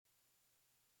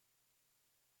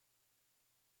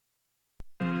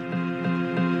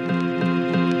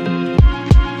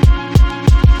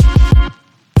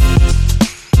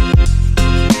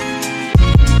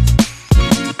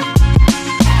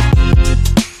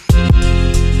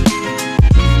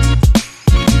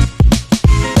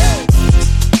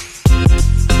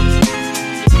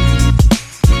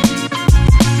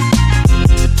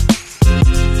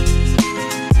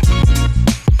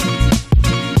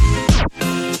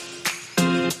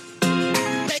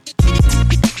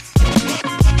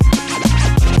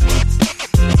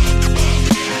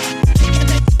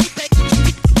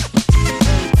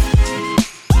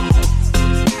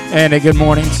And a good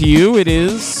morning to you. It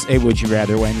is a Would You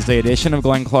Rather Wednesday edition of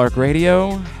Glenn Clark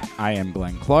Radio. I am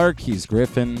Glenn Clark. He's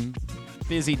Griffin.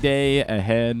 Busy day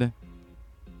ahead.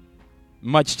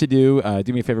 Much to do.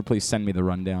 Do me a favor, please send me the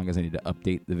rundown because I need to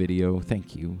update the video.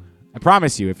 Thank you. I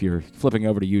promise you, if you're flipping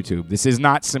over to YouTube, this is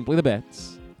not Simply the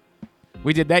Bets.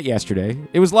 We did that yesterday.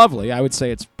 It was lovely. I would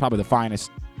say it's probably the finest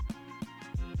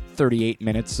 38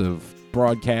 minutes of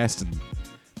broadcast in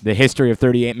the history of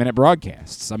 38-minute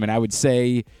broadcasts. I mean, I would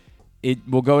say it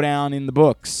will go down in the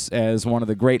books as one of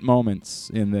the great moments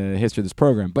in the history of this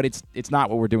program. But it's not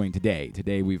what we're doing today.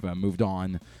 Today we've moved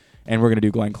on, and we're going to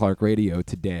do Glenn Clark Radio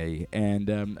today. And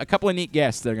a couple of neat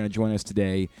guests that are going to join us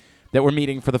today that we're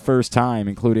meeting for the first time,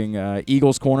 including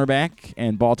Eagles cornerback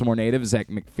and Baltimore native Zech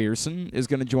McPhearson is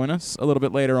going to join us a little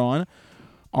bit later on.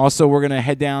 Also, we're going to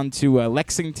head down to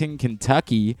Lexington,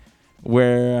 Kentucky,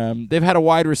 where they've had a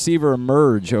wide receiver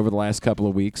emerge over the last couple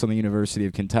of weeks on the University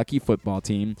of Kentucky football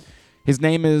team. His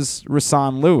name is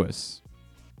Rahsaan Lewis.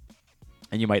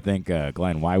 And you might think,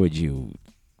 Glenn, why would you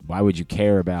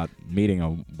care about meeting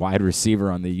a wide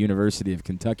receiver on the University of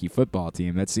Kentucky football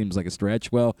team? That seems like a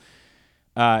stretch. Well,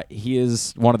 he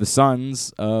is one of the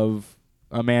sons of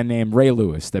a man named Ray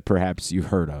Lewis that perhaps you've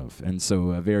heard of. And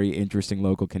so a very interesting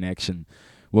local connection.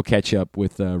 We'll catch up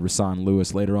with Rahsaan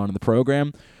Lewis later on in the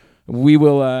program. We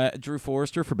will, Drew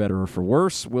Forrester, for better or for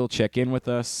worse, will check in with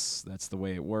us. That's the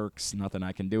way it works. Nothing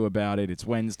I can do about it. It's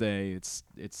Wednesday.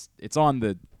 It's on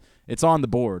the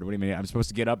board. What do you mean? I'm supposed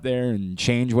to get up there and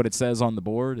change what it says on the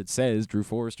board? It says Drew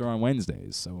Forrester on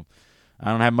Wednesdays. So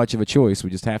I don't have much of a choice. We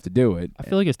just have to do it. I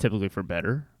feel like it's typically for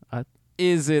better.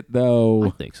 Is it, though? I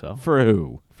think so. For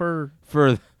who? For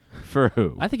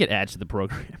who? I think it adds to the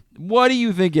program. What do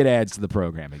you think it adds to the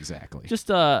program exactly? Just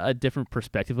a different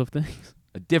perspective of things.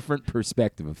 A different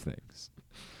perspective of things.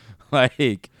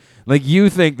 Like you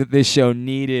think that this show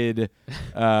needed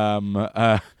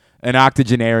an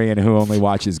octogenarian who only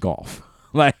watches golf.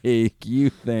 Like you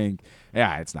think,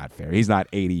 yeah, it's not fair. He's not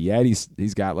 80 yet.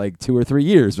 He's got like 2 or 3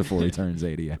 years before he turns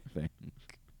 80, I think.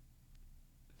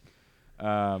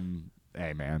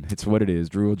 Hey, man, it's what it is.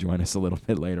 Drew will join us a little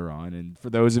bit later on. And for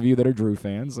those of you that are Drew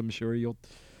fans, I'm sure you'll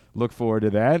look forward to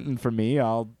that. And for me,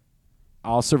 I'll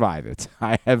survive it.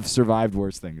 I have survived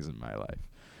worse things in my life.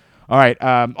 All right.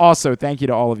 Also, thank you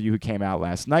to all of you who came out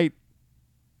last night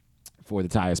for the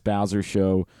Tyus Bowser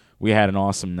show. We had an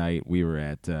awesome night. We were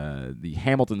at the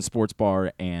Hamilton Sports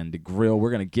Bar and Grill.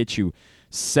 We're going to get you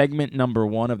segment number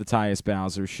 1 of the Tyus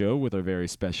Bowser show with our very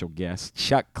special guest,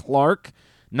 Chuck Clark.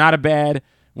 Not a bad...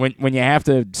 When you have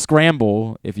to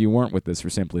scramble, if you weren't with us for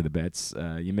Simply the Bets,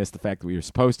 you missed the fact that we were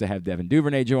supposed to have Devin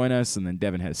Duvernay join us, and then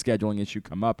Devin had a scheduling issue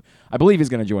come up. I believe he's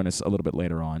going to join us a little bit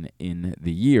later on in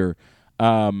the year.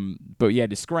 But you had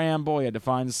to scramble. You had to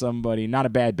find somebody. Not a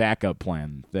bad backup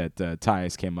plan that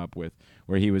Tyus came up with,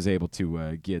 where he was able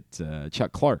to get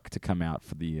Chuck Clark to come out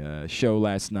for the show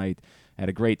last night. Had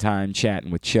a great time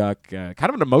chatting with Chuck. Kind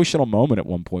of an emotional moment at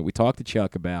one point. We talked to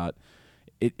Chuck about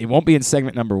it won't be in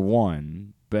segment number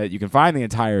 1, but you can find the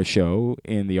entire show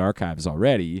in the archives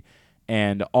already.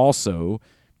 And also,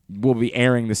 we'll be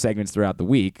airing the segments throughout the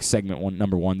week. Segment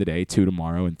number 1 today, 2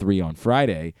 tomorrow, and 3 on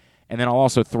Friday. And then I'll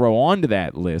also throw onto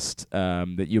that list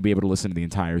that you'll be able to listen to the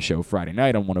entire show Friday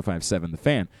night on 105.7 The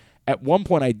Fan. At one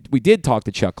point, we did talk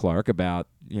to Chuck Clark about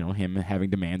him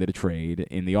having demanded a trade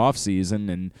in the offseason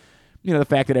and the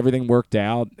fact that everything worked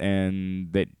out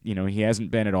and that he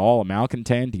hasn't been at all a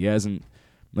malcontent. He hasn't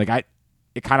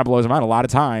it kind of blows my mind. A lot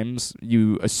of times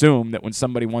you assume that when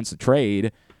somebody wants to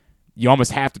trade, you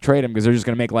almost have to trade them because they're just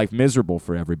going to make life miserable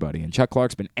for everybody. And Chuck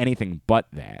Clark's been anything but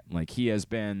that. Like, he has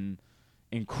been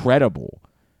incredible.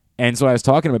 And so I was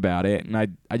talking about it, and I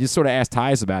just sort of asked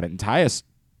Tyus about it, and Tyus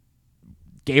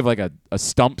gave like a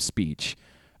stump speech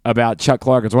about Chuck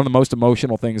Clark. It's one of the most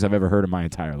emotional things I've ever heard in my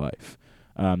entire life.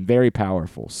 Very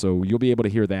powerful. So you'll be able to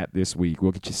hear that this week.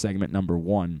 We'll get you segment number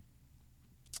 1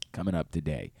 coming up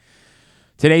today.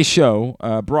 Today's show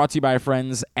brought to you by our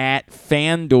friends at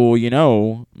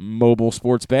FanDuel. Mobile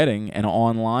sports betting and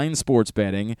online sports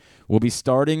betting will be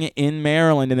starting in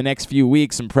Maryland in the next few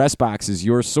weeks, and PressBox is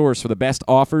your source for the best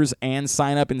offers and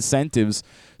sign-up incentives.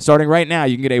 Starting right now,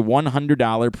 you can get a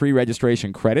 $100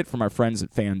 pre-registration credit from our friends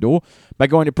at FanDuel by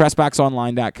going to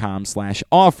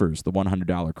PressBoxOnline.com/offers. The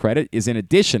 $100 credit is in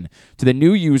addition to the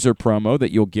new user promo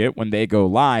that you'll get when they go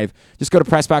live. Just go to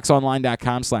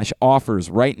PressBoxOnline.com/offers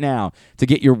right now to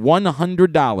get your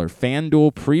 $100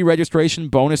 FanDuel pre-registration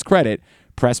bonus credit.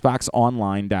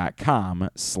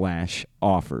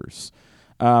 PressBoxOnline.com/offers.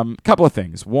 Couple of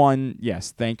things. One,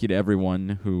 yes, thank you to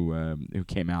everyone who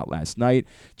came out last night.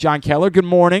 John Keller, good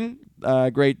morning.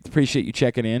 Great. Appreciate you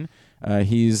checking in.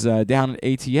 He's down at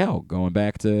ATL, going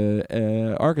back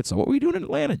to Arkansas. What were you doing in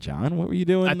Atlanta, John? What were you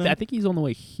doing? I think he's on the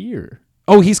way here.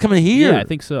 Oh, he's coming here. Yeah, I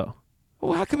think so.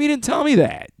 Well, how come you didn't tell me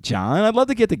that, John? I'd love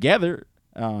to get together.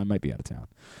 Oh, I might be out of town.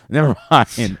 Never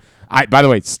mind. By the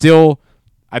way,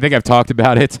 I think I've talked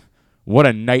about it. What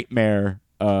a nightmare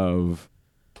of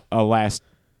a last.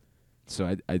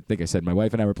 So I think I said my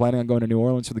wife and I were planning on going to New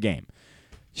Orleans for the game.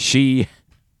 She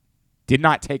did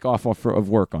not take off of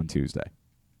work on Tuesday.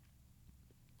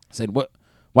 I said, "What?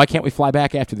 Why can't we fly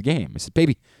back after the game?" I said,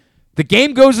 "Baby, the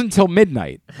game goes until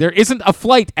midnight. There isn't a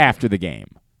flight after the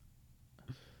game."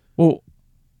 Well,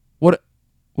 what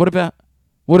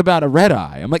about a red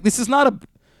eye? I'm like, this is not a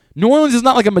New Orleans is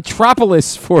not like a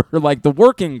metropolis for like the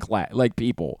working class, like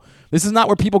people. This is not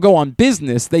where people go on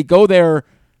business. They go there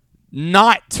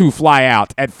not to fly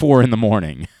out at 4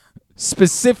 a.m.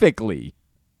 Specifically,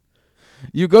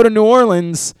 you go to New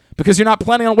Orleans because you're not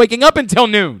planning on waking up until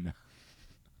noon.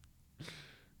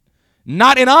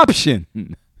 Not an option.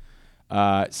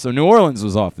 So New Orleans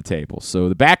was off the table. So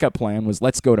the backup plan was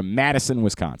let's go to Madison,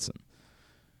 Wisconsin,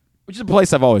 which is a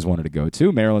place I've always wanted to go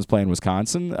to. Maryland's playing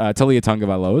Wisconsin. Talia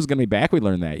Tagovailoa is going to be back. We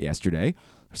learned that yesterday.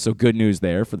 So good news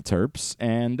there for the Terps.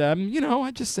 And,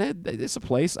 I just said it's a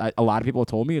place. A lot of people have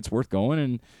told me it's worth going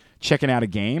and checking out a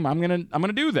game. I'm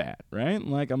gonna do that, right?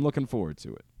 Like, I'm looking forward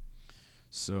to it.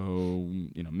 So,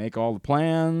 make all the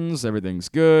plans. Everything's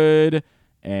good.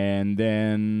 And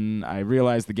then I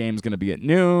realized the game's going to be at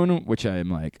noon, which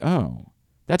I'm like, oh,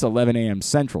 that's 11 a.m.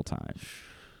 Central Time.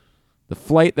 The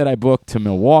flight that I booked to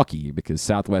Milwaukee, because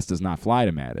Southwest does not fly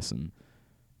to Madison,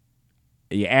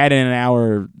 you add in an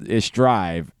hour-ish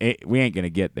drive, we ain't going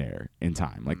to get there in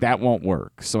time. Like, that won't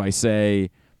work. So I say,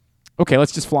 okay,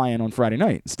 let's just fly in on Friday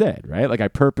night instead, right? Like, I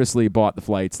purposely bought the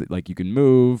flights that, like, you can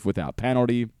move without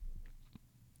penalty.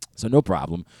 So no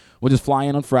problem. We'll just fly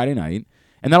in on Friday night.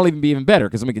 And that'll even be even better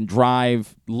because then we can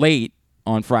drive late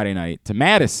on Friday night to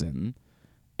Madison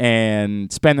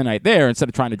and spend the night there instead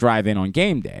of trying to drive in on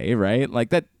game day, right? Like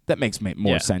that makes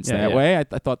more sense that way. I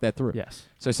thought that through. Yes.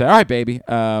 So I said, all right, baby.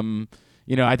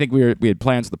 I think we had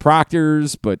plans with the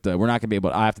Proctors, but we're not going to be able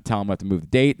to. I have to tell them I have to move the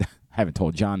date. I haven't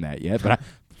told John that yet, but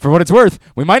for what it's worth,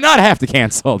 we might not have to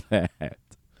cancel that.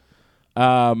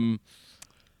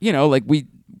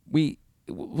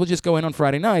 We'll just go in on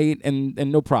Friday night and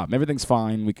no problem. Everything's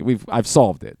fine. I've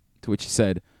solved it. To which he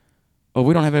said, "Oh,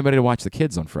 we don't have anybody to watch the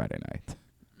kids on Friday night."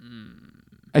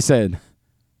 I said,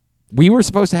 "We were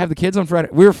supposed to have the kids on Friday.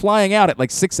 We were flying out at like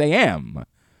 6 a.m.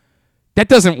 That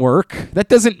doesn't work. That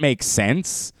doesn't make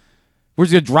sense. We're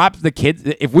just gonna drop the kids.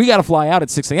 If we got to fly out at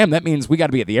 6 a.m., that means we got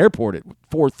to be at the airport at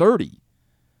 4:30.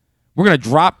 We're gonna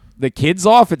drop the kids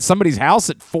off at somebody's house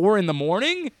at 4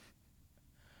 a.m.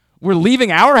 We're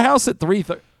leaving our house at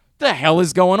 3:30. The hell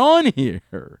is going on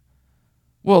here?"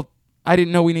 Well, I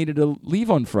didn't know we needed to leave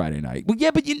on Friday night. Well,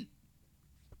 yeah, but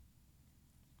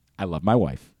I love my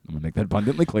wife. I'm going to make that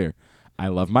abundantly clear. I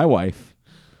love my wife.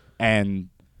 And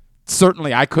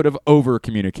certainly I could have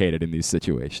over-communicated in these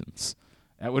situations.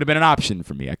 That would have been an option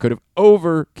for me. I could have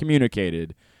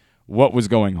over-communicated what was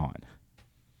going on.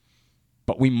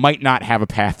 But we might not have a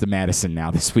path to Madison now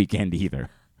this weekend either.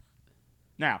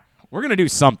 Now, we're going to do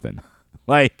something.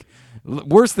 Like,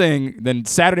 worst thing than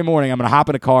Saturday morning, I'm going to hop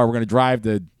in a car. We're going to drive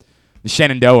to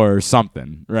Shenandoah or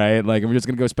something, right? Like, we're just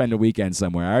going to go spend a weekend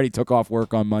somewhere. I already took off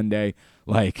work on Monday.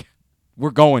 Like,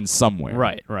 we're going somewhere.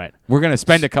 Right. We're going to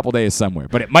spend a couple days somewhere,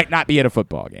 but it might not be at a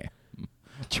football game.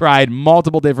 Tried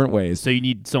multiple different ways. So you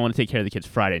need someone to take care of the kids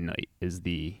Friday night is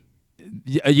the...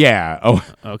 Yeah. Oh,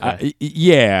 okay.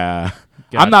 Yeah.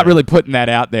 Gotcha. I'm not really putting that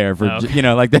out there for,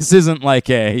 like, this isn't like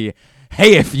a...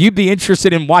 Hey, if you'd be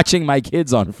interested in watching my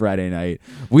kids on Friday night,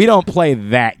 we don't play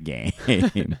that game.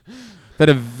 That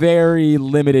a very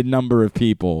limited number of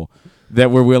people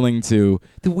that we're willing to.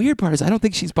 The weird part is I don't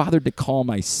think she's bothered to call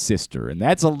my sister, and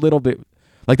that's a little bit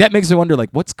like that makes me wonder like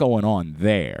what's going on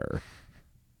there.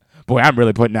 Boy, I'm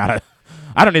really putting out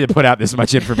I don't need to put out this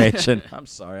much information. I'm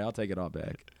sorry, I'll take it all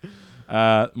back.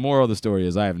 Moral of the story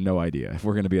is I have no idea if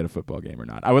we're going to be at a football game or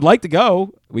not. I would like to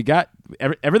go. We got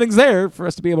everything's there for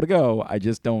us to be able to go. I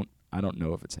don't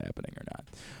know if it's happening or not.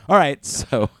 All right,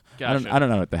 so Gotcha. I don't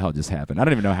know what the hell just happened. I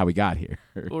don't even know how we got here.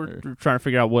 We're trying to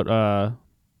figure out what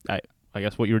I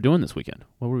guess what you were doing this weekend.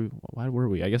 Why were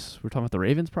we? I guess we're talking about the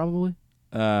Ravens probably.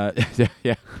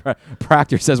 Yeah.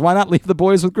 Proctor says, "Why not leave the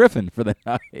boys with Griffin for the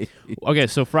night?" Okay,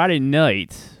 so Friday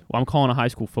night. Well, I'm calling a high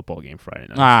school football game Friday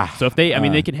night. So if they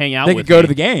can hang out. They with could go me. to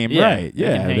the game, Yeah, right? they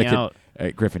can hang out.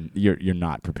 Griffin, you're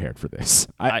not prepared for this.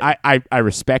 I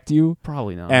respect you.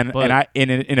 Probably not. And I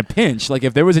in a pinch, like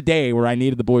if there was a day where I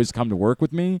needed the boys to come to work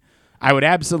with me, I would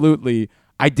absolutely.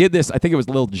 I did this. I think it was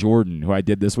Lil Jordan who I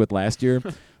did this with last year.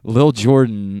 Lil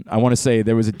Jordan, I want to say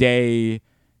there was a day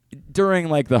during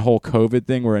like the whole COVID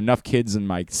thing where enough kids in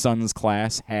my son's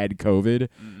class had COVID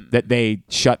that they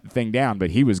shut the thing down, but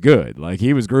he was good. Like,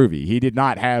 he was groovy. He did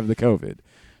not have the COVID.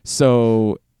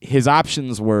 So his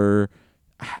options were,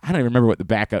 I don't even remember what the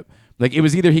backup, like it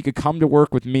was either he could come to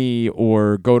work with me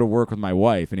or go to work with my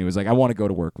wife. And he was like, I want to go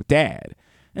to work with Dad.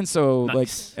 And so,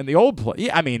 Nice. like, in the old place,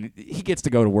 yeah, I mean, he gets to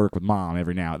go to work with Mom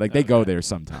every now. Like, they go there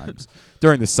sometimes.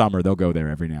 During the summer, they'll go there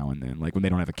every now and then, like when they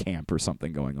don't have a camp or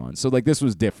something going on. So, like, this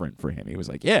was different for him. He was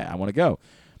like, yeah, I want to go.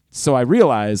 So I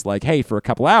realized, like, hey, for a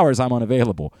couple hours, I'm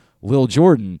unavailable. Lil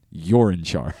Jordan, you're in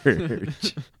charge. And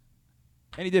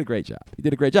he did a great job. He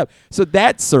did a great job. So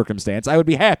that circumstance, I would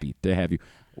be happy to have you.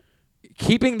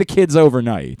 Keeping the kids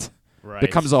overnight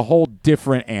becomes a whole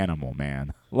different animal,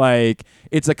 man. Like,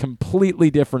 it's a completely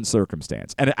different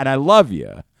circumstance. And I love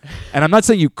you. And I'm not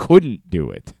saying you couldn't do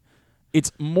it.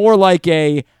 It's more like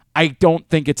I don't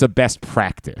think it's a best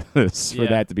practice for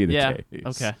that to be the case.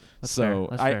 Okay. That's so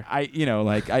fair.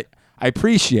 That's fair. I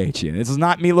appreciate you. This is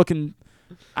not me looking.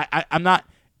 I'm not.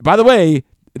 By the way,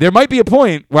 there might be a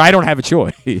point where I don't have a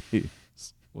choice.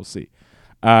 We'll see.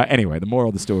 Anyway, the moral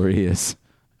of the story is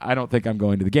I don't think I'm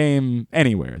going to the game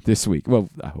anywhere this week. Well,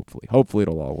 hopefully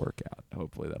it'll all work out.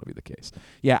 Hopefully that'll be the case.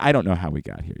 Yeah, I don't know how we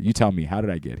got here. You tell me. How did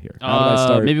I get here? How did I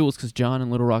start? Maybe it was because John and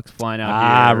Little Rock's flying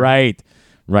out here.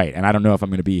 Right. And I don't know if I'm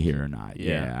going to be here or not.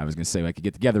 Yeah. I was going to say I could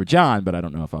get together with John, but I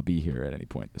don't know if I'll be here at any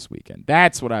point this weekend.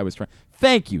 That's what I was trying.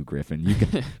 Thank you, Griffin.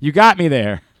 You got me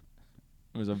there.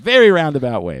 It was a very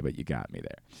roundabout way, but you got me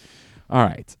there. All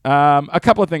right. A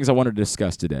couple of things I wanted to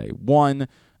discuss today. One,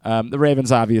 the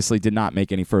Ravens obviously did not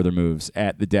make any further moves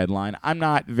at the deadline. I'm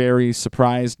not very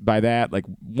surprised by that. Like,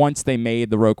 once they made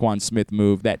the Roquan Smith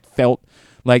move, that felt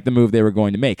like the move they were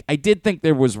going to make. I did think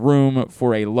there was room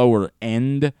for a lower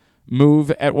end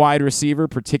move at wide receiver,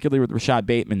 particularly with Rashad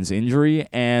Bateman's injury,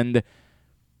 and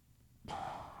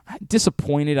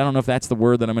disappointed. I don't know if that's the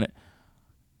word that I'm going to.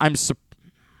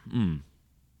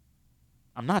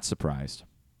 I'm not surprised.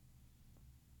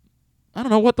 I don't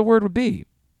know what the word would be.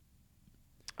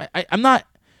 I'm not.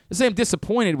 To say I'm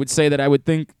disappointed would say that I would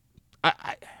think.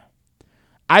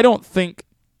 I don't think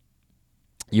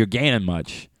you're gaining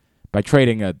much by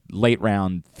trading a late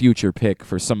round future pick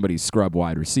for somebody's scrub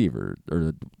wide receiver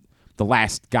or the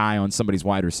last guy on somebody's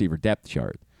wide receiver depth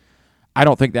chart. I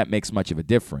don't think that makes much of a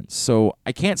difference. So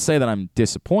I can't say that I'm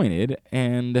disappointed.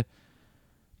 And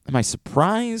am I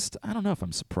surprised? I don't know if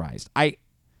I'm surprised. I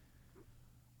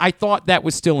thought that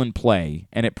was still in play,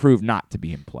 and it proved not to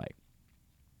be in play.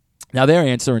 Now, their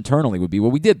answer internally would be,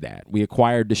 well, we did that. We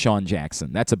acquired Deshaun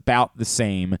Jackson. That's about the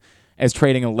same as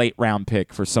trading a late-round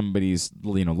pick for somebody's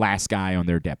last guy on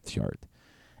their depth chart.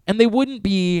 And they wouldn't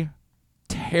be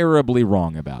terribly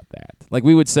wrong about that. Like,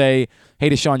 we would say, hey,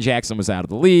 Deshaun Jackson was out of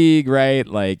the league, right?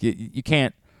 Like, you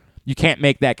can't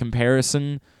make that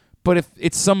comparison. But if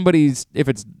it's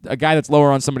a guy that's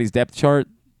lower on somebody's depth chart,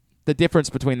 the difference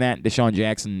between that and Deshaun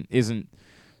Jackson isn't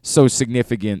so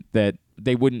significant that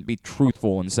they wouldn't be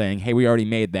truthful in saying, hey, we already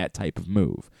made that type of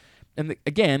move. And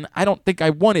again, I don't think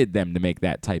I wanted them to make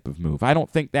that type of move. I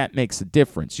don't think that makes a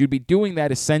difference. You'd be doing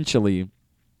that essentially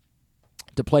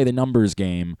to play the numbers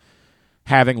game,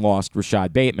 having lost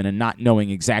Rashad Bateman and not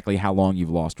knowing exactly how long you've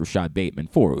lost Rashad Bateman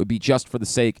for. It would be just for the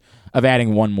sake of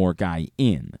adding one more guy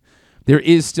in. There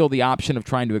is still the option of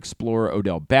trying to explore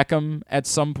Odell Beckham at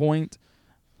some point.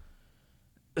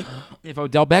 If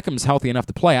Odell Beckham's healthy enough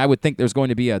to play, I would think there's going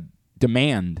to be a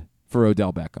demand for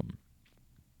Odell Beckham.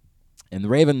 And the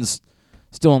Ravens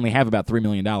still only have about $3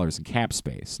 million in cap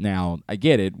space. Now, I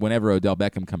get it. Whenever Odell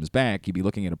Beckham comes back, you'd be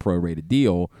looking at a prorated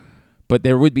deal. But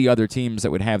there would be other teams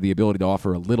that would have the ability to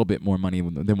offer a little bit more money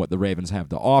than what the Ravens have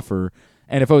to offer.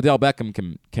 And if Odell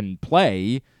Beckham can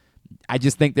play, I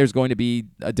just think there's going to be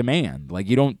a demand. Like,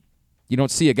 you don't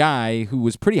see a guy who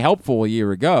was pretty helpful a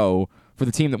year ago for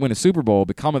the team that win a Super Bowl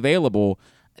become available.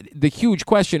 The huge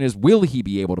question is, will he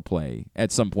be able to play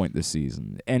at some point this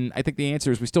season? And I think the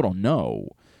answer is we still don't know.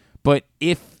 But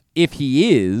if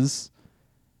he is,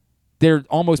 there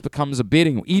almost becomes a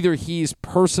bidding. Either he's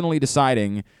personally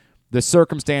deciding the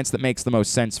circumstance that makes the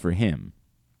most sense for him.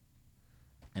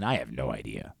 And I have no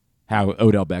idea how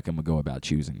Odell Beckham would go about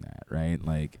choosing that, right?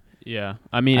 Like, yeah.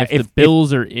 I mean, if the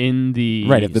Bills are in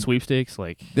the sweepstakes,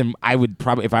 like, then I would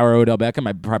probably, if I were Odell Beckham,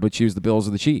 I'd probably choose the Bills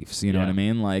or the Chiefs. You know what I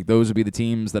mean? Like, those would be the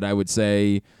teams that I would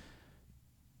say.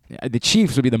 The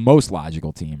Chiefs would be the most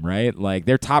logical team, right? Like,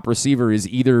 their top receiver is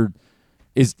either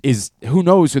is who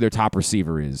knows who their top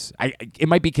receiver is. It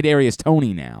might be Kadarius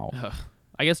Toney now.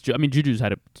 I guess. I mean, Juju's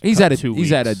had a he's had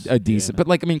a decent, but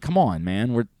like, I mean, come on,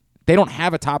 man. they don't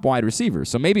have a top wide receiver.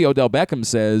 So maybe Odell Beckham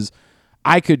says,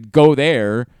 I could go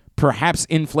there, perhaps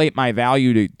inflate my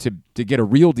value to get a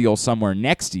real deal somewhere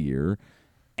next year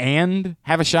and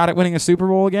have a shot at winning a Super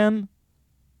Bowl again.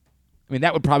 I mean,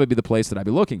 that would probably be the place that I'd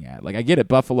be looking at. Like, I get it.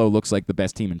 Buffalo looks like the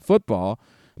best team in football.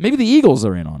 Maybe the Eagles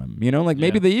are in on him.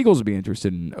 Maybe the Eagles would be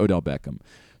interested in Odell Beckham.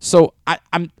 So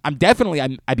I'm definitely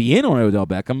I'd be in on Odell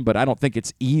Beckham, but I don't think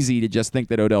it's easy to just think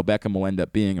that Odell Beckham will end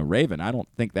up being a Raven. I don't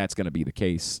think that's going to be the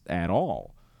case at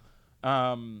all.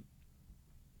 I'm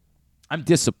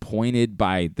disappointed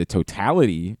by the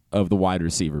totality of the wide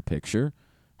receiver picture.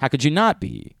 How could you not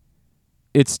be?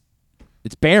 It's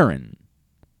barren.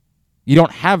 You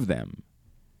don't have them.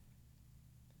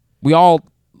 We all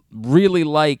really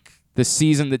like the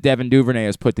season that Devin Duvernay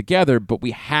has put together, but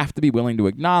we have to be willing to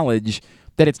acknowledge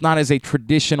that it's not as a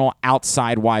traditional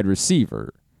outside wide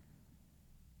receiver.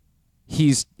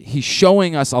 He's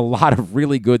showing us a lot of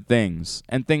really good things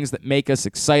and things that make us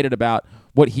excited about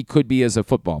what he could be as a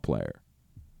football player.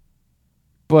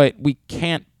 But we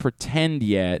can't pretend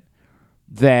yet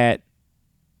that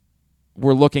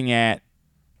we're looking at,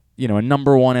 a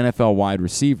number one NFL wide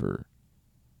receiver.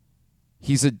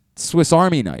 He's a Swiss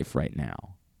Army knife right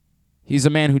now. He's a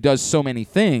man who does so many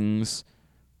things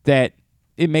that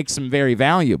it makes him very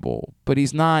valuable, but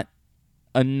he's not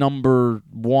a number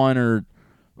one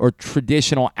or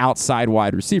traditional outside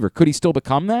wide receiver. Could he still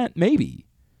become that? Maybe.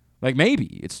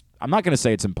 Maybe. I'm not going to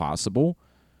say it's impossible.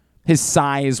 His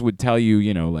size would tell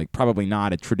you, probably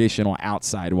not a traditional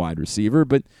outside wide receiver,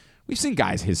 but we've seen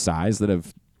guys his size that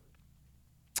have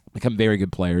become very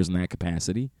good players in that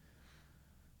capacity.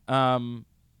 DeMarcus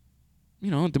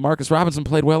Robinson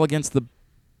played well against the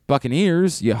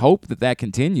Buccaneers. You hope that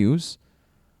continues.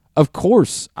 Of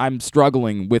course, I'm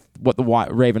struggling with what the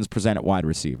Ravens present at wide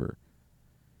receiver.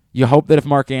 You hope that if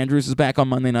Mark Andrews is back on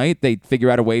Monday night, they figure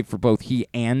out a way for both he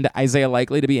and Isaiah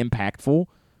Likely to be impactful.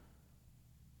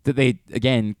 That they,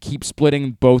 again, keep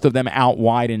splitting both of them out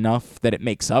wide enough that it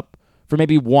makes up for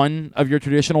maybe one of your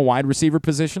traditional wide receiver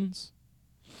positions.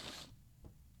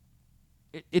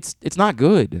 It's not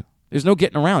good. There's no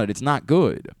getting around it. It's not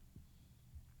good.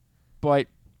 But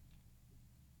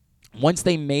once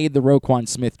they made the Roquan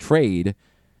Smith trade,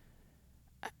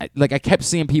 I kept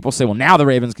seeing people say, well, now the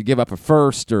Ravens could give up a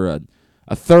first or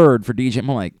a third for DJ. I'm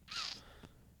like,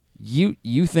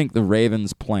 you think the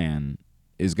Ravens' plan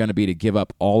is going to be to give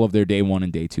up all of their day one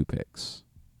and day two picks?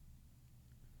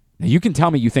 Now, you can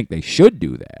tell me you think they should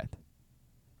do that,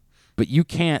 but you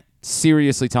can't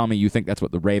seriously tell me you think that's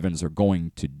what the Ravens are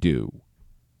going to do.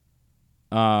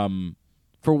 For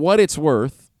what it's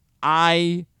worth,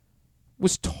 I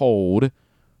was told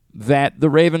that the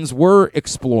Ravens were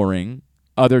exploring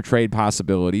other trade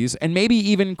possibilities and maybe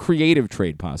even creative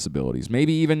trade possibilities.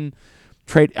 Maybe even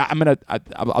trade.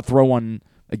 I'll throw one.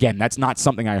 Again, that's not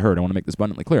something I heard. I want to make this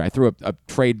abundantly clear. I threw a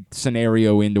trade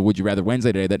scenario into Would You Rather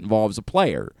Wednesday today that involves a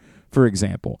player, for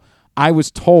example. I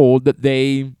was told that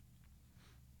they,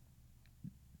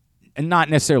 and not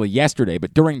necessarily yesterday,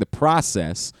 but during the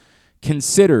process,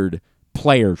 considered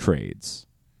player trades.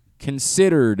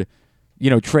 Considered,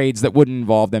 trades that wouldn't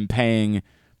involve them paying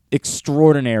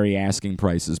extraordinary asking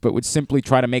prices, but would simply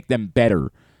try to make them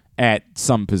better at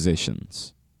some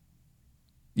positions.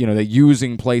 They're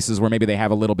using places where maybe they have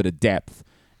a little bit of depth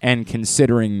and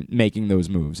considering making those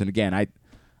moves. And again,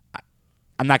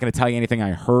 I'm not going to tell you anything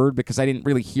I heard because I didn't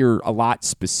really hear a lot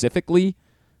specifically,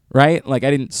 right? I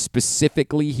didn't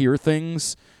specifically hear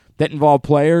things that involve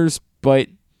players, but,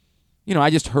 I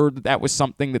just heard that was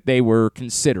something that they were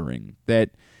considering, that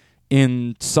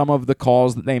in some of the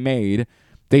calls that they made,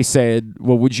 they said,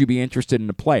 well, would you be interested in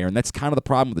a player? And that's kind of the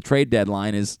problem with the trade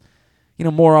deadline is,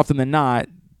 more often than not,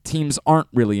 teams aren't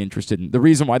really interested in. The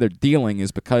reason why they're dealing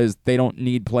is because they don't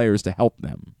need players to help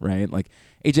them, right?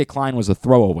 A.J. Klein was a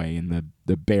throwaway in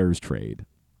the Bears trade.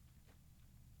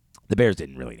 The Bears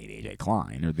didn't really need A.J.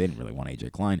 Klein, or they didn't really want A.J.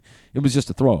 Klein. It was just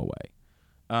a throwaway.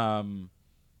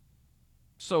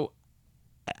 So,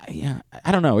 yeah,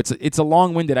 I don't know. It's a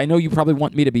long-winded. I know you probably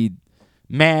want me to be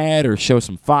mad or show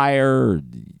some fire, or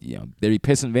there be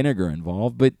piss and vinegar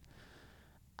involved, but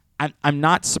I'm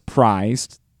not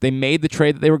surprised. They made the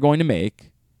trade that they were going to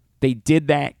make. They did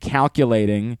that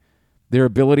calculating their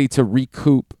ability to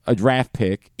recoup a draft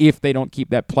pick if they don't keep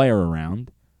that player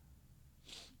around.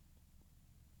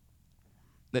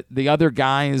 The other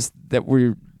guys that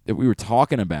we were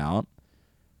talking about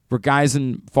were guys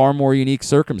in far more unique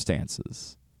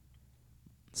circumstances.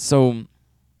 So,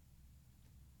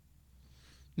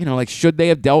 should they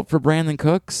have dealt for Brandon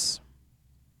Cooks?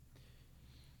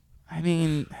 I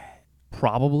mean,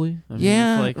 probably.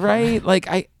 Yeah, right.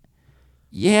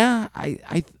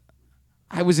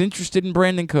 I was interested in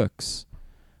Brandon Cooks.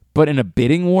 But in a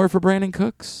bidding war for Brandon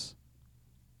Cooks?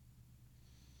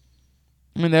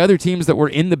 I mean, the other teams that were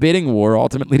in the bidding war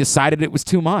ultimately decided it was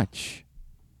too much.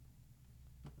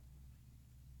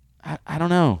 I don't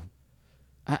know.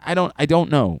 I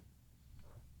don't know.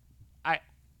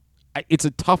 It's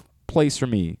a tough place for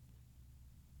me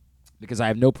because I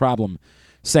have no problem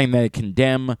saying that I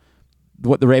condemn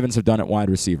what the Ravens have done at wide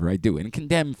receiver. I do. And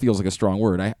condemn feels like a strong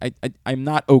word. I'm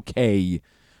not okay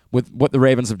with what the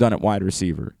Ravens have done at wide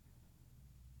receiver.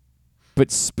 But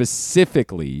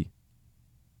specifically,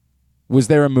 was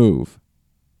there a move?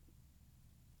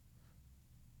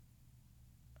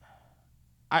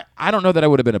 I don't know that I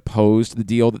would have been opposed to the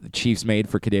deal that the Chiefs made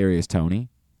for Kadarius Toney.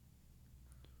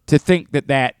 To think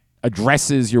that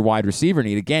addresses your wide receiver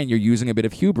need, again, you're using a bit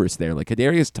of hubris there. Like,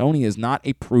 Kadarius Toney is not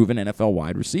a proven NFL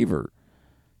wide receiver.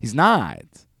 He's not.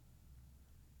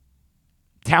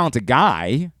 Talented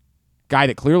guy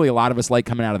that clearly a lot of us like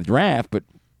coming out of the draft, but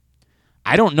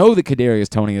I don't know that Kadarius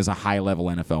Toney is a high-level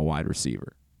NFL wide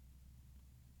receiver.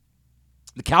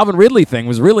 The Calvin Ridley thing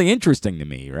was really interesting to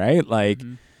me, right? Like,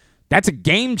 that's a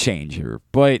game changer,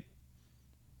 but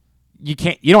you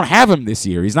don't have him this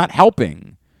year. He's not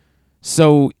helping.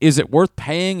 So is it worth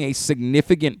paying a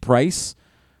significant price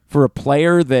for a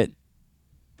player that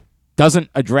doesn't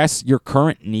address your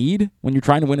current need when you're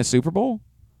trying to win a Super Bowl?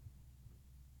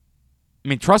 I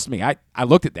mean, trust me, I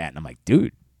looked at that and I'm like,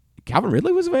 dude, Calvin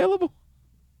Ridley was available?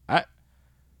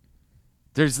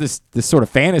 There's this sort of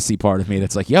fantasy part of me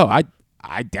that's like, yo,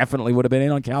 I definitely would have been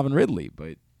in on Calvin Ridley,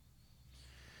 but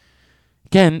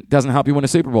again, doesn't help you win a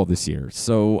Super Bowl this year.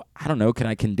 So I don't know. Can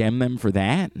I condemn them for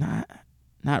that?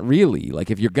 Not really. Like,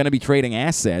 if you're going to be trading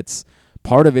assets,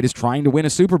 part of it is trying to win a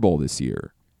Super Bowl this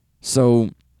year. So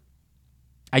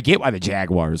I get why the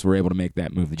Jaguars were able to make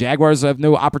that move. The Jaguars have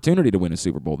no opportunity to win a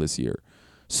Super Bowl this year.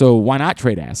 So why not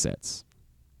trade assets?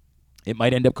 It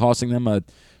might end up costing them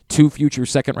 2 future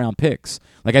second-round picks.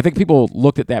 Like, I think people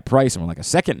looked at that price and were like, a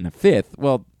second and a fifth?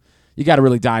 Well, you got to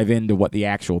really dive into what the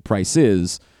actual price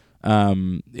is.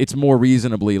 It's more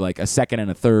reasonably like a second and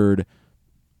a third,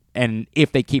 and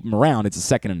if they keep him around, it's a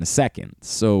second and a second.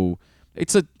 So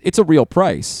it's a real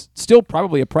price. Still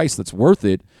probably a price that's worth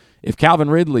it. If Calvin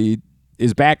Ridley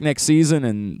is back next season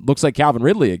and looks like Calvin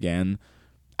Ridley again,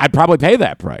 I'd probably pay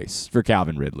that price for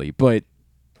Calvin Ridley. But,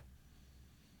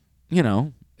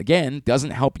 again,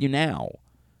 doesn't help you now.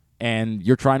 And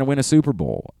you're trying to win a Super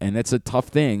Bowl, and it's a tough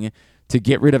thing to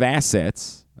get rid of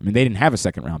assets. I mean, they didn't have a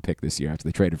second-round pick this year after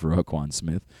they traded for Roquan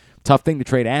Smith. Tough thing to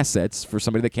trade assets for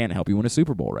somebody that can't help you win a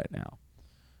Super Bowl right now.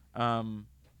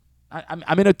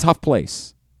 I'm in a tough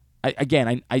place.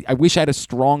 I wish I had a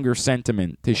stronger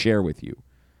sentiment to share with you.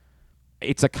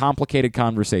 It's a complicated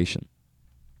conversation.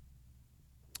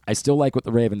 I still like what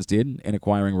the Ravens did in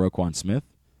acquiring Roquan Smith.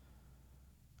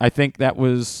 I think that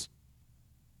was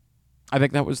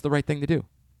the right thing to do.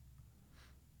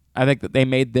 I think that they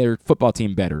made their football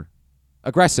team better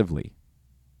aggressively,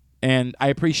 and I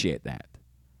appreciate that.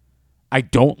 I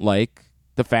don't like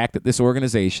the fact that this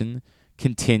organization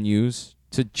continues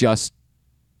to just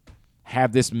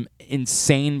have this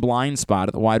insane blind spot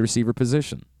at the wide receiver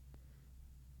position.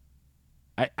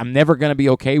 I'm never going to be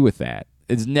okay with that.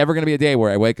 It's never going to be a day where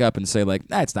I wake up and say, like,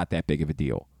 it's not that big of a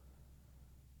deal.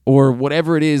 Or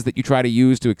whatever it is that you try to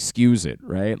use to excuse it,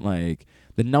 right? Like,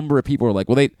 the number of people are like,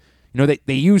 well,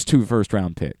 they used 2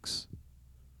 first-round picks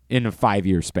in a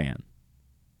 5-year span.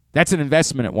 That's an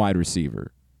investment at wide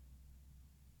receiver.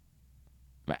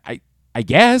 I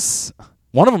guess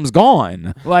one of them's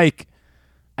gone. Like,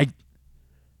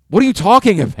 what are you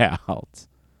talking about?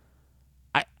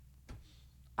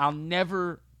 I'll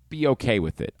never be okay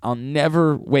with it. I'll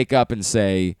never wake up and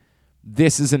say,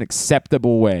 this is an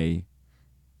acceptable way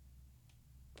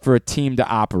for a team to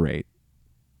operate,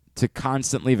 to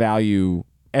constantly value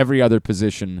every other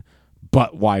position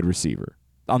but wide receiver.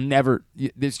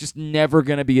 There's just never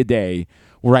going to be a day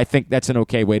where I think that's an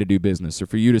okay way to do business, or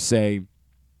for you to say,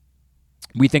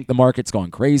 we think the market's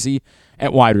gone crazy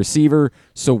at wide receiver,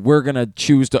 so we're going to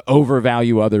choose to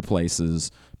overvalue other places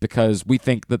because we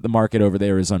think that the market over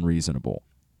there is unreasonable.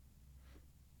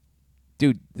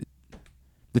 Dude,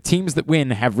 the teams that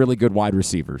win have really good wide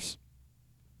receivers.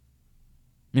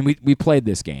 I mean, we played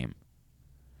this game.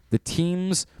 The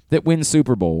teams that win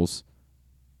Super Bowls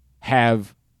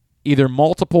have either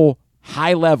multiple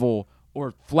high-level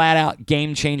or flat-out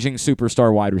game-changing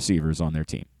superstar wide receivers on their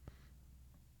team.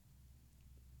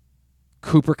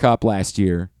 Cooper Kupp last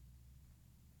year,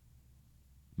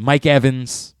 Mike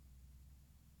Evans,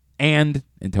 and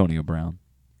Antonio Brown.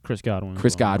 Chris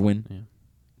Godwin. Yeah. Yeah.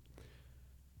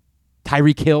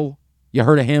 Tyreek Hill, you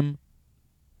heard of him?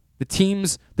 The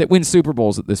teams that win Super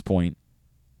Bowls at this point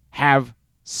have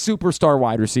superstar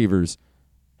wide receivers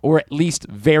or at least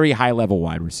very high-level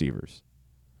wide receivers.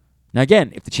 Now,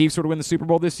 again, if the Chiefs were to win the Super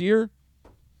Bowl this year,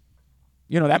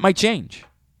 that might change.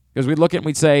 Because we'd look at it and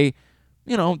we'd say,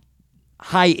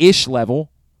 high-ish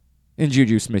level in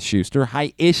Juju Smith-Schuster,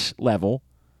 high-ish level.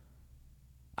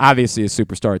 Obviously, a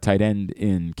superstar at tight end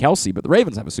in Kelsey, but the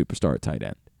Ravens have a superstar at tight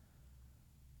end.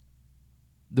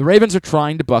 The Ravens are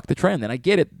trying to buck the trend, and I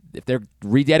get it. If they're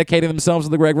rededicating themselves to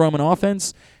the Greg Roman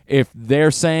offense, if they're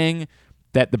saying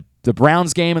that the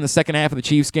Browns game and the second half of the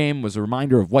Chiefs game was a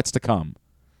reminder of what's to come,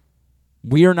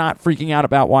 we are not freaking out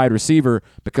about wide receiver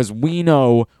because we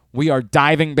know we are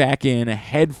diving back in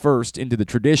head first into the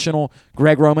traditional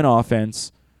Greg Roman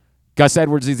offense. Gus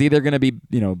Edwards is either going to be,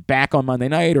 back on Monday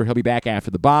night or he'll be back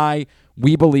after the bye.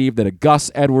 We believe that a Gus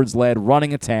Edwards-led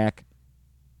running attack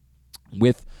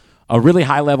with a really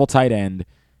high-level tight end,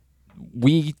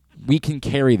 we can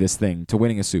carry this thing to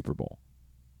winning a Super Bowl.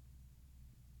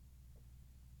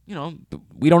 We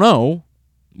don't know.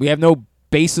 We have no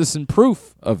basis and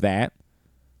proof of that.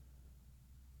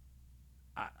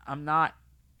 I'm not.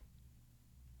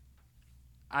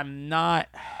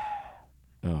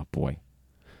 Oh, boy.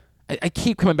 I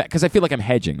keep coming back because I feel like I'm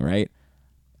hedging, right?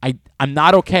 I'm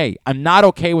not okay. I'm not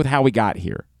okay with how we got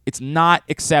here. It's not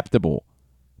acceptable.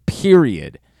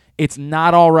 Period. It's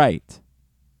not all right.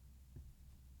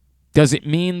 Does it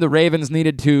mean the Ravens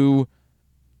needed to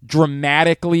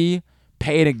dramatically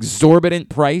pay an exorbitant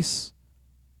price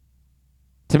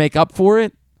to make up for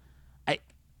it?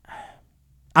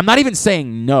 I'm not even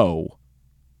saying no,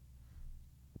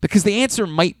 because the answer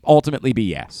might ultimately be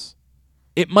yes.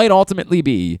 It might ultimately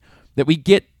be that we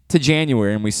get to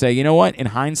January and we say, you know what, in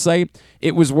hindsight,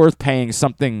 it was worth paying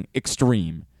something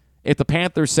extreme. If the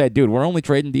Panthers said, dude, we're only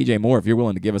trading DJ Moore if you're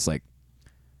willing to give us a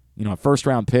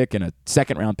first-round pick and a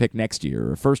second-round pick next year,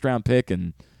 or a first-round pick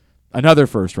and another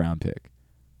first-round pick,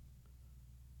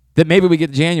 that maybe we get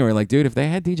to January, dude, if they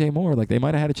had DJ Moore, they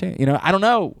might have had a chance. I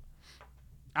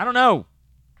don't know.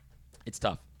 It's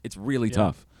tough. It's really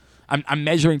tough. I'm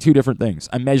measuring two different things.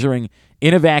 I'm measuring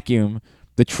in a vacuum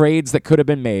the trades that could have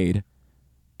been made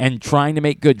and trying to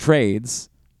make good trades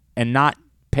and not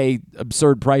pay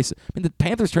absurd prices. The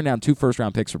Panthers turned down 2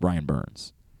 first-round picks for Brian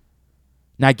Burns.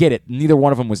 Now, I get it. Neither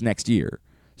one of them was next year.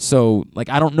 So,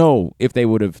 I don't know if they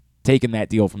would have taken that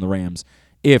deal from the Rams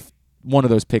if one of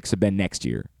those picks had been next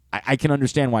year. I can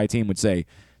understand why a team would say,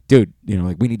 dude,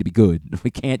 we need to be good.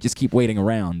 We can't just keep waiting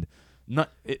around.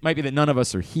 It might be that none of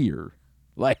us are here.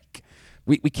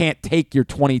 We can't take your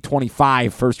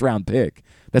 2025 first-round pick.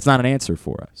 That's not an answer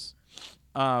for us.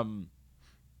 I'm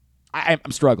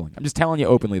struggling. I'm just telling you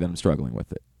openly that I'm struggling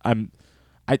with it.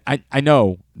 I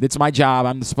know it's my job.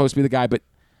 I'm supposed to be the guy, but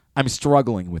I'm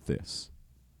struggling with this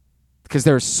because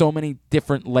there are so many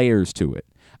different layers to it.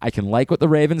 I can like what the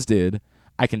Ravens did.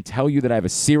 I can tell you that I have a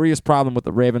serious problem with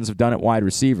what the Ravens have done at wide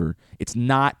receiver. It's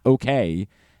not okay.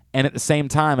 And at the same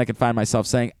time, I can find myself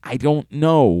saying, I don't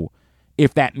know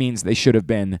if that means they should have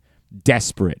been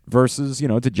desperate versus,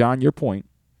 to John, your point,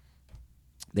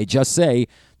 they just say,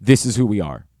 this is who we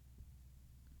are.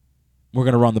 We're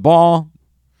going to run the ball.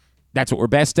 That's what we're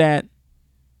best at.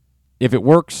 If it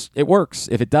works, it works.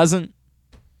 If it doesn't,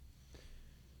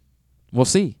 we'll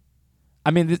see.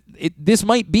 This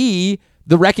might be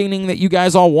the reckoning that you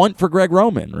guys all want for Greg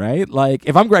Roman, right?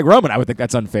 If I'm Greg Roman, I would think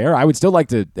that's unfair. I would still like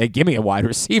to give me a wide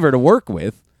receiver to work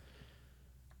with.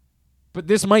 But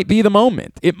this might be the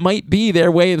moment. It might be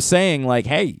their way of saying,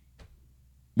 hey,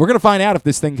 we're going to find out if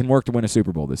this thing can work to win a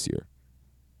Super Bowl this year.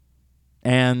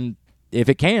 And if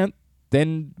it can't,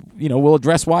 then, we'll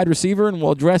address wide receiver and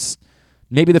we'll address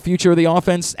maybe the future of the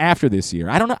offense after this year.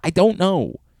 I don't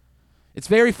know. It's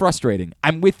very frustrating.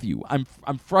 I'm with you. I'm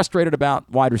frustrated about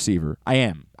wide receiver. I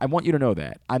am. I want you to know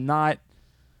that. I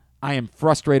am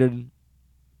frustrated.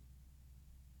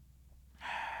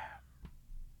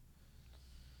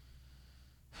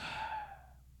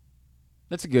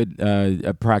 That's a good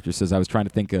practice. Says I was trying to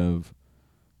think of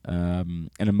an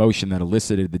emotion that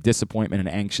elicited the disappointment and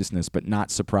anxiousness, but not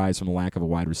surprise from the lack of a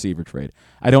wide receiver trade.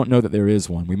 I don't know that there is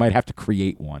one. We might have to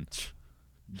create one.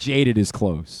 Jaded is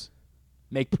close.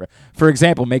 For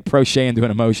example, make Prochet into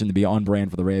an emotion to be on brand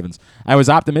for the Ravens. I was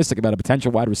optimistic about a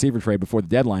potential wide receiver trade before the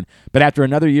deadline, but after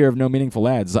another year of no meaningful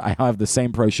ads, I have the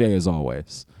same Prochet as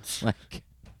always.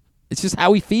 It's just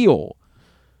how we feel.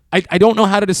 I don't know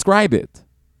how to describe it.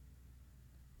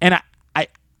 And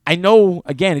I know,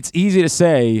 again, it's easy to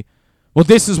say, well,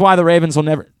 this is why the Ravens will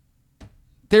never.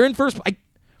 They're in first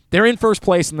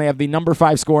place, and they have the number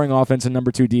 5 scoring offense and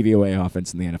number 2 DVOA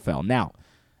offense in the NFL. Now,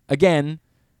 again,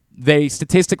 They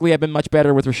statistically have been much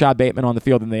better with Rashad Bateman on the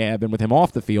field than they have been with him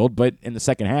off the field, but in the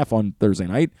second half on Thursday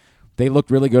night, they looked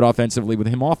really good offensively with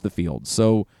him off the field.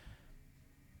 So,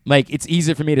 it's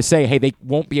easy for me to say, hey, they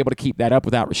won't be able to keep that up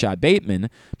without Rashad Bateman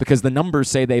because the numbers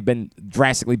say they've been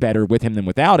drastically better with him than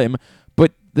without him,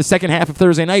 but the second half of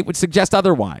Thursday night would suggest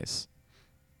otherwise.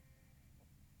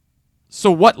 So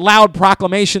what loud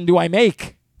proclamation do I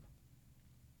make?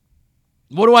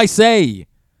 What do I say?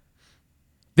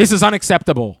 This is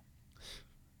unacceptable.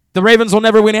 The Ravens will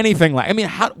never win anything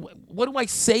what do I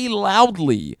say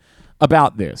loudly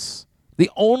about this?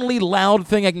 The only loud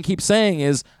thing I can keep saying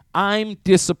is I'm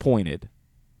disappointed.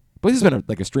 But this has been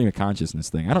a stream of consciousness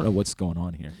thing. I don't know what's going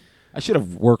on here. I should have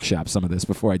workshopped some of this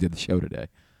before I did the show today.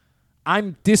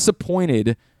 I'm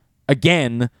disappointed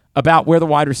again about where the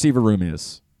wide receiver room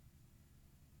is.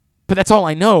 But that's all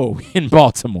I know in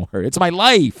Baltimore. It's my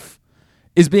life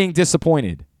is being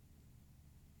disappointed.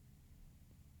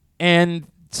 And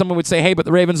someone would say, hey, but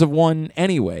the Ravens have won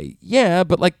anyway. Yeah,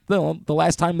 but the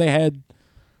last time they had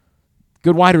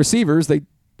good wide receivers, they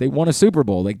won a Super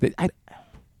Bowl. It's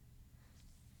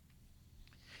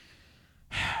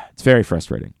very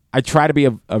frustrating. I try to be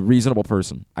a reasonable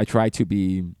person. I try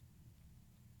to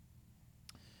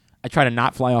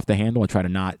not fly off the handle. I try to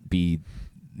not be,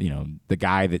 the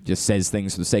guy that just says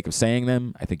things for the sake of saying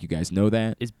them. I think you guys know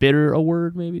that. Is bitter a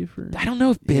word maybe for? I don't know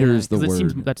if bitter is the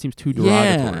word. That seems too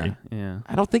derogatory. Yeah.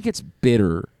 I don't think it's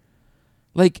bitter.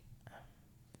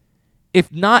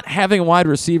 If not having wide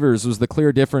receivers was the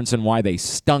clear difference in why they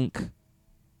stunk,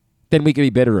 then we could be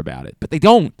bitter about it. But they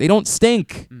don't. They don't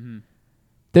stink. Mm-hmm.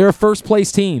 They're a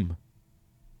first-place team.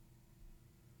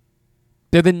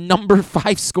 They're the number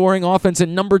 5 scoring offense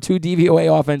and number 2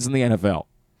 DVOA offense in the NFL.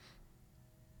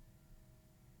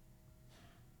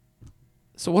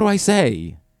 So what do I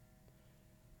say?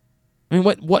 I mean,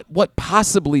 what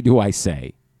possibly do I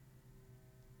say?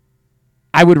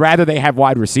 I would rather they have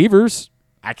wide receivers.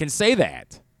 I can say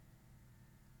that.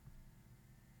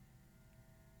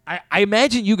 I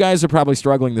imagine you guys are probably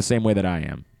struggling the same way that I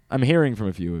am. I'm hearing from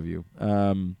a few of you.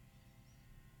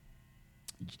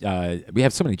 We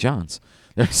have so many Johns.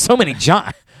 There's so many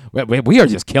John. We are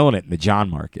just killing it in the John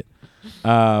market.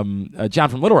 John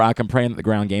from Little Rock, I'm praying that the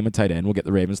ground game and tight end will get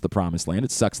the Ravens to the promised land.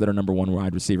 It sucks that our number 1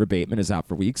 wide receiver, Bateman, is out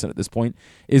for weeks and at this point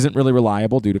isn't really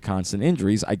reliable due to constant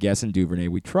injuries. I guess in Duvernay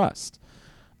we trust.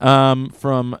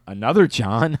 From another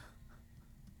John.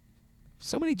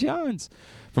 So many Johns.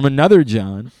 From another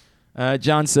John.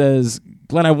 John says,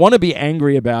 Glenn, I want to be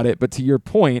angry about it, but to your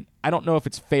point, I don't know if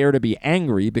it's fair to be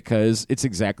angry because it's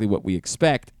exactly what we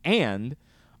expect. And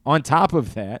on top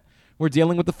of that, we're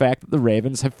dealing with the fact that the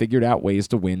Ravens have figured out ways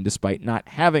to win despite not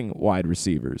having wide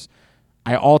receivers.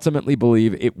 I ultimately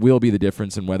believe it will be the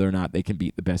difference in whether or not they can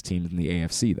beat the best teams in the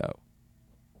AFC, though.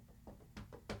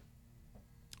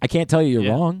 I can't tell you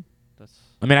you're wrong.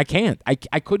 I can't. I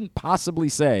couldn't possibly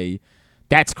say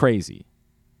that's crazy.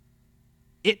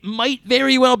 It might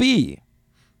very well be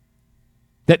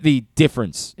that the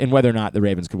difference in whether or not the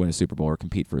Ravens could win a Super Bowl or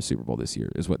compete for a Super Bowl this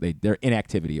year is their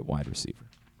inactivity at wide receiver.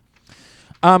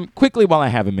 Quickly, while I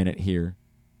have a minute here,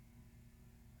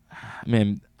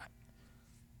 man,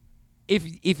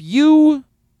 if you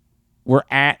were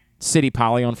at City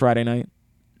Poly on Friday night,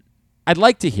 I'd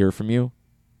like to hear from you.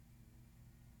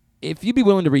 If you'd be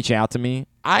willing to reach out to me,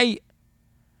 I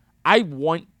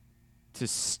want to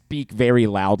speak very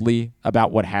loudly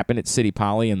about what happened at City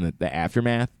Poly and the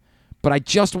aftermath, but I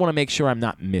just want to make sure I'm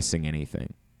not missing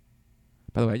anything.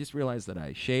 By the way, I just realized that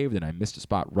I shaved and I missed a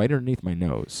spot right underneath my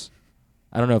nose.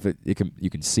 I don't know if you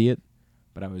can see it,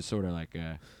 but I was sort of like,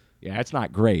 yeah, it's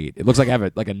not great. It looks like I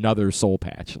have another soul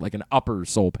patch, like an upper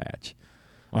soul patch.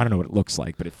 Well, I don't know what it looks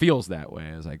like, but it feels that way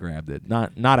as I grabbed it.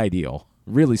 Not ideal.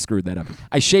 Really screwed that up.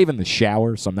 I shave in the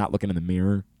shower, so I'm not looking in the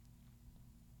mirror.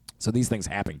 So these things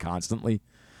happen constantly.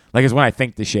 Like, it's when I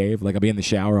think to shave. Like, I'll be in the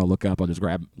shower, I'll look up, I'll just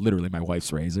grab literally my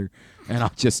wife's razor, and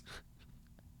I'll just.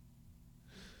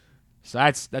 So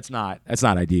that's not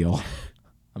ideal.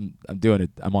 I'm doing it.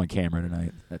 I'm on camera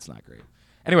tonight. That's not great.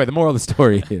 Anyway, the moral of the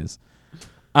story is,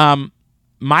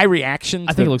 my reaction.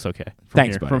 I think it looks okay.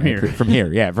 Thanks, buddy. From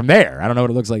here, yeah, from there. I don't know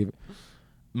what it looks like.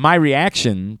 My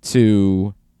reaction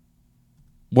to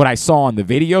what I saw on the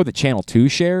video that Channel 2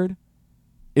 shared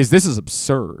is this is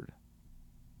absurd.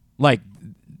 Like,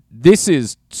 this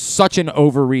is such an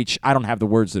overreach. I don't have the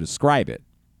words to describe it.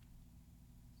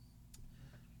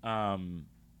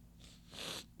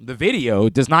 The video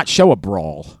does not show a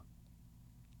brawl.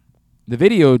 The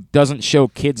video doesn't show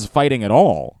kids fighting at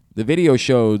all. The video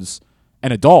shows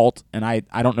an adult, and I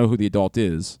don't know who the adult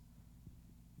is,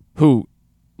 who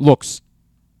looks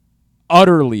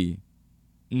utterly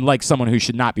like someone who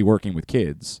should not be working with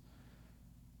kids,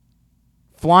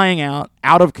 flying out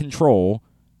of control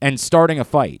and starting a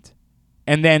fight.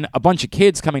 And then a bunch of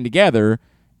kids coming together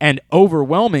and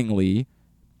overwhelmingly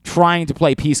trying to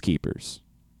play peacekeepers.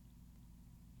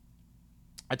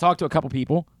 I talked to a couple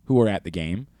people who were at the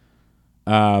game.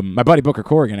 My buddy Booker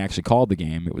Corrigan actually called the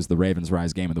game. It was the Ravens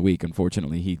Rise game of the week.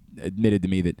 Unfortunately, he admitted to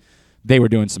me that they were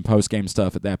doing some post-game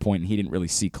stuff at that point, and he didn't really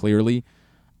see clearly.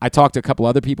 I talked to a couple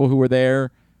other people who were there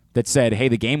that said, hey,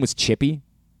 the game was chippy.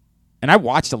 And I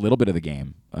watched a little bit of the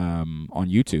game on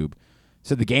YouTube.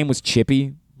 So the game was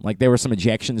chippy. Like, there were some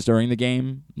ejections during the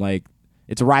game. Like,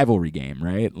 it's a rivalry game,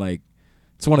 right? Like,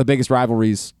 it's one of the biggest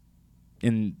rivalries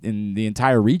in the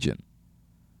entire region.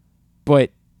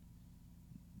 But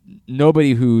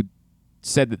nobody who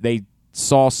said that they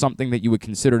saw something that you would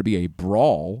consider to be a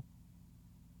brawl,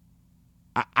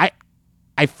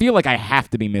 I feel like I have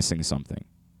to be missing something.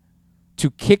 To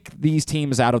kick these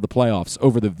teams out of the playoffs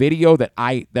over the video that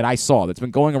I saw, that's been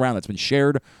going around, that's been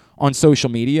shared on social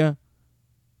media,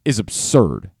 is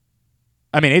absurd.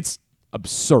 I mean, it's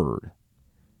absurd.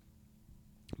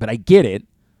 But I get it.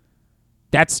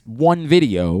 That's one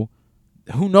video.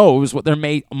 Who knows what there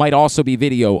might also be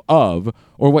video of,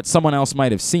 or what someone else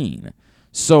might have seen.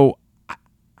 So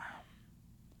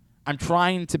I'm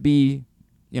trying to be,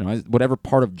 whatever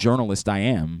part of journalist I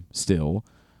am still,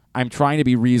 I'm trying to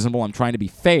be reasonable. I'm trying to be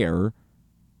fair.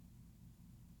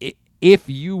 If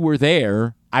you were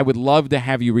there, I would love to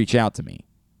have you reach out to me.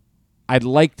 I'd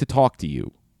like to talk to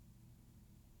you.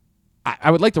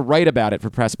 I would like to write about it for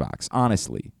PressBox,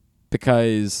 honestly,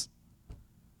 because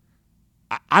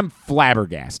I'm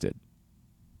flabbergasted.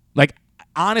 Like,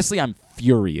 honestly, I'm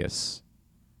furious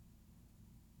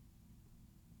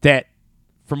that,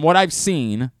 from what I've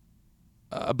seen,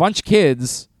 a bunch of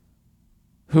kids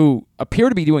who appear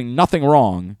to be doing nothing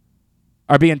wrong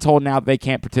are being told now that they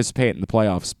can't participate in the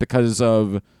playoffs because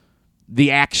of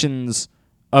the actions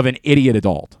of an idiot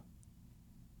adult.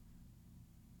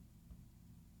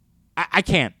 I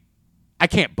can't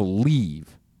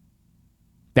believe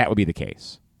that would be the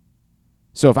case.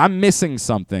 So if I'm missing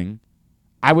something,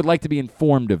 I would like to be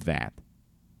informed of that.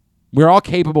 We're all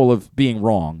capable of being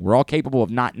wrong. We're all capable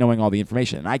of not knowing all the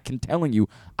information. And I can telling you,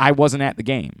 I wasn't at the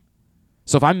game.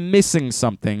 So if I'm missing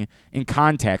something in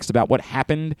context about what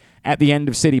happened at the end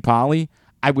of City Poly,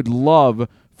 I would love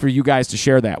for you guys to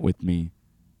share that with me,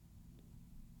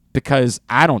 because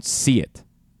I don't see it.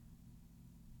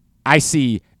 I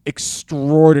see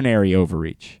extraordinary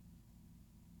overreach.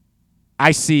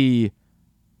 I see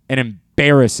an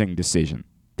embarrassing decision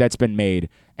that's been made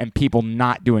and people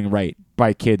not doing right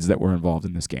by kids that were involved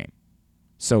in this game.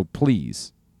 So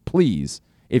please,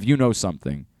 if you know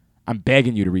something, I'm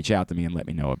begging you to reach out to me and let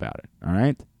me know about it. All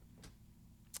right?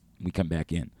 We come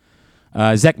back in.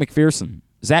 Zach McPherson.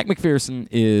 Zach McPherson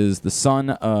is the son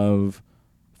of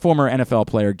former NFL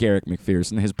player Garrick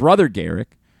McPherson. His brother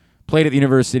Garrick played at the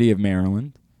University of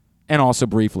Maryland and also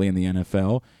briefly in the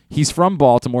NFL. He's from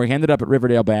Baltimore. He ended up at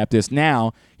Riverdale Baptist.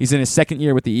 Now he's in his second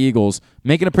year with the Eagles,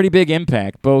 making a pretty big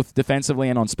impact, both defensively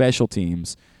and on special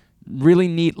teams. Really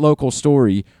neat local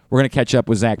story. We're going to catch up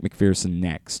with Zach McPherson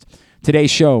next.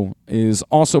 Today's show is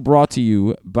also brought to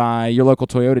you by your local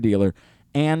Toyota dealer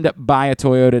and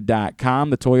buyatoyota.com.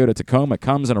 The Toyota Tacoma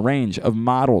comes in a range of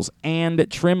models and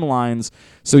trim lines,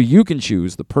 so you can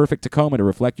choose the perfect Tacoma to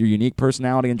reflect your unique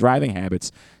personality and driving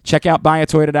habits. Check out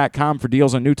buyatoyota.com for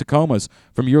deals on new Tacomas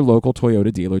from your local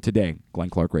Toyota dealer today. Glenn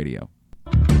Clark Radio.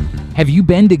 Have you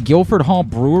been to Guilford Hall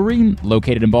Brewery?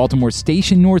 Located in Baltimore's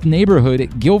Station North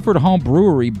neighborhood, Guilford Hall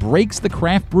Brewery breaks the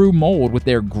craft brew mold with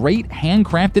their great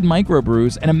handcrafted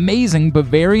microbrews and amazing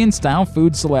Bavarian-style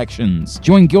food selections.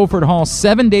 Join Guilford Hall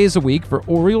 7 days a week for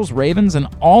Orioles, Ravens, and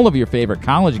all of your favorite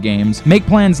college games. Make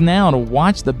plans now to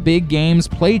watch the big games,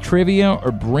 play trivia,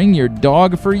 or bring your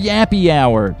dog for Yappy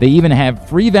Hour. They even have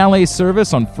free valet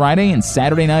service on Friday and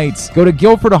Saturday nights. Go to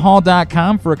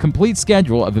guilfordhall.com for a complete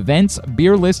schedule of events,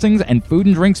 beer listings, and food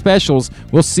and drink specials.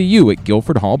 We'll see you at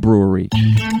Guilford Hall Brewery.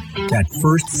 That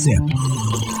first sip.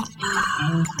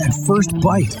 That first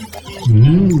bite.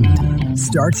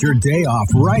 Start your day off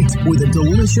right with a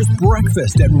delicious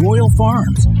breakfast at Royal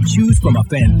Farms. Choose from a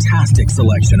fantastic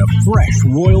selection of fresh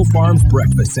Royal Farms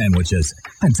breakfast sandwiches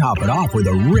and top it off with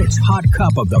a rich hot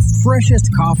cup of the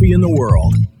freshest coffee in the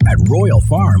world. At Royal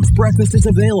Farms, breakfast is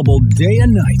available day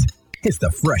and night. It's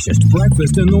the freshest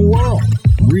breakfast in the world.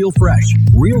 Real fresh,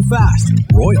 real fast.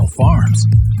 Royal Farms.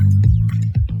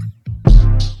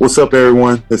 What's up,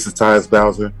 everyone? This is Tyus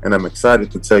Bowser, and I'm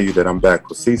excited to tell you that I'm back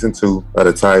for Season 2 of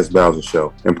the Tyus Bowser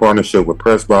Show in partnership with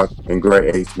PressBox and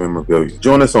Great H Memorabilia.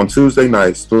 Join us on Tuesday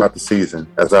nights throughout the season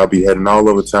as I'll be heading all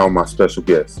over town with my special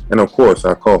guests. And of course,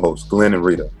 our co-hosts, Glenn and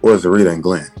Rita. Or is it Rita and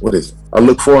Glenn? What is it? I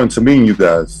look forward to meeting you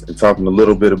guys and talking a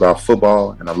little bit about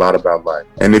football and a lot about life.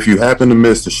 And if you happen to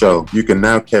miss the show, you can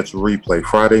now catch a replay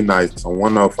Friday nights on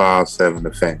 105.7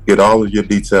 The Fan. Get all of your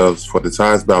details for the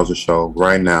Tyus Bowser Show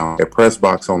right now at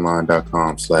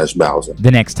PressBoxOnline.com/Bowser.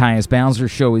 The next Tyus Bowser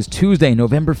Show is Tuesday,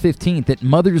 November 15th at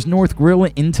Mother's North Grill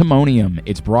in Timonium.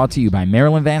 It's brought to you by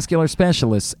Maryland Vascular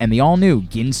Specialists and the all-new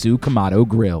Ginsu Kamado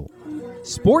Grill.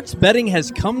 Sports betting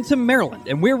has come to Maryland,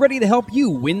 and we're ready to help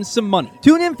you win some money.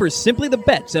 Tune in for Simply the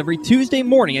Bets every Tuesday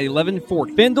morning at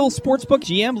 11:40. FanDuel Sportsbook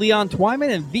GM Leon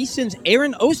Twyman and VSiN's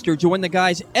Aaron Oster join the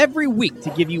guys every week to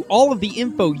give you all of the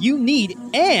info you need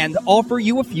and offer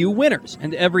you a few winners.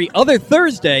 And every other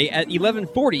Thursday at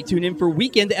 11:40, tune in for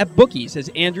Weekend at Bookies as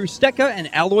Andrew Stecca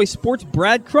and Alloy Sports'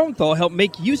 Brad Kronthal help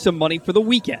make you some money for the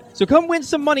weekend. So come win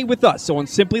some money with us on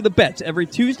Simply the Bets every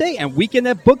Tuesday and Weekend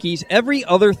at Bookies every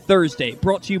other Thursday.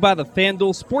 Brought to you by the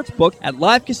FanDuel Sportsbook at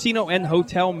Live Casino and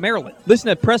Hotel Maryland. Listen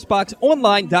at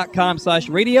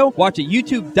PressBoxOnline.com/radio. Watch at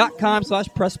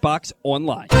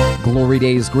YouTube.com/PressBoxOnline. Glory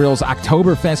Days Grill's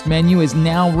Oktoberfest menu is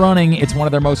now running. It's one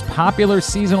of their most popular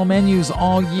seasonal menus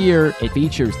all year. It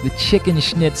features the chicken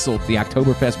schnitzel, the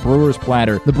Oktoberfest Brewer's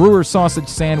Platter, the Brewer's Sausage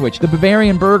Sandwich, the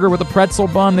Bavarian Burger with a pretzel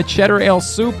bun, the Cheddar Ale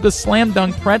Soup, the Slam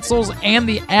Dunk Pretzels, and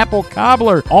the Apple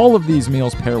Cobbler. All of these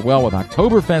meals pair well with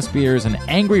Oktoberfest beers and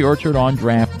Angry Orchard on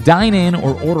draft. Dine in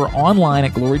or order online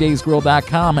at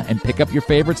GloryDaysGrill.com and pick up your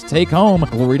favorites to take home.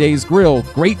 Glory Days Grill,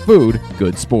 great food,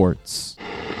 good sports.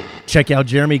 Check out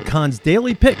Jeremy Kahn's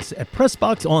daily picks at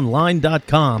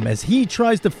PressBoxOnline.com as he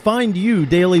tries to find you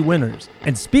daily winners.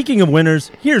 And speaking of winners,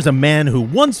 here's a man who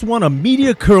once won a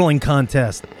media curling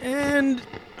contest. And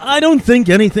I don't think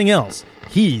anything else.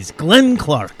 He's Glenn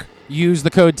Clark. Use the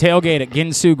code TAILGATE at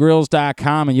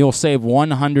GinsuGrills.com and you'll save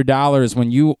 $100 when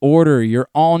you order your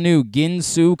all-new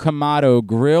Ginsu Kamado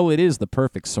Grill. It is the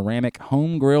perfect ceramic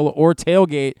home grill or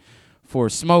tailgate for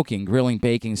smoking, grilling,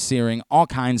 baking, searing, all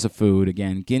kinds of food.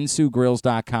 Again,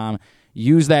 GinsuGrills.com.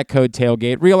 Use that code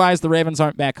TAILGATE. Realize the Ravens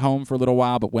aren't back home for a little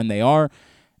while, but when they are,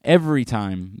 every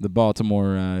time the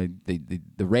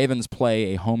the Ravens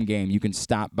play a home game, you can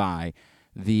stop by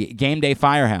the Game Day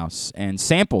Firehouse and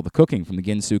sample the cooking from the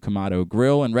Ginsu Kamado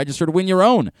Grill and register to win your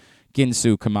own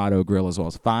Ginsu Kamado Grill as well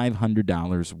as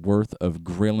 $500 worth of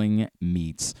grilling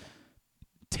meats.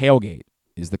 Tailgate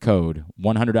is the code.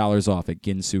 $100 off at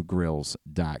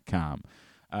ginsugrills.com.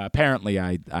 Apparently,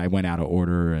 I went out of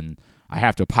order, and I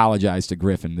have to apologize to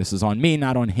Griffin. This is on me,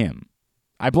 not on him.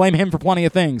 I blame him for plenty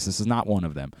of things. This is not one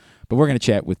of them. But we're going to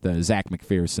chat with Zach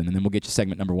McPherson, and then we'll get you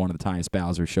segment number 1 of the Tyus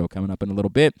Bowser Show coming up in a little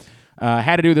bit.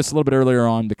 Had to do this a little bit earlier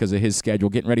on because of his schedule,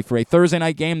 getting ready for a Thursday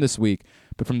night game this week.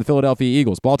 But from the Philadelphia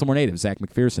Eagles, Baltimore native Zach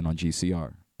McPherson on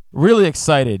GCR. Really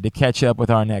excited to catch up with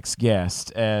our next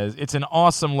guest, as it's an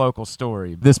awesome local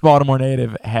story. This Baltimore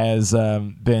native has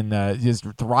been just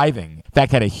thriving. In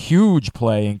fact, had a huge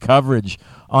play in coverage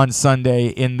on Sunday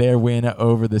in their win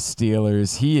over the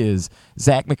Steelers. He is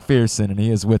Zach McPherson, and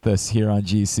he is with us here on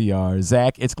GCR.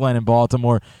 Zach, it's Glenn in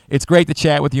Baltimore. It's great to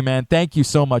chat with you, man. Thank you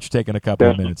so much for taking a couple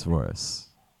of minutes for us.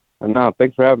 No,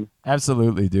 thanks for having me.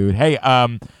 Absolutely, dude. Hey, how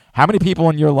many people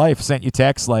in your life sent you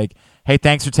texts like, hey,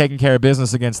 thanks for taking care of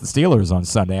business against the Steelers on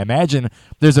Sunday? I imagine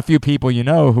there's a few people you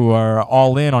know who are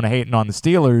all in on hating on the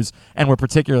Steelers and were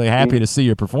particularly happy to see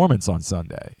your performance on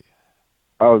Sunday.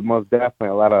 Oh, most definitely.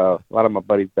 A lot of my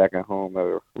buddies back at home that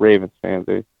are Ravens fans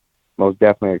are most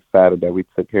definitely excited that we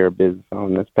took care of business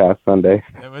on this past Sunday.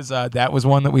 It was that was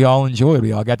one that we all enjoyed.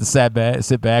 We all got to sit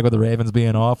back with the Ravens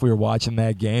being off. We were watching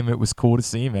that game. It was cool to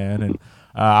see, man. And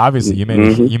obviously, you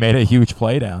made a huge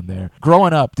play down there.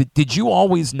 Growing up, did you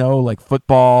always know like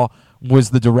football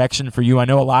was the direction for you? I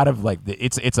know a lot of like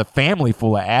it's a family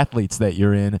full of athletes that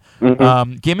you're in.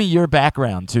 Mm-hmm. Give me your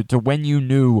background to when you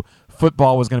knew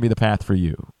football was going to be the path for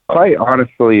you. Quite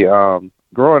honestly,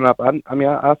 growing up, I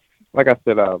like I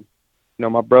said,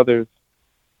 my brothers.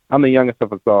 I'm the youngest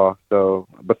of us all, so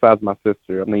besides my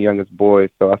sister, I'm the youngest boy.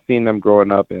 So I've seen them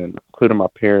growing up, and including my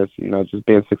parents, just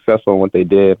being successful in what they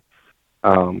did.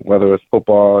 Whether it was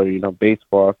football or,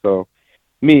 baseball. So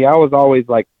me, I was always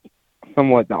like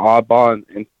somewhat the oddball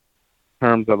in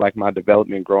terms of like my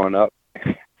development growing up.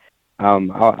 I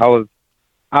was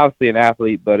obviously an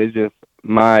athlete, but it's just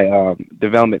my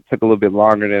development took a little bit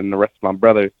longer than the rest of my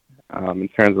brothers in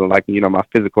terms of like, my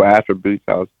physical attributes.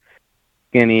 I was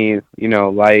skinny,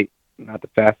 light, not the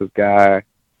fastest guy.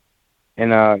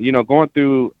 And, going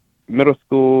through middle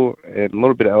school and a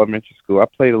little bit of elementary school, I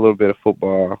played a little bit of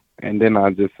football, and then I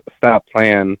just stopped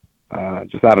playing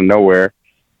just out of nowhere.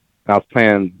 I was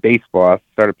playing baseball. I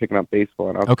started picking up baseball,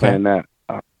 and I was playing that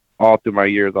all through my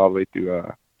years, all the way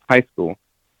through high school.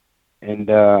 And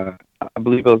I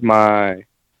believe it was my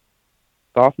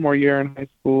sophomore year in high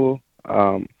school.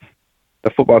 The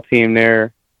football team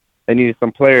there, they needed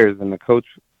some players, and the coach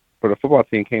for the football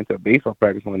team came to a baseball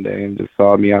practice one day and just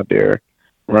saw me out there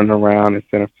running around in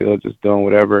center field, just doing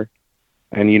whatever.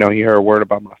 And, he heard word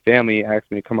about my family. He asked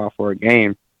me to come out for a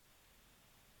game.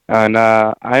 And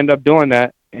I ended up doing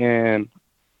that. And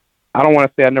I don't want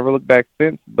to say I never looked back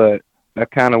since, but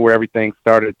that's kind of where everything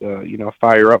started to,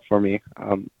 fire up for me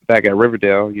back at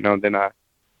Riverdale. Then I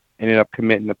ended up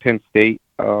committing to Penn State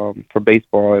for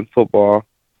baseball and football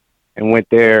and went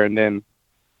there. And then,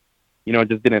 it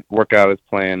just didn't work out as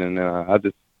planned. And I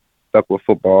just stuck with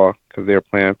football because they were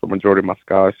playing for majority of my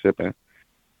scholarship, and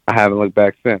I haven't looked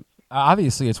back since.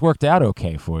 Obviously, it's worked out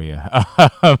okay for you.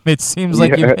 It seems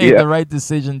like you made the right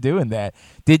decision doing that.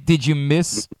 Did you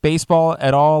miss baseball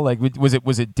at all? Like,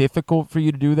 was it difficult for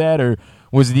you to do that, or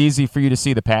was it easy for you to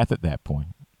see the path at that point?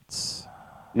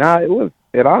 No,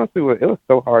 it honestly was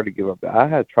so hard to give up. I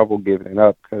had trouble giving it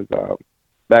up because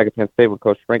back at Penn State when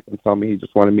Coach Franklin told me he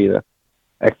just wanted me to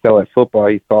excel at football,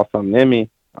 he saw something in me.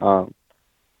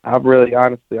 I really,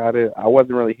 honestly, I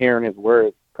wasn't really hearing his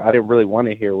words. I didn't really want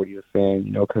to hear what he was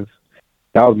saying, because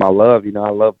that was my love. I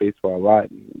love baseball a lot.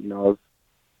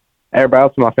 Everybody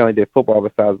else in my family did football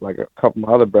besides like a couple of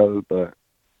my other brothers, but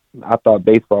I thought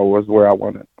baseball was where I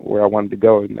wanted to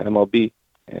go in the MLB,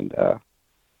 and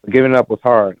giving it up was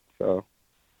hard. So,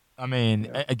 I mean,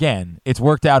 again, it's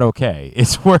worked out okay.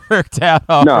 It's worked out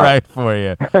all right for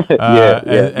you.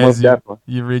 Most definitely.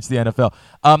 You reached the NFL.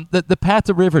 The path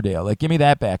to Riverdale, like, give me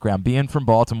that background. Being from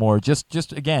Baltimore,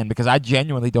 just again, because I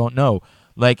genuinely don't know.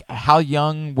 Like, how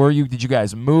young were you? Did you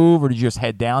guys move, or did you just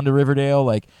head down to Riverdale?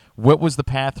 Like, what was the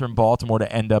path from Baltimore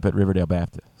to end up at Riverdale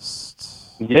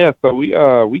Baptist? Yeah, so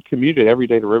we commuted every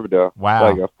day to Riverdale. Wow.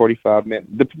 Like a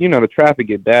 45-minute. The traffic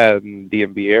get bad in the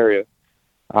DMV area.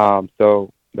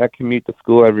 So that commute to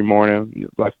school every morning,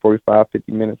 like 45,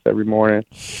 50 minutes every morning.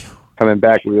 Coming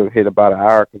back, we would hit about an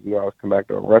hour because we always come back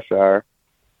to a rush hour.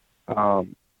 That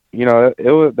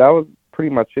was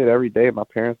pretty much it every day.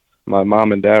 My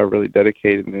mom and dad are really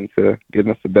dedicated into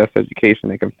getting us the best education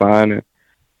they can find, and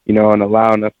and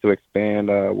allowing us to expand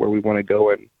where we want to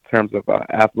go in terms of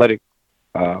athletically,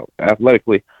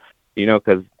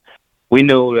 because we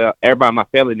knew that everybody in my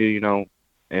family knew,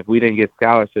 if we didn't get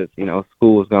scholarships,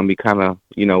 school was going to be kind of,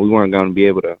 we weren't going to be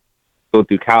able to go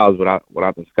through college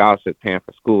without the scholarship paying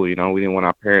for school. We didn't want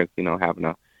our parents, having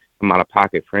to come out of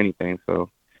pocket for anything. So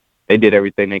they did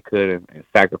everything they could and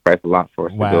sacrificed a lot for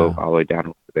us to go all the way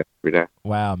down every day.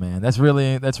 Wow, man, that's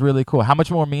really cool. How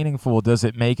much more meaningful does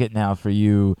it make it now for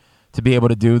you to be able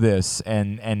to do this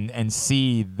and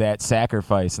see that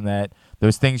sacrifice and that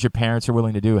those things your parents are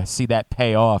willing to do, see that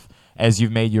pay off as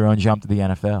you've made your own jump to the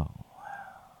NFL?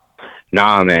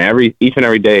 Nah, man. Each and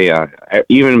every day,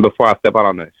 even before I step out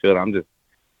on that field,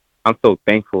 I'm so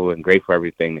thankful and grateful for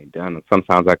everything they've done. And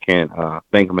sometimes I can't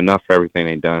thank them enough for everything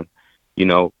they've done.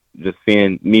 Just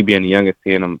seeing me being the youngest,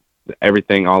 seeing them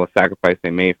everything, all the sacrifice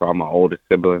they made for all my oldest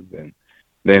siblings, and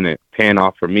then it paying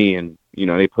off for me, and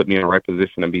they put me in the right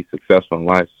position to be successful in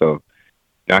life. So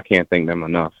I can't thank them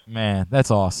enough. Man,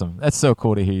 that's awesome. That's so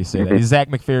cool to hear you say that. He's Zach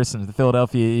McPherson, the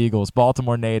Philadelphia Eagles,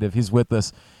 Baltimore native. He's with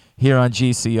us here on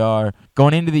GCR.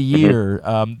 Going into the year,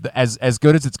 as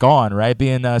good as it's gone, right?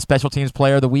 Being a special teams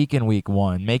player of the week in week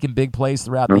one, making big plays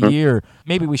throughout the year.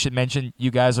 Maybe we should mention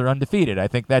you guys are undefeated. I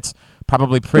think that's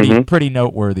probably pretty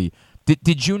noteworthy.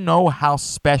 Did you know how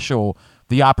special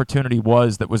the opportunity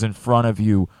was that was in front of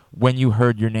you when you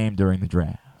heard your name during the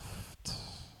draft?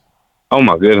 Oh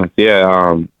my goodness, yeah.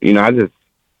 I just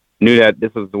knew that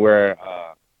this was where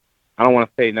I don't want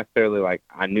to say necessarily like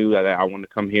I knew that I wanted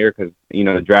to come here because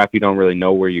the draft, you don't really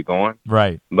know where you're going,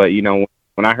 right? But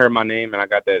when I heard my name and I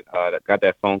got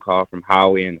that phone call from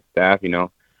Howie and the staff,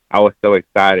 I was so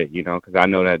excited, because I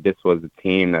know that this was a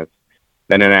team that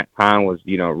in that time was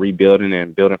rebuilding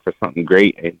and building for something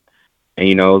great, and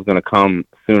it was going to come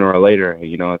sooner or later. And,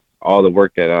 it's all the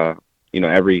work that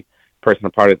every person a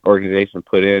part of the organization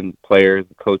put in, players,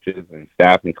 coaches, and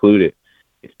staff included.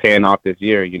 It's paying off this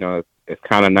year. It's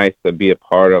kind of nice to be a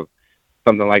part of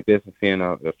something like this and seeing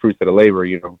the fruits of the labor,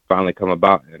 finally come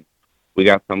about. And we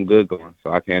got something good going.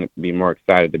 So I can't be more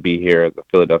excited to be here as a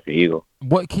Philadelphia Eagle.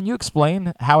 What can you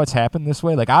explain how it's happened this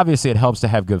way? Like, obviously, it helps to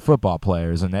have good football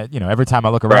players, and that every time I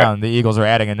look around, the Eagles are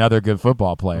adding another good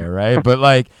football player, right? But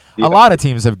like a lot of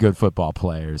teams have good football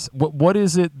players. What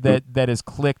is it that has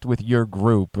clicked with your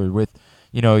group or with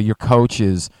your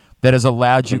coaches that has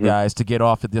allowed you guys to get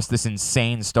off of this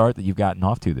insane start that you've gotten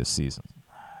off to this season?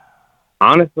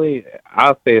 Honestly,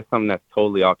 I'll say it's something that's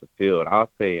totally off the field. I'll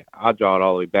draw it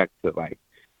all the way back to like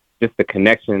just the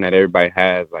connection that everybody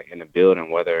has like in the building,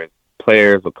 whether it's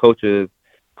players or coaches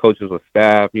with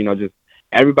staff, just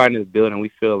everybody in this building.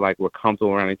 We feel like we're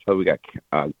comfortable around each other. We got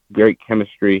great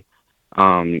chemistry.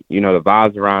 The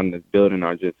vibes around this building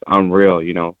are just unreal.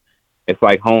 It's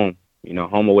like home,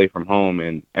 home away from home,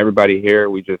 and everybody here,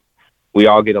 we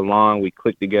all get along. We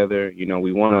click together.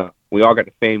 We all got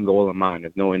the same goal in mind.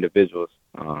 There's no individuals.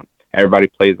 Everybody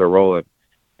plays their role,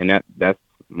 and that's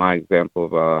my example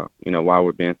of why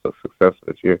we're being so successful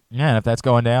this year. Yeah, and if that's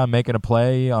going down, making a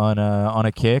play on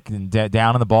a kick and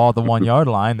down on the ball at the 1 yard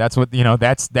line, that's what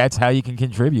that's how you can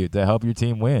contribute to help your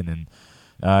team win.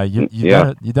 And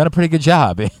you've done a pretty good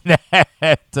job in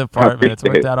that department. It's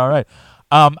worked out all right.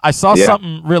 I saw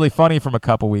something really funny from a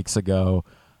couple weeks ago.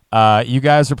 You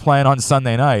guys were playing on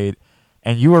Sunday night,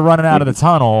 and you were running out of the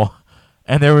tunnel.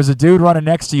 And there was a dude running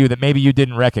next to you that maybe you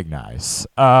didn't recognize.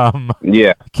 Can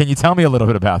you tell me a little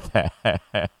bit about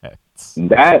that?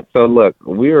 So look,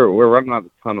 we're running out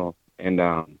the tunnel, and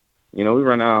we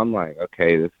run out. I'm like,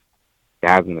 okay, this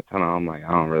guy's in the tunnel. I'm like,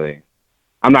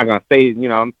 I'm not gonna say,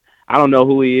 I don't know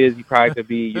who he is. He probably could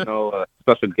be, a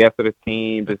special guest of the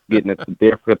team, just getting it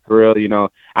there for the thrill.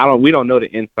 We don't know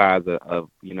the insides of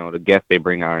the guests they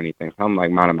bring out or anything. So I'm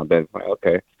like minding my business, like,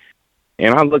 okay.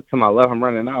 And I look to my left, I'm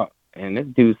running out. And this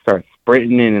dude starts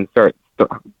sprinting and starts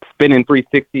spinning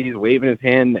 360s, waving his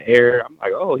hand in the air. I'm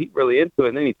like, oh, he's really into it.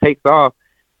 And then he takes off.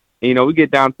 And, we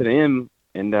get down to the end,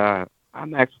 and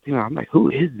I'm actually, I'm like, who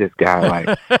is this guy?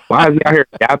 Like, why is he out here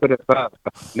dapping us up?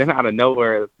 Then out of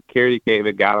nowhere, the security came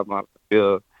and got him off the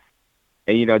field.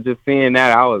 And, just seeing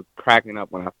that, I was cracking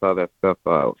up when I saw that stuff.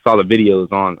 Saw the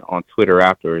videos on Twitter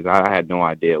afterwards. I had no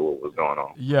idea what was going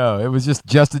on. Yo, it was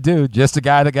just a dude, just a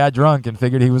guy that got drunk and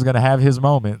figured he was going to have his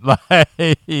moment.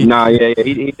 He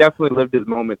definitely lived his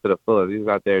moment to the fullest. He was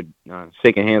out there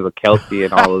shaking hands with Kelsey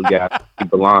and all those guys. He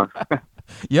belonged.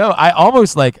 Yo, I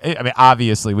almost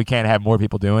obviously we can't have more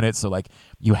people doing it, so like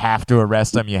you have to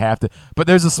arrest them, but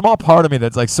there's a small part of me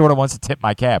that's like sort of wants to tip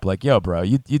my cap, like, yo, bro,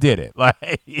 you did it.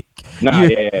 Like,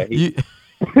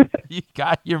 you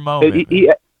got your moment. He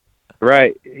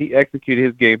executed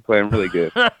his game plan really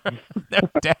good. No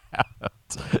doubt.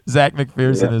 Zach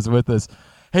McPherson is with us.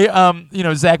 Hey,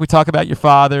 Zach, we talk about your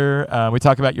father. We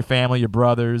talk about your family, your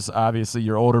brothers. Obviously,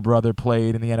 your older brother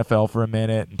played in the NFL for a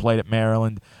minute and played at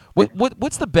Maryland.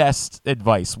 What's the best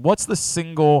advice? What's the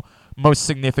single most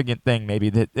significant thing maybe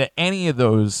that any of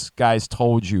those guys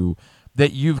told you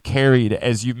that you've carried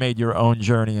as you've made your own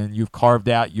journey and you've carved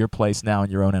out your place now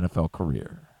in your own NFL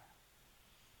career?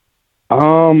 I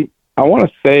want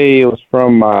to say it was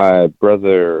from my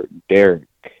brother Derek.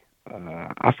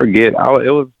 I forget.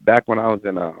 It was back when I was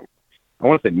in I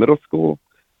want to say middle school,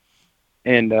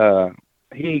 and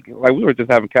we were just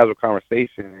having casual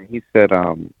conversation, and he said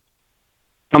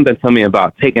something to me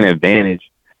about taking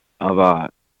advantage of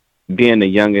being the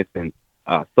youngest and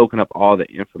soaking up all the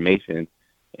information,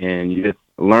 and you just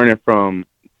learning from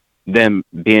them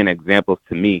being examples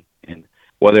to me, and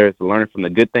whether it's learning from the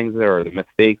good things or the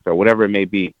mistakes or whatever it may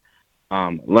be,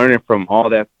 learning from all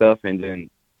that stuff and then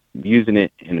using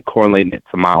it and correlating it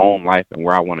to my own life and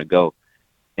where I want to go.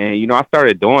 And, I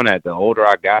started doing that. The older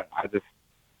I got, I just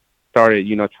started,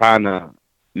 trying to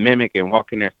mimic and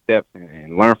walk in their steps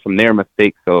and learn from their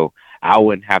mistakes so I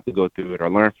wouldn't have to go through it, or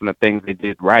learn from the things they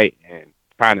did right and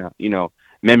trying to,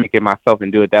 mimic it myself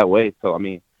and do it that way. So,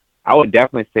 I would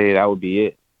definitely say that would be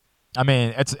it.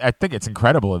 I think it's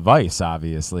incredible advice,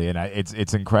 obviously, and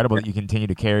it's incredible that you continue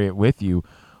to carry it with you.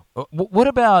 What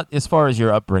about as far as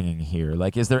your upbringing here?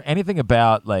 Like, is there anything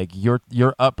about like your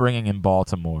upbringing in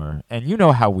Baltimore? And you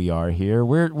know how we are here.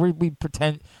 We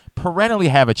perennially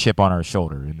have a chip on our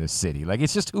shoulder in this city. Like,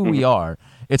 it's just who we are.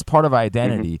 It's part of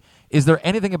identity. Is there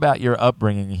anything about your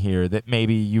upbringing here that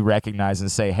maybe you recognize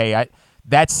and say, hey,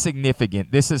 that's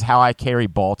significant. This is how I carry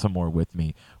Baltimore with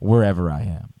me wherever I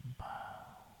am?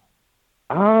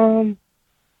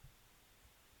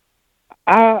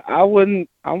 I wouldn't.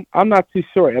 I'm not too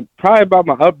sure. Probably about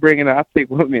my upbringing, I think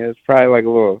with me is probably like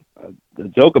a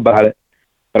joke about it.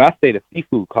 But I say the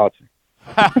seafood culture.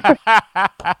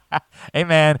 Hey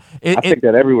man, I take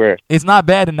that everywhere. it's not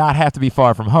bad to not have to be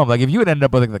far from home. Like if you would end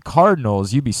up with like the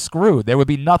Cardinals, you'd be screwed. There would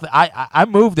be nothing. I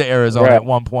moved to Arizona Right. at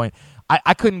one point.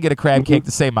 I couldn't get a crab cake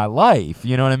to save my life.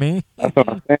 You know what I mean? That's what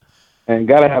I'm saying. And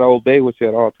gotta have Old Bay with you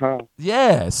at all times.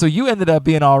 Yeah. So you ended up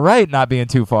being all right, not being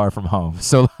too far from home.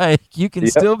 So like you can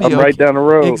Yep, still be I'm okay. right down the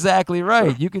road. Exactly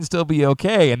right. You can still be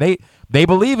okay, and they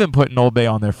believe in putting Old Bay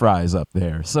on their fries up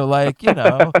there. So like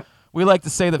we like to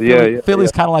say that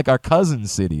Philly's kind of like our cousin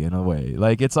city in a way.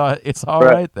 Like it's all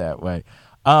right that way.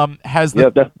 Has the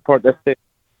that's the part. That's it.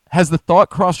 Has the thought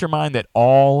crossed your mind at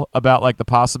all about like the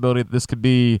possibility that this could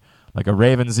be like a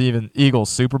Ravens Eagles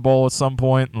Super Bowl at some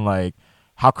point, and like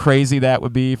how crazy that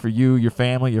would be for you, your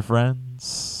family, your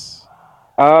friends?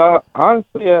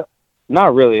 Honestly,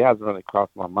 not really. It hasn't really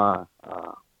crossed my mind.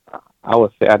 I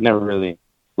would say I never really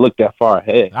looked that far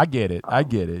ahead. I get it.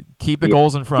 Keep the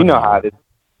goals in front. You know of you. how it is.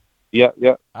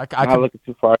 Yeah. I I'm not looking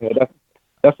too far ahead.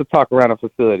 That's the talk around the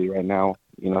facility right now.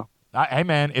 Hey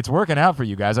man, it's working out for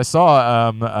you guys. I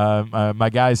saw my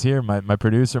guys here, my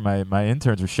producer, my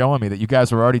interns were showing me that you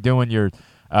guys were already doing your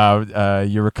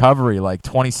recovery like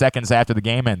 20 seconds after the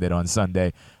game ended on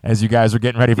Sunday, as you guys were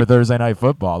getting ready for Thursday Night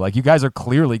Football. Like you guys are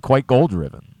clearly quite goal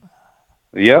driven.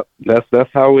 Yep, that's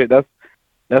how we. That's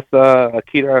a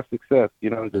key to our success.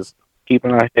 Just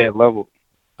keeping our head level.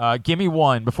 Give me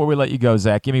one before we let you go,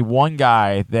 Zach. Give me one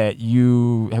guy that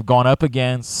you have gone up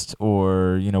against,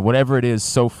 or whatever it is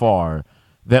so far,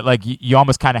 that like you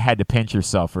almost kind of had to pinch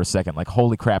yourself for a second. Like,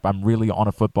 holy crap, I'm really on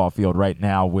a football field right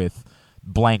now with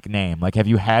blank name. Like, have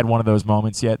you had one of those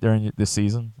moments yet during this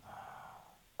season?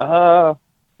 Not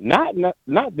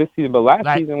this season, but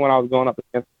last season when I was going up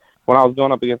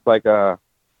against like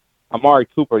Amari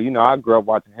Cooper. I grew up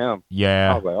watching him.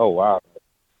 Yeah. I was like, oh wow.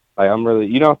 Like I'm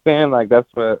really, what I'm saying? Like that's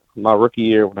what my rookie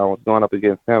year when I was going up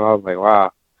against him, I was like,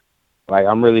 wow, like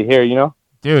I'm really here,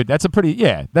 Dude, that's a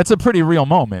pretty real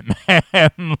moment,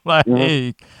 man.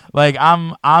 like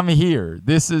I'm here.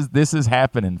 This is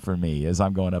happening for me as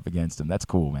I'm going up against him. That's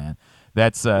cool, man.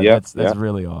 That's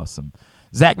really awesome.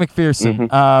 Zach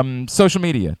McPherson, social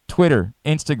media, Twitter,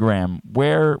 Instagram.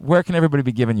 Where can everybody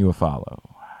be giving you a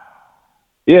follow?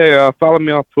 Yeah, follow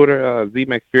me on Twitter, Z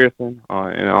McPherson,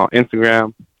 and on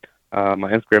Instagram.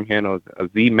 My Instagram handle is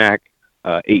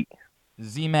ZMac8.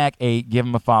 ZMac8, give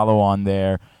him a follow on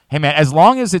there. Hey, man, as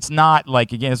long as it's not,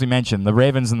 like, again, as we mentioned, the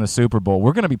Ravens in the Super Bowl,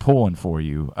 we're going to be pulling for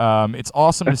you. It's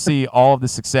awesome to see all of the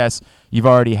success you've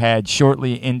already had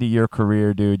shortly into your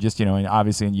career, dude, just, and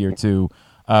obviously in year 2.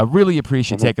 Really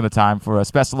appreciate taking the time for us.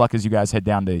 Best of luck as you guys head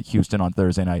down to Houston on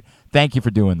Thursday night. Thank you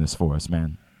for doing this for us,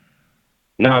 man.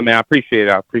 No, man, I appreciate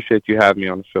it. I appreciate you having me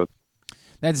on the show.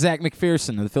 That's Zach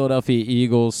McPherson of the Philadelphia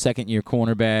Eagles, second-year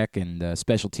cornerback and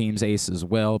special teams ace as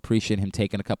well. Appreciate him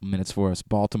taking a couple minutes for us.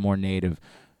 Baltimore native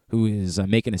who is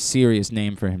making a serious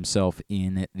name for himself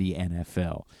in the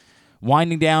NFL.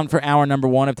 Winding down for hour number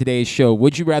 1 of today's show,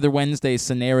 Would You Rather Wednesday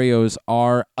scenarios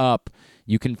are up.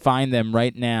 You can find them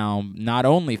right now, not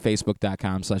only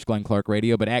Facebook.com/Glenn Clark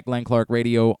Radio, but at Glenn Clark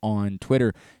Radio on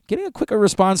Twitter. Getting a quicker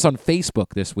response on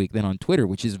Facebook this week than on Twitter,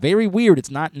 which is very weird.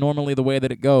 It's not normally the way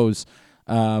that it goes.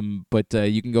 But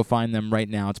you can go find them right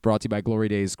now. It's brought to you by Glory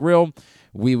Days Grill.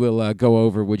 We will go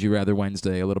over Would You Rather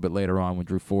Wednesday a little bit later on when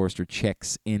Drew Forrester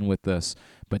checks in with us.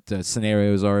 But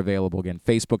scenarios are available, again,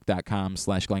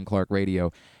 Facebook.com/Glenn Clark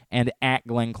Radio and at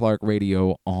Glenn Clark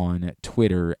Radio on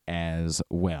Twitter as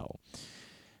well.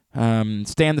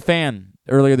 Stan the Fan,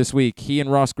 earlier this week, he and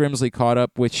Ross Grimsley caught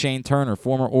up with Shane Turner,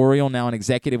 former Oriole, now an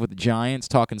executive with the Giants,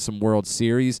 talking some World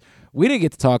Series. We didn't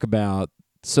get to talk about,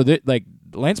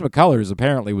 Lance McCullers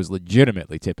apparently was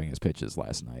legitimately tipping his pitches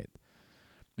last night,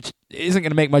 which isn't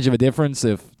going to make much of a difference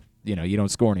if, you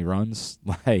don't score any runs.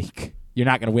 Like, you're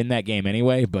not going to win that game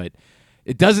anyway, but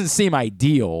it doesn't seem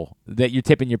ideal that you're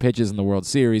tipping your pitches in the World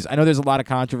Series. I know there's a lot of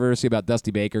controversy about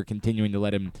Dusty Baker continuing to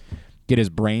let him get his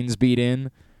brains beat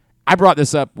in. I brought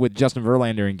this up with Justin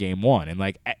Verlander in Game 1,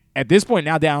 and, at this point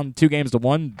now down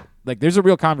 2-1, there's a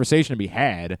real conversation to be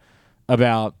had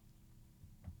about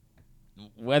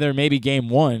whether maybe Game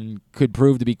 1 could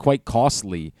prove to be quite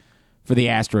costly for the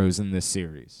Astros in this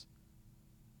series.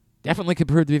 Definitely could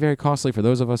prove to be very costly for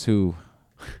those of us who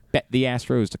bet the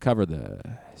Astros to cover the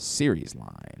series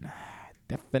line.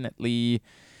 Definitely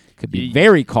could be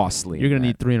very costly. You're going to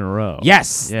need 3 in a row.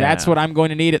 Yes, Yeah. That's what I'm going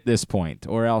to need at this point,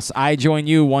 or else I join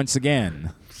you once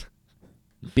again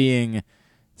being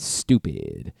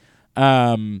stupid.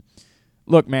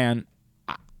 Look, man,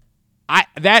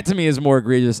 that to me is more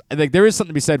egregious. There is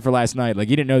something to be said for last night. You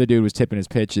didn't know the dude was tipping his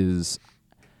pitches.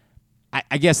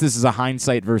 I guess this is a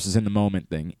hindsight versus in the moment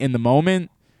thing. In the moment,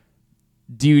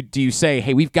 do you say,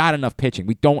 hey, we've got enough pitching.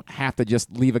 We don't have to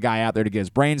just leave a guy out there to get his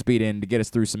brains beat in to get us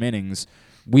through some innings.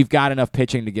 We've got enough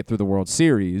pitching to get through the World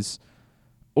Series.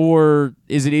 Or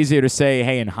is it easier to say,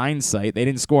 hey, in hindsight, they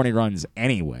didn't score any runs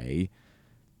anyway.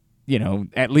 You know,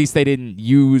 at least they didn't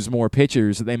use more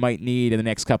pitchers that they might need in the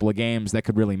next couple of games that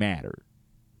could really matter.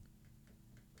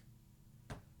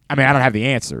 I mean, I don't have the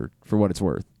answer for what it's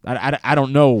worth. I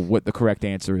don't know what the correct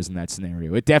answer is in that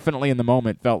scenario. It definitely in the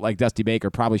moment felt like Dusty Baker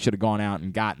probably should have gone out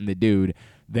and gotten the dude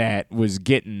that was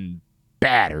getting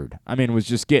battered. I mean, was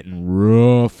just getting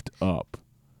roughed up.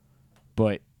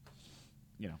 But,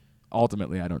 you know,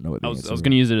 ultimately I don't know what the answer is. I was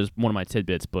going to use it as one of my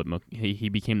tidbits, but he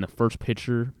became the first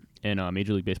pitcher in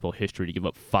Major League Baseball history to give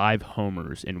up 5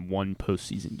 homers in one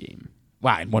postseason game.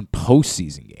 Wow, in one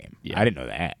postseason game? Yeah. I didn't know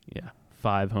that. Yeah.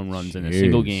 5 home runs in a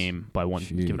single game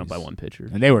given up by one pitcher.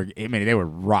 And they were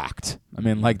rocked. I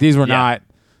mean, like these were not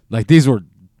like these were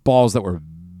balls that were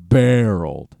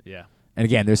barreled. Yeah. And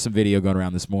again, there's some video going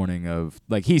around this morning of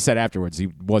like he said afterwards he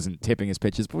wasn't tipping his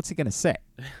pitches, but what's he gonna say?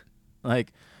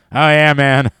 Like, oh yeah,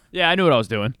 man. Yeah, I knew what I was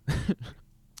doing.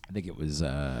 I think it was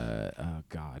oh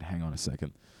God, hang on a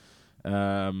second.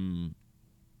 I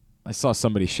saw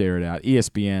somebody share it out.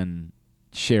 ESPN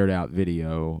shared out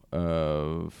video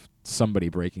of somebody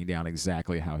breaking down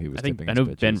exactly how he was tipping his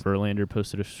pitches. Ben Verlander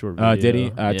posted a short video. Did he?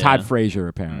 Todd Frazier,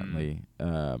 apparently.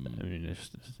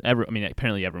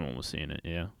 Apparently everyone was seeing it,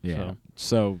 yeah. Yeah.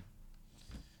 So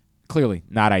clearly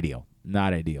not ideal.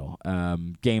 Not ideal.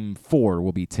 Game 4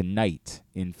 will be tonight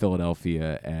in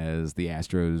Philadelphia as the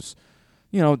Astros,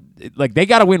 you know, like they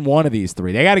got to win one of these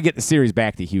 3. They got to get the series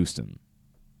back to Houston,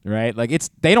 right? Like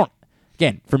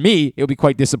again, for me, it would be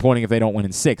quite disappointing if they don't win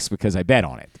in 6 because I bet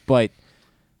on it. But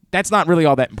that's not really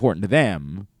all that important to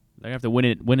them. They have to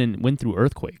win through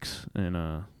earthquakes,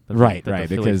 and right,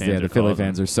 because the Philly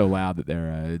fans are so loud that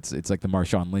they're it's like the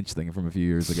Marshawn Lynch thing from a few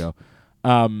years ago.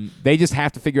 They just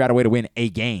have to figure out a way to win a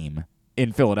game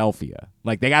in Philadelphia.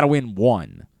 Like they got to win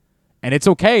one, and it's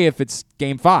okay if it's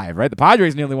Game 5, right? The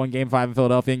Padres nearly won Game 5 in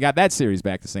Philadelphia and got that series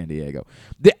back to San Diego.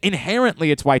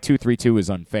 Inherently, it's why 2-3-2 is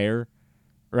unfair,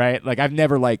 right? Like I've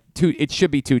never liked 2. It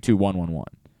should be 2-2, 1-1-1,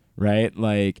 right?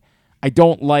 Like. I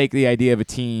don't like the idea of a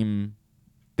team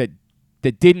that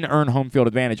didn't earn home field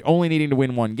advantage, only needing to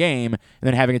win one game, and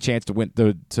then having a chance to win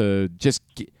to just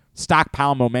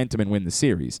stockpile momentum and win the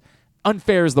series.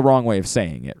 Unfair is the wrong way of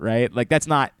saying it, right? Like it's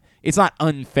not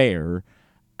unfair.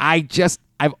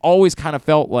 I've always kind of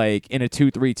felt like in a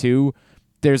 2-3-2,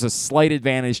 there's a slight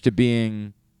advantage to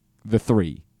being the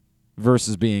 3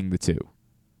 versus being the 2.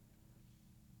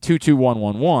 2-2,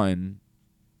 1-1-1.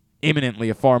 Imminently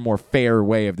a far more fair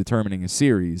way of determining a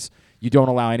series. You don't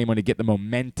allow anyone to get the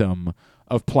momentum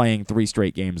of playing 3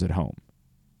 straight games at home.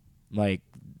 Like,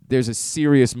 there's a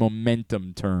serious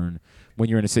momentum turn when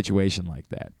you're in a situation like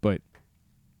that. But,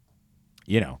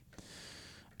 you know,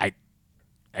 I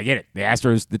get it. The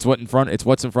Astros, it's what's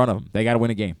in front of them. They got to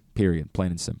win a game, period, plain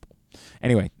and simple.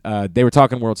 Anyway, they were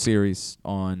talking World Series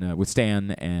on with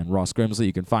Stan and Ross Grimsley.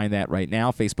 You can find that right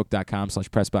now,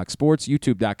 Facebook.com/PressBoxSports,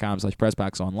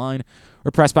 YouTube.com/PressBoxOnline,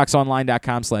 or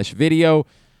PressBoxOnline.com/video.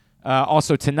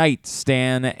 Also tonight,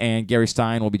 Stan and Gary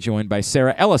Stein will be joined by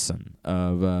Sarah Ellison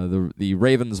of the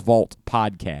Ravens Vault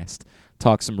podcast.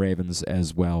 Talk some Ravens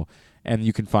as well. And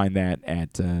you can find that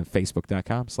at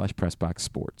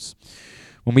Facebook.com/PressBoxSports.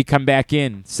 When we come back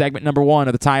in, segment number 1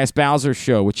 of the Tyus Bowser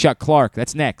Show with Chuck Clark.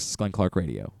 That's next, Glenn Clark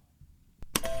Radio.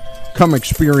 Come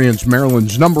experience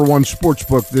Maryland's #1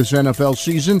 sportsbook this NFL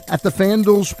season at the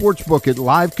FanDuel Sportsbook at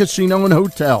Live Casino and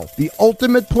Hotel, the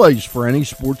ultimate place for any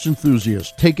sports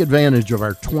enthusiast. Take advantage of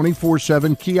our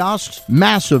 24/7 kiosks,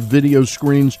 massive video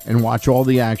screens, and watch all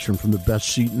the action from the best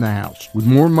seat in the house. With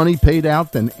more money paid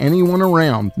out than anyone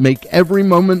around, make every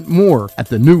moment more at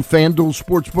the new FanDuel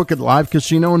Sportsbook at Live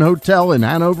Casino and Hotel in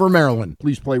Hanover, Maryland.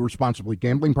 Please play responsibly.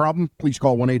 Gambling problem? Please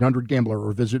call 1-800-GAMBLER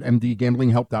or visit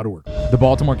mdgamblinghelp.org. The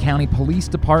Baltimore County Police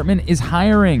Department is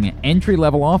hiring.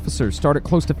 Entry-level officers start at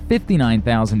close to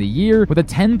 $59,000 a year with a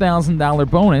 $10,000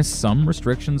 bonus. Some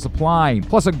restrictions apply.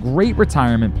 Plus a great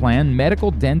retirement plan, medical,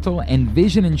 dental, and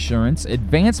vision insurance,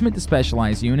 advancement to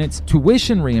specialized units,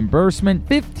 tuition reimbursement,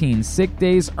 15 sick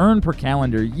days earned per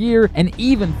calendar year, and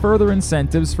even further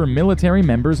incentives for military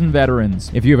members and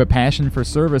veterans. If you have a passion for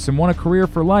service and want a career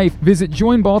for life, visit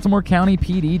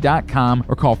joinbaltimorecountypd.com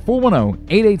or call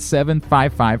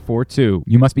 410-887-5542. 2.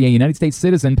 You must be a United States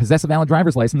citizen, possess a valid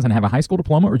driver's license, and have a high school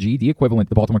diploma or GED equivalent.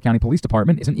 The Baltimore County Police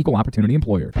Department is an equal opportunity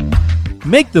employer.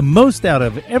 Make the most out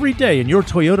of every day in your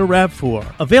Toyota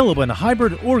RAV4. Available in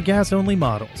hybrid or gas-only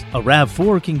models. A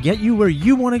RAV4 can get you where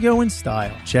you want to go in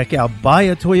style. Check out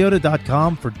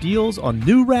buyatoyota.com for deals on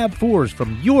new RAV4s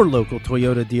from your local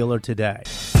Toyota dealer today.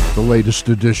 The latest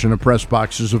edition of Press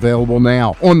Box is available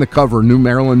now. On the cover, New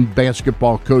Maryland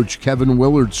basketball coach Kevin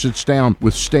Willard sits down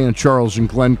with Stan Charles and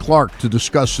Glenn Clark to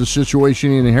discuss the situation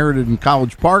he inherited in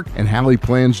College Park and how he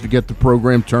plans to get the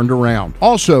program turned around.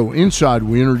 Also, inside,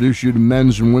 we introduce you to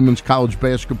men's and women's college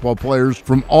basketball players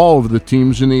from all of the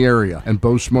teams in the area. And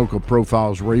Bo Smoka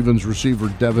profiles Ravens receiver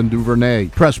Devin Duvernay.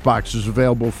 Press Box is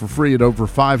available for free at over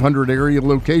 500 area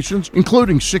locations,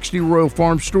 including 60 Royal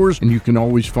Farm stores, and you can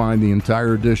always find the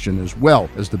entire edition as well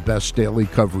as the best daily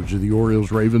coverage of the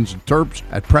Orioles, Ravens, and Terps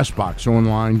at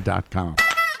PressBoxOnline.com.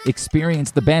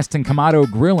 Experience the best in Kamado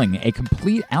Grilling, a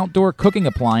complete outdoor cooking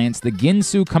appliance. The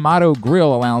Ginsu Kamado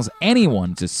Grill allows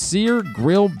anyone to sear,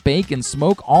 grill, bake, and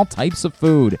smoke all types of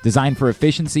food. Designed for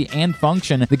efficiency and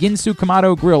function, the Ginsu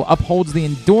Kamado Grill upholds the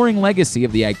enduring legacy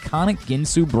of the iconic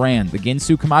Ginsu brand. The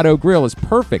Ginsu Kamado Grill is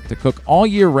perfect to cook all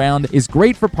year round, is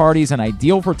great for parties, and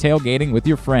ideal for tailgating with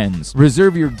your friends.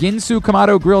 Reserve your Ginsu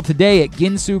Kamado Grill today at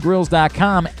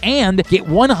ginsugrills.com and get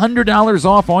 $100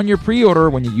 off on your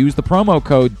pre-order when you use the promo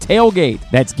code TAILGATE.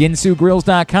 That's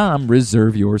ginsugrills.com.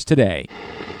 Reserve yours today.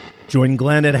 Join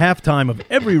Glenn at halftime of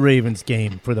every Ravens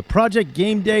game for the Project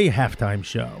Game Day halftime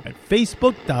show at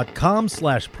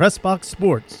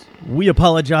facebook.com/PressBoxSports. We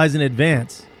apologize in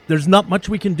advance. There's not much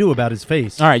we can do about his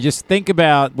face. All right, just think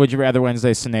about Would You Rather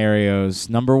Wednesday scenarios.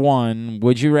 Number one,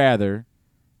 would you rather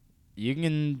you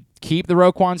can keep the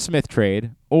Roquan Smith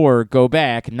trade or go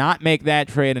back, not make that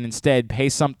trade, and instead pay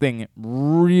something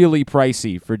really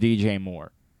pricey for DJ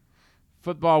Moore?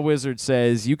 Football Wizard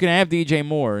says you can have DJ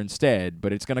Moore instead,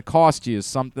 but it's going to cost you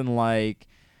something like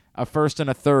a first and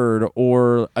a third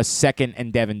or a second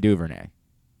and Devin Duvernay.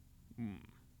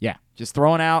 Yeah, just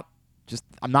throwing out.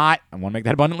 I want to make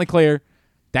that abundantly clear.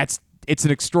 It's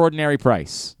an extraordinary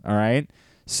price, all right?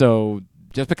 So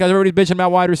just because everybody's bitching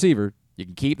about wide receiver, you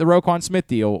can keep the Roquan Smith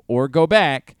deal or go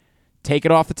back, take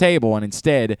it off the table, and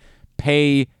instead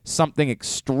pay something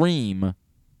extreme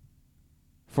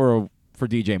for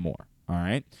DJ Moore. All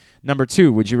right. Number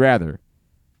two, would you rather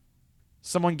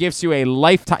someone gives you a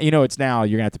lifetime? It's now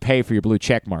you're going to have to pay for your blue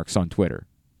check marks on Twitter.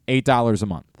 $8 a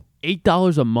month.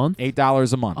 $8 a month?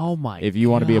 $8 a month. Oh, my If you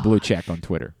want to be a blue check on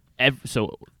Twitter.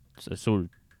 So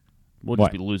we'll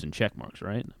just be losing check marks,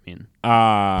 right? I mean,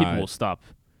 people will stop.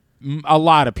 A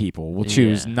lot of people will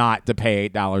choose not to pay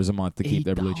 $8 a month to keep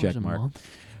their blue check mark.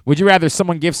 Would you rather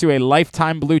someone gives you a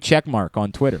lifetime blue check mark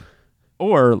on Twitter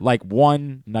or like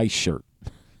one nice shirt?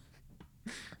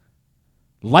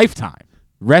 Lifetime.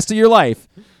 Rest of your life,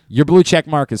 your blue check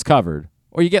mark is covered.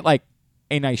 Or you get like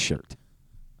a nice shirt.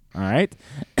 All right?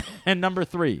 And number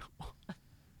three.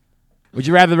 Would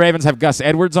you rather the Ravens have Gus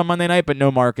Edwards on Monday night but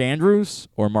no Mark Andrews?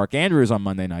 Or Mark Andrews on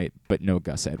Monday night but no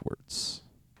Gus Edwards?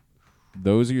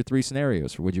 Those are your three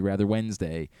scenarios for Would You Rather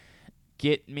Wednesday.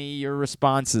 Get me your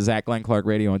responses at Glenn Clark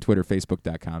Radio on Twitter,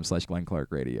 facebook.com/Glenn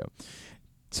Clark Radio.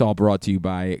 It's all brought to you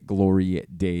by Glory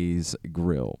Days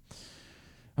Grill.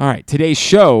 All right, today's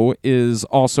show is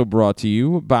also brought to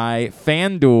you by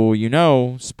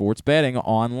FanDuel. Sports betting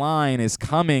online is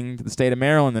coming to the state of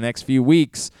Maryland the next few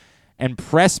weeks, and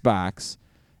PressBox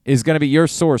is going to be your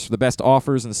source for the best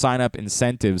offers and sign-up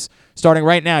incentives. Starting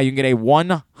right now, you can get a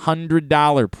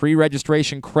 $100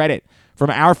 pre-registration credit from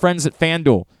our friends at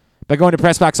FanDuel by going to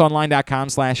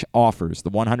PressBoxOnline.com/offers. The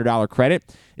 $100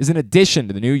 credit is in addition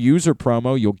to the new user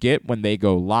promo you'll get when they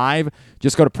go live.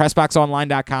 Just go to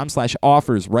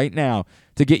PressBoxOnline.com/offers right now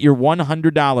to get your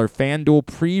 $100 FanDuel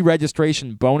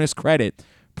pre-registration bonus credit.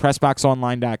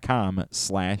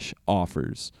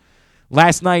 PressBoxOnline.com/offers.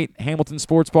 Last night, Hamilton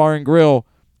Sports Bar and Grill,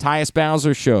 Tyus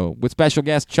Bowser Show with special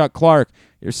guest Chuck Clark.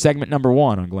 Here's segment number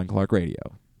 1 on Glenn Clark Radio.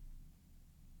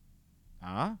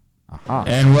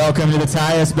 And welcome to the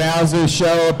Tyus Bowser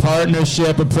Show, a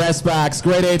partnership of PressBox,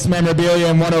 Grade 8's Memorabilia,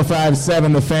 and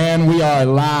 105.7 The Fan. We are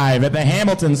live at the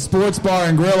Hamilton Sports Bar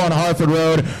and Grill on Hartford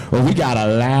Road, where we got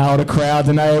a loud crowd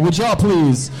tonight. Would y'all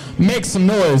please make some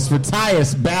noise for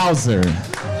Tyus Bowser?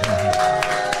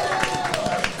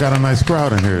 Got a nice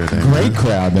crowd in here today. Great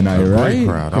crowd tonight, right? Great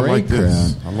crowd. I like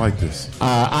this.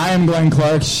 I am Glenn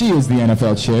Clark. She is the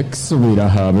NFL chick, Sarita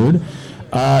Hubbard.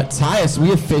 Tyus,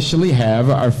 we officially have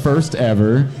our first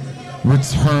ever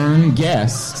return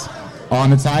guest on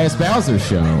the Tyus Bowser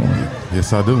Show.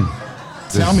 Yes, I do.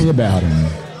 Tell me about him.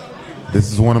 This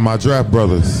is one of my draft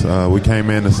brothers. We came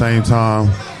in the same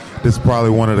time, this is probably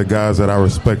one of the guys that I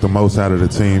respect the most out of the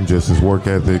team, just his work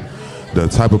ethic, the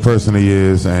type of person he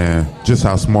is, and just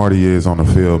how smart he is on the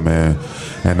field, man.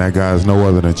 And that guy is no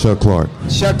other than Chuck Clark.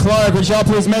 Chuck Clark, would y'all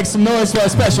please make some noise for our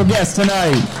special guest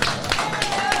tonight?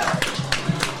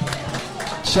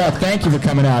 Chuck, thank you for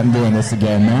coming out and doing this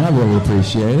again, man. I really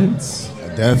appreciate it.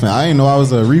 Definitely. I didn't know I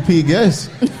was a repeat guest.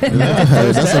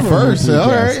 That's a first. All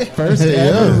right. First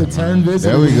ever return visit.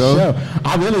 There we go. The show.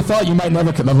 I really thought you might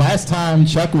never. The last time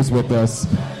Chuck was with us,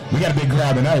 we got a big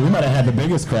crowd tonight. We might have had the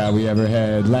biggest crowd we ever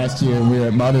had last year when we were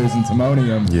at Mother's in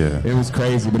Timonium. Yeah. It was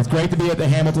crazy. But it's great to be at the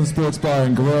Hamilton Sports Bar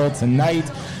and Grill tonight.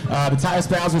 The Tyus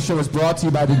Bowser Show is brought to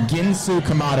you by the Ginsu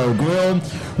Kamado Grill.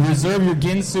 Reserve your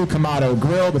Ginsu Kamado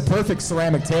Grill, the perfect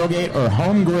ceramic tailgate or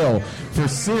home grill for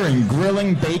searing,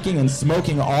 grilling, baking, and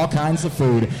smoking all kinds of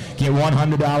food. Get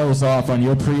 $100 off on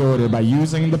your pre-order by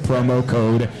using the promo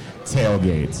code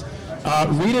TAILGATE.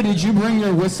 Rita, did you bring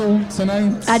your whistle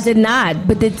tonight? I did not,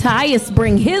 but did Tyus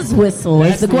bring his whistle?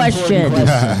 That's is the question.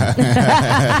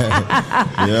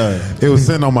 Yeah, it was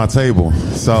sitting on my table,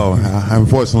 so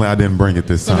unfortunately I didn't bring it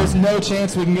this So time. there's no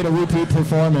chance we can get a repeat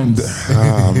performance.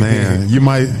 Oh man, you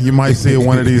might see it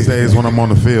one of these days when I'm on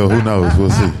the field. Who knows? We'll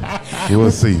see.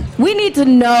 We'll see. We need to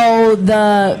know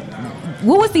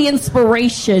what was the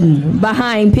inspiration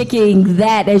behind picking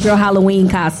that as your Halloween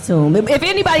costume? If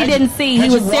anybody didn't see, he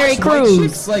was Terry Crews.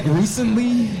 Chicks, like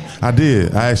recently? I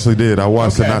did. I actually did. I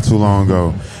watched it not too long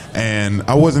ago, and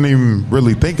I wasn't even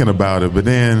really thinking about it. But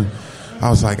then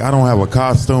I was like, I don't have a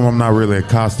costume. I'm not really a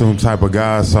costume type of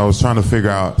guy, so I was trying to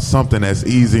figure out something that's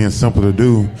easy and simple to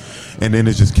do. And then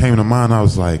it just came to mind. I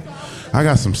was like, I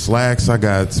got some slacks, I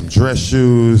got some dress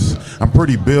shoes, I'm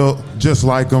pretty built just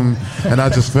like them, and I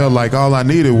just felt like all I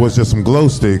needed was just some glow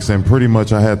sticks, and pretty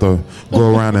much I had to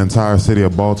go around the entire city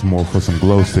of Baltimore for some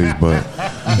glow sticks, but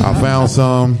I found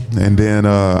some, and then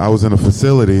I was in a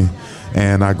facility,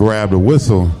 and I grabbed a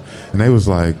whistle, and they was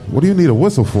like, what do you need a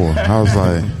whistle for? I was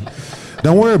like,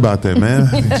 don't worry about that, man,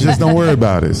 just don't worry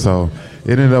about it. So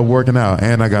it ended up working out,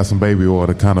 and I got some baby oil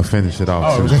to kind of finish it off.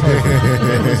 Oh, it was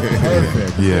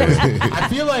perfect. Yeah. I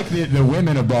feel like the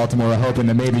women of Baltimore are hoping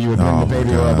that maybe you would bring the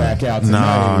baby oil back out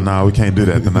tonight. No, we can't do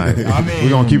that tonight. I mean, we're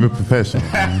gonna keep it professional.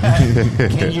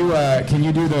 Can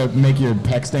you do make your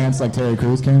pec stance like Terry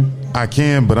Crews can? I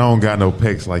can, but I don't got no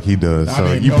pecs like he does, so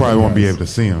I mean, you probably won't be does. able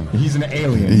to see him. He's an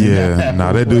alien. Yeah,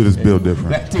 that dude is built different.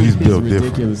 That dude He's is built different.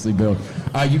 ridiculously built.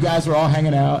 You guys were all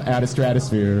hanging out at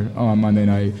Stratosphere on Monday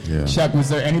night. Yeah. Chuck, was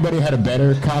there anybody who had a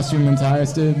better costume than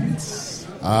Tyus did?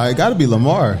 It got to be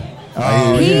Lamar.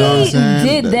 He you know what I'm saying?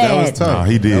 did that. That was tough.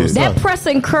 No, he did. That press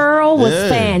and curl was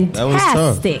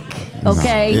fantastic.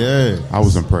 Okay. Yeah, I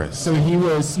was impressed. So he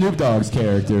was Snoop Dogg's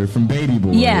character from Baby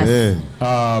Boy. Yes.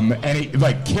 And he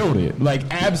killed it.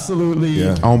 Absolutely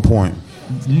On point.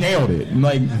 nailed it.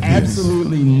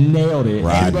 Absolutely nailed it.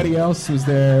 Right. Anybody else? Was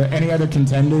there any other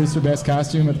contenders for best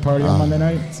costume at the party on Monday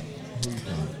night?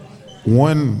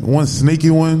 One sneaky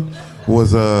one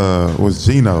was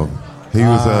Gino. He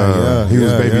was he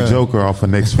was Baby Joker off of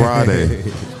Next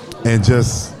Friday, and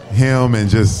just him and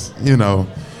just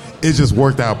it just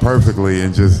worked out perfectly,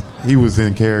 and just he was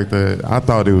in character. I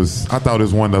thought it was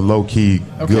one of the low key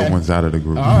good ones out of the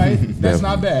group. All right, that's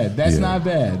not bad. That's not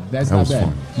bad. That's not bad.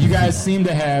 Fun. You guys seem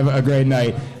to have a great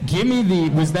night. Give me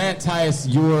was that,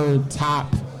 Tyus, your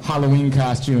top Halloween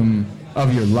costume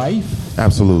of your life?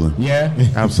 Absolutely. Yeah.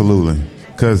 Absolutely.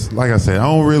 Because, like I said, I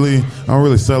don't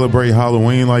really celebrate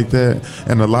Halloween like that.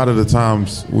 And a lot of the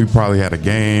times, we probably had a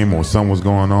game or something was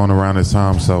going on around this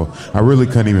time. So I really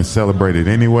couldn't even celebrate it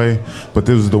anyway. But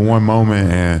this was the one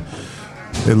moment, and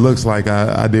it looks like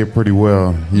I did pretty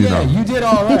well. You know. You did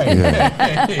all right.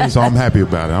 Yeah. So I'm happy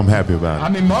about it. I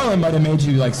mean, Marlon might have made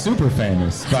you super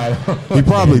famous. He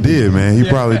probably did, man. He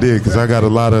probably did, because I got a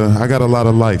lot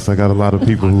of likes. I got a lot of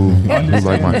people who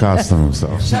like my costume. So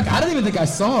Chuck, I don't even think I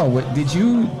saw. Did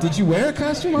you wear a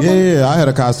costume? Yeah, I had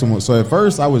a costume. So at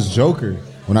first I was Joker.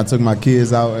 When I took my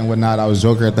kids out and whatnot, I was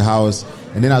Joker at the house.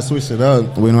 And then I switched it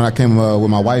up when I came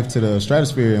with my wife to the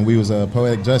Stratosphere, and we was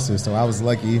Poetic Justice. So I was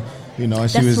lucky. And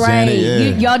she That's was right.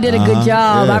 Janet. Y'all did a good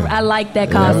job. Yeah. I like that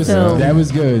costume. That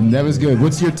was good. That was good.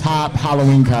 What's your top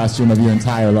Halloween costume of your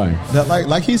entire life?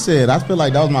 Like he said, I feel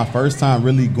like that was my first time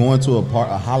really going to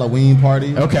a Halloween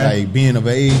party. Okay. Like being of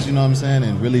age, you know what I'm saying,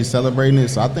 and really celebrating it.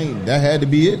 So I think that had to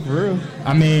be it for real.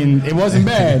 I mean, it wasn't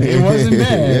bad. It wasn't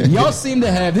bad. Y'all seem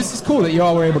to have. This is cool that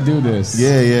y'all were able to do this.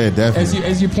 Yeah, definitely.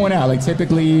 As you point out,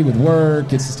 typically with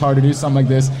work, it's just hard to do something like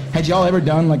this. Had y'all ever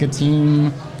done a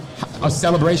team a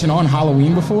celebration on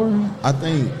Halloween before? I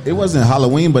think it wasn't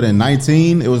Halloween, but in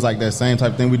 19, it was like that same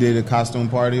type of thing. We did a costume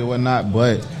party or whatnot,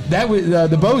 but that was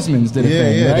the Bozeman's did a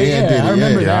thing, right? Did I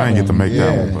remember that. I didn't get to make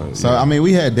that one. But, so I mean,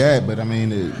 we had that, but I mean,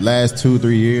 the last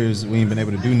 2-3 years we ain't been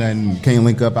able to do nothing. Can't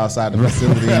link up outside the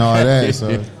facility and all that. So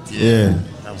yeah,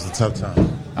 that was a tough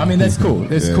time. I mean, that's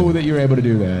cool. It's cool that you were able to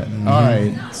do that. Mm-hmm. All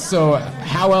right. So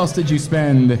how else did you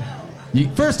spend?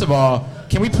 First of all,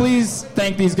 can we please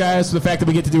thank these guys for the fact that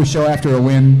we get to do a show after a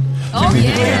win? Oh,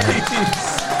 yeah.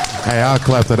 Hey, I'll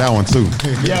clap to that one, too.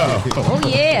 Yo. Oh,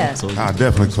 yeah. I'll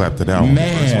definitely clap to that one.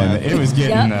 Man, it was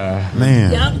getting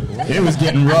it was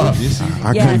getting rough.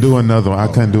 I couldn't do another one. I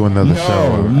couldn't do another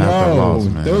show after loss,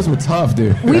 man. Those were tough,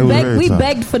 dude. We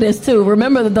begged for this too.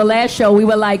 Remember the last show? We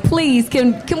were like, please,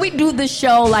 can we do this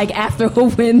show like after a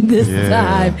win this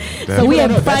time? So we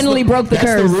had finally broke the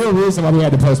curse. That's the real reason why we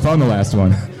had to postpone the last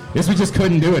one. Is we just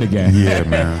couldn't do it again. Yeah,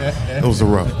 man. It was a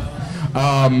rough.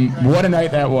 What a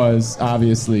night that was,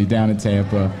 obviously, down in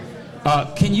Tampa.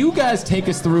 Can you guys take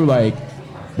us through, like,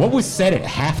 what was said at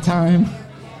halftime?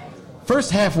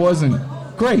 First half wasn't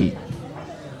great.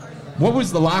 What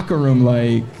was the locker room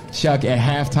like, Chuck, at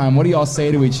halftime? What do y'all say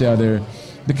to each other?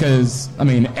 Because, I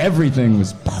mean, everything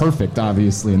was perfect,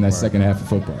 obviously, in that second half of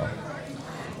football.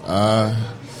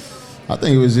 I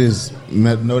think it was just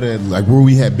know that like where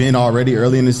we had been already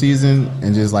early in the season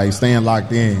and just like staying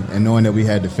locked in and knowing that we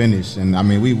had to finish. And I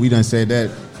mean, we done said that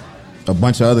a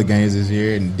bunch of other games this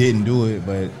year and didn't do it,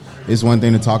 but it's one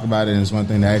thing to talk about it and it's one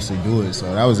thing to actually do it.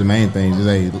 So that was the main thing.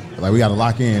 Just like we got to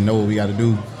lock in, know what we got to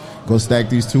do. Go stack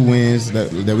these 2 wins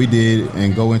that we did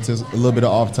and go into a little bit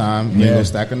of off time and then go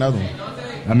stack another one.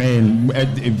 I mean,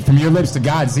 from your lips to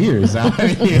God's ears,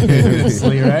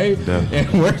 honestly, right?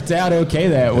 It worked out okay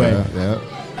that way.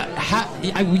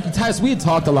 Tyus, we had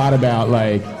talked a lot about,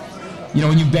 like, you know,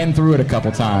 when you've been through it a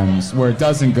couple times where it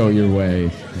doesn't go your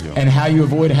way and how you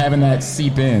avoid having that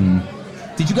seep in.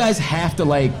 Did you guys have to,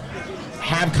 like,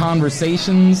 have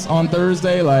conversations on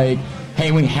Thursday? Like,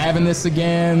 hey, we having this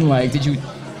again? Like, did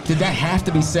that have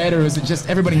to be said, or is it just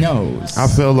everybody knows? I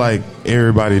feel like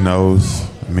everybody knows.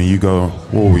 I mean, you go,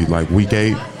 what were we, like week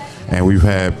 8? And we've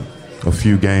had a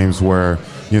few games where,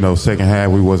 you know, second half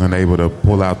we wasn't able to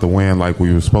pull out the win like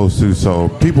we were supposed to. So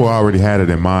people already had it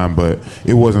in mind, but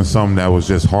it wasn't something that was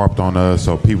just harped on us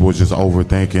or people were just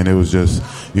overthinking. It was just,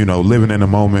 you know, living in the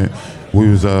moment. We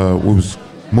was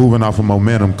moving off of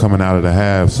momentum coming out of the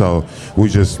half, so we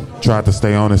just tried to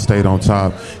stay on it, stayed on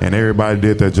top, and everybody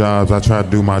did their jobs. I tried to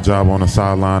do my job on the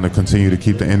sideline to continue to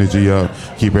keep the energy up,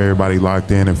 keep everybody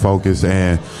locked in and focused,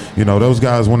 and you know those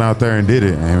guys went out there and did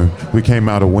it, and we came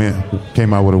out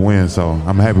with a win. So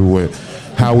I'm happy with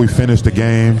how we finished the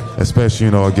game, especially,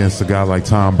 you know, against a guy like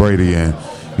Tom Brady and,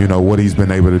 you know, what he's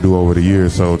been able to do over the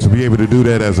years. So to be able to do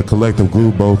that as a collective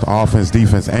group, both offense,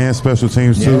 defense, and special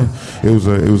teams too, it was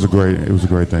a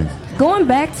great thing. Going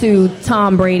back to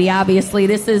Tom Brady, obviously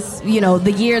this is, you know,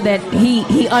 the year that he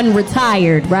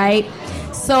unretired, right?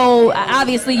 So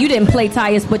obviously you didn't play,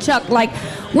 Tyus, but Chuck, like,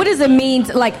 what does it mean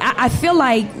to, like, I feel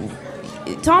like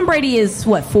Tom Brady is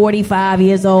 45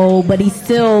 years old, but he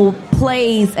still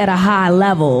plays at a high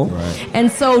level. Right.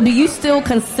 And so do you still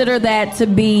consider that to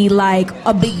be like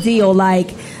a big deal?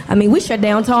 Like, I mean, we shut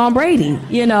down Tom Brady,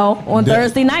 you know, on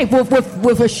Thursday night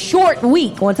with a short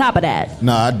week on top of that.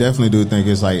 No, I definitely do think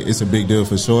it's a big deal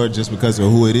for sure, just because of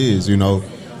who it is, you know.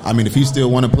 I mean, if he still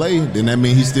want to play, then that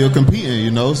means he's still competing,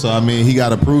 you know. So, I mean, he got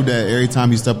to prove that every time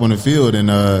he step on the field, and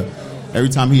every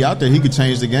time he out there, he could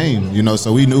change the game, you know.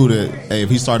 So we knew that, hey, if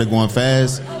he started going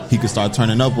fast, he could start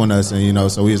turning up on us, and, you know,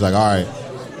 so he was like, all right.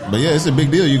 But, yeah, it's a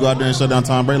big deal. You go out there and shut down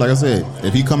Tom Brady. Like I said,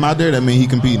 if he come out there, that means he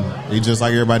competing. He's just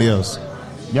like everybody else.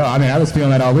 Yo, I mean, I was feeling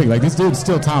that all week. Like, this dude's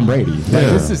still Tom Brady. Like,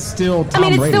 this is still Tom Brady. I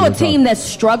mean, it's still a team that's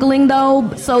struggling, though.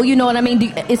 So, you know what I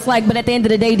mean? It's like, but at the end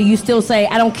of the day, do you still say,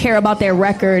 I don't care about their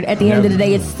record? At the end of the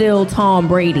day, it's still Tom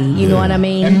Brady. You know what I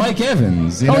mean? And Mike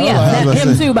Evans. You know?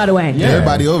 Him too, by the way. Yeah.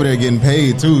 Everybody over there getting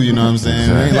paid, too, you know what I'm saying?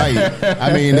 It ain't like,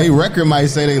 I mean, they record might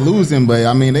say they losing, but,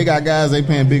 I mean, they got guys they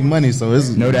paying big money, so it's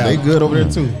no doubt. They good over there,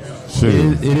 too. Sure.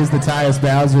 It is the Tyus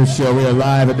Bowser Show. We are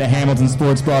live at the Hamilton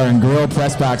Sports Bar and Grill,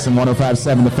 Press Box in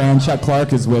 105.7 The Fan. Chuck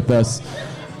Clark is with us.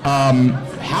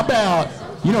 How about,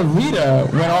 you know, Rita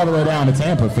went all the way down to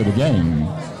Tampa for the game.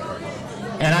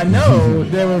 And I know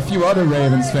there were a few other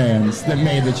Ravens fans that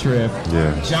made the trip.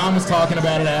 Yeah. John was talking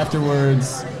about it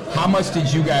afterwards. How much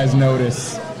did you guys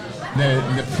notice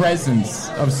the presence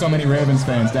of so many Ravens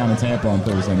fans down in Tampa on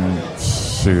Thursday night?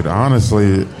 Shoot,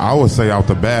 honestly, I would say off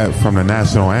the bat from the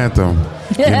national anthem,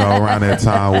 you know, around that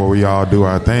time where we all do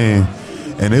our thing,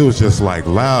 and it was just like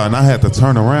loud, and I had to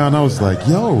turn around. I was like,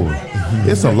 yo,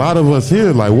 it's a lot of us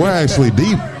here. Like, we're actually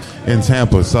deep in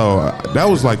Tampa. So that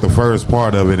was like the first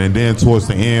part of it. And then towards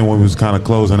the end, when we was kind of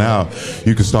closing out,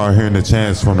 you could start hearing the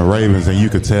chants from the Ravens, and you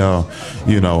could tell,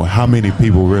 how many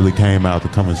people really came out to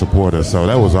come and support us. So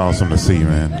that was awesome to see,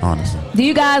 man, honestly. Do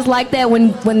you guys like that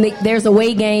when there's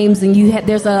away games and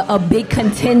there's a big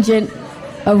contingent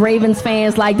of Ravens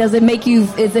fans? Like, does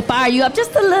it fire you up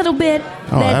just a little bit?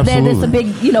 That it's a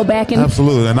big, backing?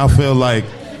 Absolutely. And I feel like,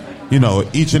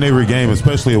 each and every game,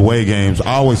 especially away games,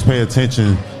 I always pay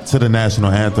attention to the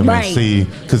national anthem and see,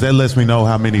 because that lets me know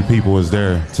how many people is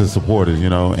there to support it,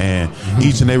 and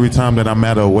each and every time that I'm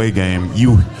at an away game,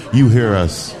 you hear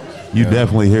us. You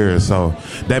definitely hear it. So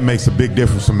that makes a big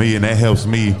difference for me, and that helps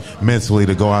me mentally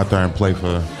to go out there and play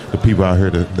for the people out here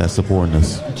that's supporting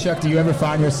us. Chuck, do you ever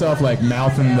find yourself like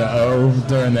mouthing the O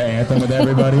during the anthem with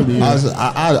everybody?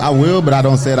 I will, but I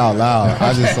don't say it out loud.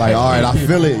 I just like, all right, I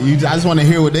feel it. I just want to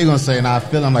hear what they're going to say, and I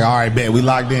feel it. I'm like, all right, bet, we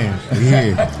locked in. We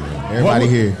here. Everybody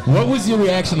here. What was your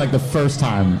reaction like the first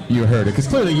time you heard it? Because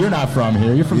clearly you're not from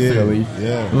here. You're from Philly.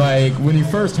 Yeah. Like, when you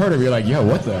first heard it, you're like, yo,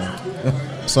 what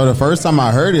the? So the first time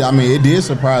I heard it, it did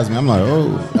surprise me. I'm like,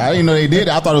 oh, I didn't know they did it.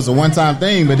 I thought it was a one-time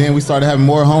thing, but then we started having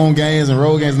more home games and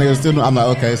road games, and they were still doing. I'm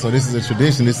like, okay, so this is a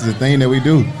tradition. This is a thing that we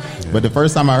do. But the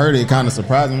first time I heard it kind of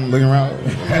surprised me. Looking around,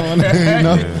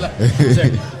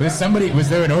 Was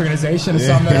there an organization or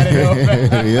something? I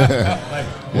didn't know. Yeah.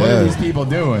 What are these people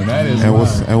doing? That is.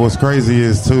 And what's crazy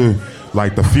is too,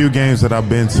 like the few games that I've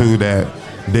been to that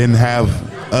didn't have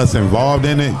us involved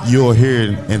in it, you'll hear it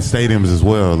in stadiums as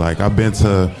well. Like I've been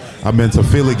to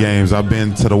Philly games. I've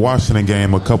been to the Washington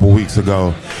game a couple weeks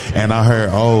ago, and I heard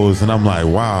O's, and I'm like,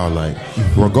 wow. Like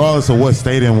regardless of what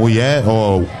stadium we at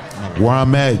or where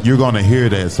I'm at, you're gonna hear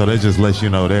that. So that just lets you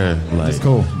know there. Like, that's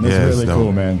cool. That's really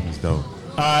cool, man. It's dope.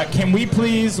 Can we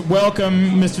please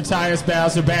welcome Mr. Tyus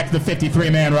Bowser back to the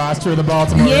 53-man roster of the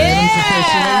Baltimore Ravens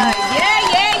officially?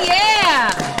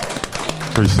 Yeah.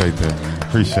 Appreciate that, man.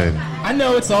 Appreciate it. I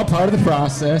know it's all part of the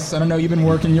process. I know you've been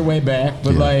working your way back,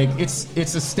 but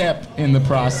it's a step in the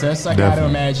process. I got to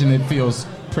imagine it feels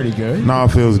pretty good. No,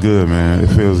 it feels good, man. It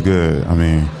feels good. I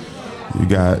mean, you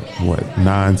got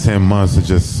 9-10 months of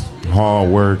just hard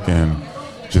work and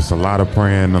just a lot of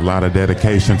praying, a lot of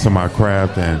dedication to my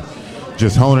craft, and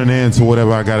just honing in to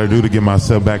whatever I got to do to get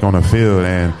myself back on the field.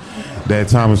 And that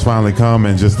time has finally come,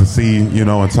 and just to see,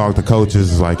 and talk to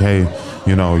coaches is like, hey,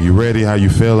 you ready? How you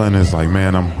feeling? It's like,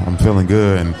 man, I'm feeling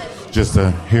good. And just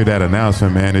to hear that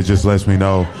announcement, man, it just lets me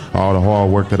know all the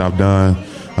hard work that I've done,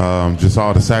 just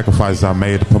all the sacrifices I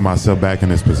made to put myself back in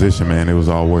this position, man. It was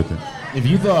all worth it. If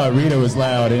you thought Rita was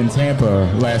loud in Tampa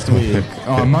last week,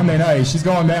 on Monday night, she's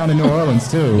going down to New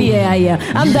Orleans, too. Yeah.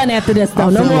 I'm done after this, though.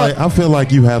 I feel like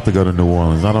you have to go to New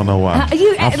Orleans. I don't know why.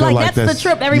 That's the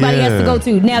trip everybody has to go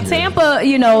to. Now, Tampa,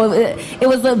 it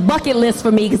was a bucket list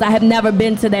for me because I have never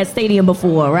been to that stadium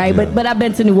before, right? Yeah. But I've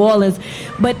been to New Orleans.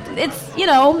 But it's,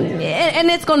 and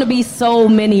it's going to be so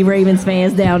many Ravens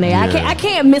fans down there. Yeah. I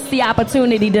can't miss the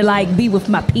opportunity to, be with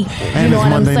my people. And you know it's what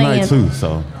Monday I'm saying? night, too,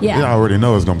 so you already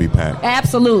know it's going to be packed.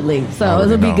 Absolutely. So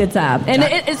it'll be a good time.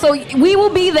 And so we will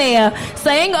be there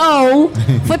saying "Oh"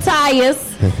 for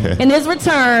Tyus in his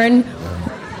return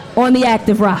on the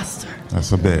active roster.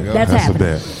 That's a bet. That's a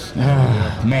bet.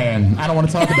 Man, I don't want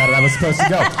to talk about it. I was supposed to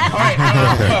go. All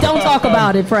right. Don't talk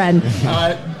about it, friend.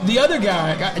 The other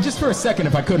guy, just for a second,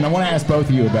 if I could, and I want to ask both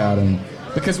of you about him,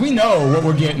 because we know what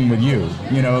we're getting with you.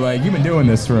 You've been doing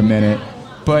this for a minute.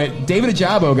 But David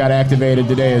Ojabo got activated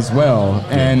today as well,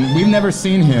 and we've never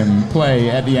seen him play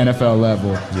at the NFL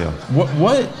level. Yeah.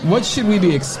 What should we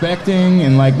be expecting,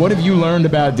 and what have you learned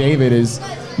about David as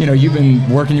you've been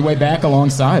working your way back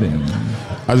alongside him?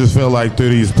 I just feel like through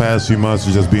these past few months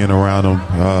of just being around him,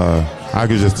 I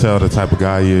could just tell the type of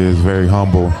guy he is. Very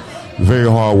humble, very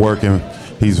hardworking.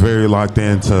 He's very locked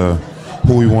into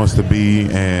who he wants to be,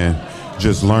 and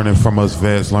just learning from us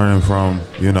vets, learning from,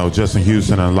 Justin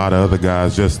Houston and a lot of other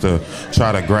guys, just to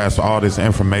try to grasp all this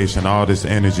information, all this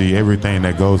energy, everything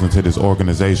that goes into this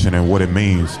organization and what it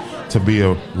means to be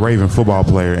a Raven football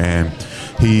player. And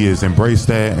he has embraced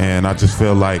that, and I just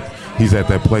feel like he's at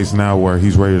that place now where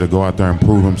he's ready to go out there and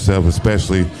prove himself,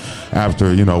 especially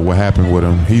after, what happened with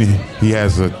him. He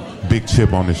has a big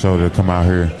chip on his shoulder to come out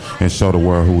here and show the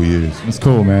world who he is. It's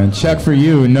cool, man. Chuck, for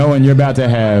you, knowing you're about to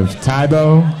have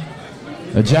Tybo,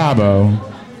 Ojabo,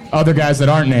 other guys that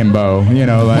aren't named Bo,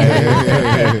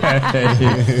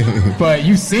 but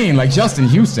you've seen Justin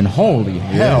Houston. Holy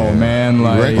hell, man! He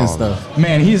wrecking stuff.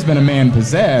 Man, he's been a man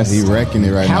possessed. He wrecking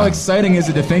it right now. How exciting is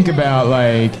it to think about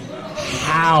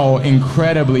how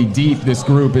incredibly deep this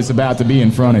group is about to be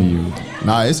in front of you?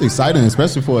 Nah, it's exciting,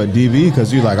 especially for a DB,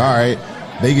 because you're like, all right,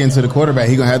 they get into the quarterback,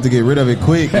 he going to have to get rid of it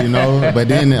quick, you know. But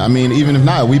then, I mean, even if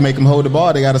not, we make them hold the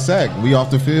ball, they got a sack. We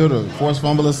off the field, a forced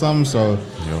fumble or something. So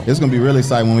it's going to be really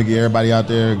exciting when we get everybody out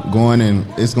there going, and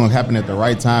it's going to happen at the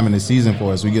right time in the season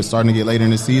for us. We get starting to get later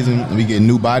in the season, and we get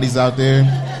new bodies out there.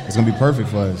 It's going to be perfect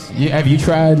for us. Yeah, have you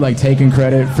tried, like, taking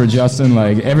credit for Justin?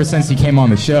 Like, ever since he came on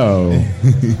the show,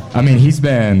 I mean, he's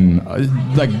been,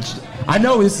 like, I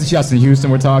know this is Justin Houston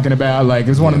we're talking about. Like,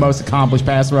 he's one of the most accomplished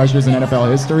pass rushers in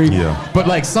NFL history. Yeah. But,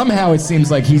 like, somehow it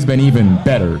seems like he's been even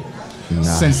better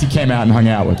since he came out and hung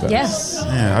out with us. Yes.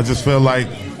 Yeah, I just feel like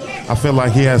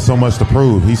he has so much to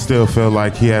prove. He still feel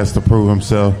like he has to prove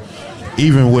himself.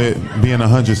 Even with being a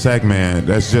 100-sack man,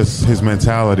 that's just his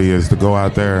mentality, is to go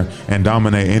out there and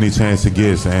dominate any chance he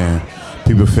gets. And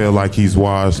people feel like he's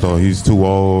washed or he's too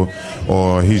old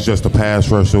or he's just a pass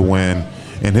rusher when,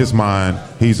 in his mind,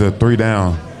 he's a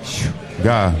 3-down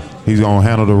guy. He's going to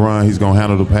handle the run, he's going to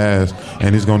handle the pass,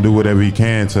 and he's going to do whatever he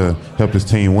can to help his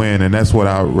team win. And that's what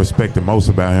I respect the most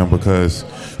about him, because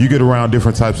you get around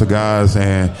different types of guys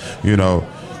and, you know,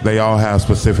 they all have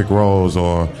specific roles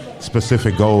or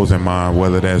specific goals in mind,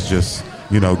 whether that's just,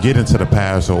 you know, get into the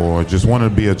pass or just want to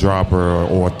be a dropper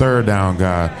or a 3rd-down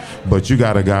guy. But you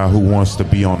got a guy who wants to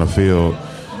be on the field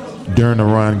during the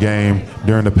run game,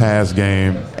 during the pass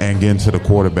game, and get into the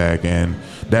quarterback. And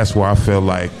that's where I feel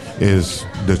like is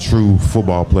the true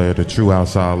football player, the true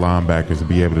outside linebacker, to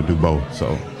be able to do both.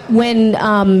 So when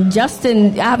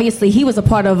Justin, obviously he was a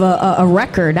part of a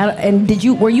record, and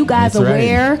were you guys That's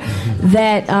aware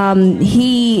that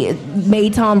he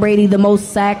made Tom Brady the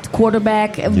most sacked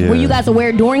quarterback? Yeah. Were you guys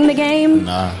aware during the game?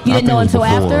 Nah. You didn't know until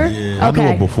after? Yeah. I knew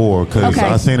it before, because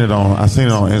I seen it on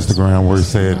Instagram where he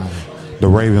said the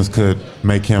Ravens could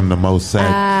make him the most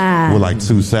sacked with like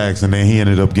 2 sacks, and then he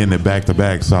ended up getting it back to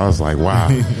back. So I was like, wow,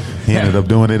 he ended up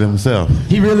doing it himself.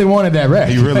 He really wanted that, right?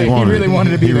 He really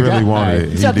wanted to be the guy. He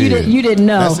wanted it. Chuck, you didn't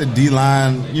know. That's a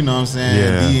D-line, you know what I'm saying,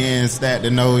 Yeah. D-end stat to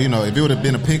know. You know, if it would have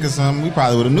been a pick or something, we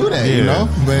probably would have knew that, you know.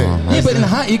 But but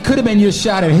it could have been your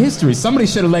shot at history. Somebody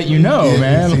should have let you know,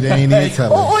 man. See, they ain't even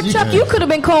tell Or us. Chuck, you could have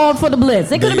been called for the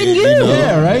blitz. It could have been you.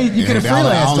 Yeah, right? You could have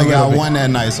freelanced I only a little got bit. one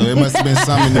that night, so it must have been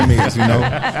something in the mix, you know.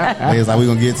 They was like, we're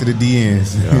going to get to the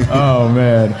D-ends. Oh,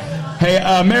 man. Hey,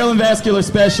 Maryland Vascular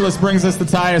Specialist brings us the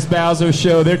Tyus Bowser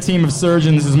Show. Their team of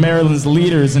surgeons is Maryland's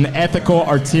leaders in ethical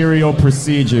arterial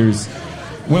procedures.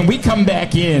 When we come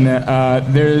back in,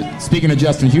 speaking of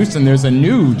Justin Houston, there's a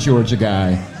new Georgia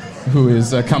guy who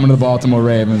is coming to the Baltimore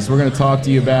Ravens. We're going to talk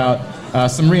to you about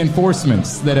some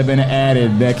reinforcements that have been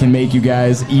added that can make you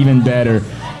guys even better.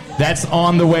 That's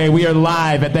on the way. We are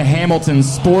live at the Hamilton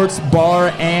Sports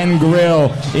Bar and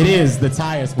Grill. It is the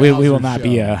Tyus Bowser We will not Show.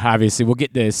 be, obviously, we'll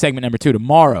get to segment number 2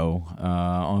 tomorrow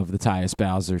of the Tyus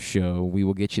Bowser Show. We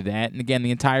will get you that. And again, the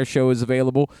entire show is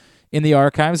available in the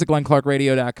archives at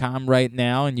glennclarkradio.com right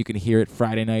now, and you can hear it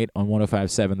Friday night on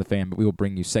 105.7 The Fan. But we will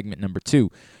bring you segment number 2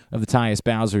 of the Tyus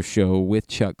Bowser Show with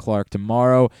Chuck Clark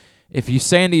tomorrow. If you're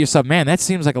saying to yourself, man, that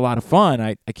seems like a lot of fun,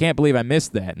 I can't believe I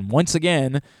missed that. And once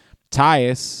again,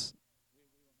 Tyus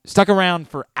stuck around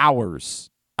for hours.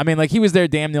 I mean, like, he was there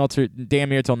damn near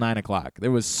till 9 o'clock.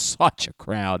 There was such a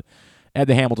crowd at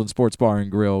the Hamilton Sports Bar and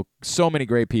Grill. So many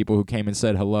great people who came and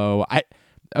said hello. I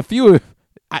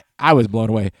was blown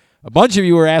away. A bunch of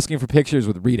you were asking for pictures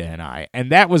with Rita and I, and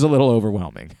that was a little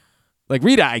overwhelming. Like,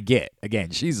 Rita, I get.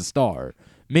 Again, she's a star.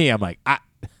 Me, I'm like,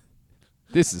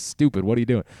 this is stupid. What are you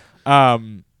doing?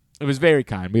 It was very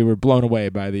kind. We were blown away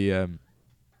by the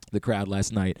crowd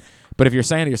last night. But if you're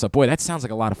saying to yourself, boy, that sounds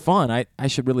like a lot of fun, I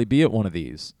should really be at one of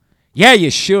these. Yeah,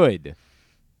 you should.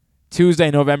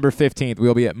 Tuesday, November 15th,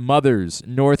 we'll be at Mother's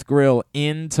North Grill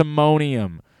in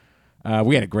Timonium.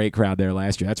 We had a great crowd there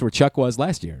last year. That's where Chuck was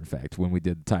last year, in fact, when we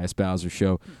did the Tyus Bowser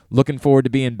Show. Looking forward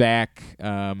to being back.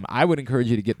 I would encourage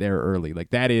you to get there early. Like,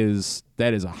 that is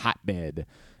a hotbed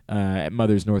at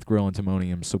Mother's North Grill in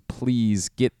Timonium. So please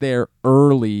get there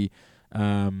early.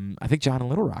 I think John and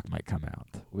Little Rock might come out,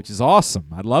 which is awesome.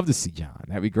 I'd love to see John.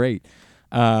 That'd be great.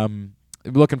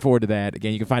 Looking forward to that.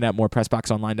 Again, you can find out more at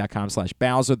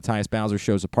PressBoxOnline.com/Bowser. The Tyus Bowser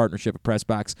Show is a partnership of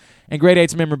PressBox and Great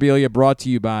 8's Memorabilia, brought to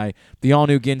you by the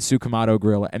all-new Ginsu Kamado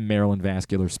Grill and Maryland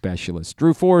Vascular Specialist.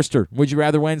 Drew Forrester, Would You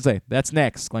Rather Wednesday. That's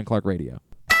next. Glenn Clark Radio.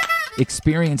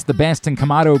 Experience the best in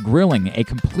Kamado Grilling, a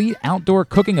complete outdoor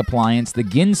cooking appliance. The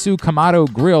Ginsu Kamado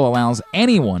Grill allows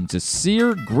anyone to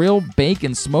sear, grill, bake,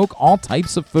 and smoke all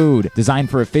types of food. Designed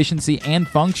for efficiency and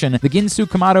function, the Ginsu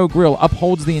Kamado Grill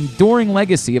upholds the enduring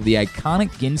legacy of the iconic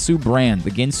Ginsu brand.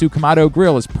 The Ginsu Kamado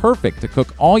Grill is perfect to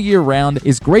cook all year round,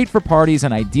 is great for parties,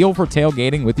 and ideal for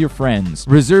tailgating with your friends.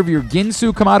 Reserve your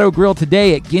Ginsu Kamado Grill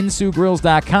today at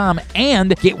ginsugrills.com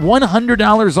and get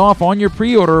 $100 off on your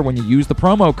pre-order when you use the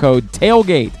promo code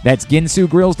TAILGATE. That's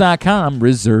ginsugrills.com.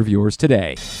 Reserve yours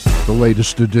today. The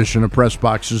latest edition of Press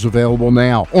Box is available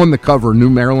now. On the cover,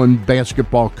 New Maryland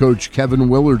basketball coach Kevin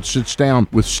Willard sits down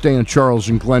with Stan Charles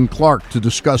and Glenn Clark to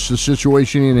discuss the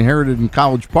situation he inherited in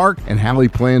College Park and how he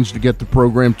plans to get the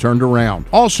program turned around.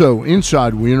 Also,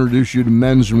 inside, we introduce you to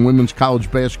men's and women's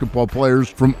college basketball players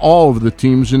from all of the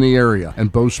teams in the area.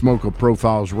 And Bo Smoka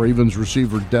profiles Ravens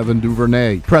receiver Devin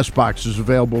Duvernay. Press Box is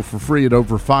available for free at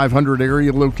over 500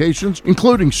 area locations,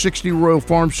 including 60 Royal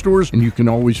Farm stores, and you can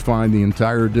always find the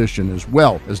entire edition as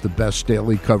well as the best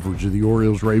daily coverage of the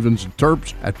Orioles, Ravens, and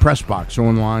Terps at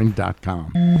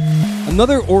PressBoxOnline.com.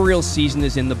 Another Orioles season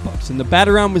is in the books, and the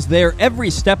Bat-Around was there every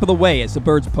step of the way as the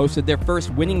Birds posted their first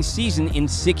winning season in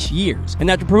 6 years.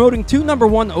 And after promoting 2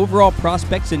 #1 overall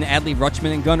prospects in Adley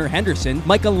Rutschman and Gunnar Henderson,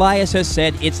 Mike Elias has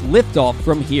said it's liftoff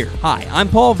from here. Hi, I'm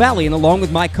Paul Valley, and along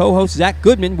with my co-host Zach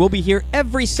Goodman, we'll be here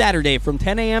every Saturday from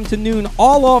 10 a.m. to noon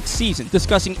all off season,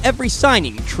 discussing every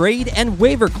signing, trade, and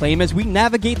waiver claim as we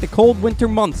navigate the cold winter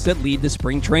months that lead to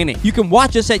spring training. You can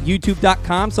watch us at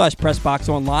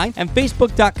youtube.com/PressBoxOnline and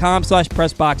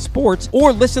Facebook.com/PressBoxSports,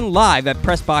 or listen live at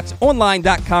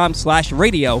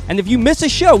PressBoxOnline.com/radio. And if you miss a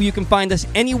show, you can find us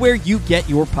anywhere you get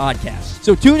your podcasts.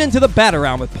 So tune into the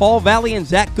Bat-Around with Paul Valley and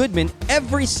Zach Goodman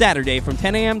every Saturday from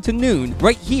 10 a.m. to noon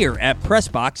right here at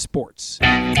PressBox Sports.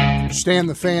 Stan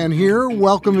the Fan here,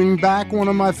 welcoming back one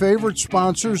of my favorite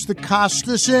sponsors, the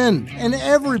Costas Inn. And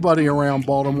everybody around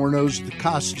Baltimore knows the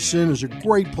Costas Inn is a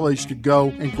great place to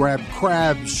go and grab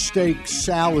crabs, steaks,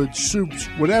 salads, soups,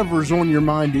 whatever's on your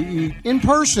mind to eat in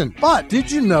person. But did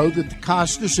you know that the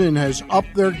Costas Inn has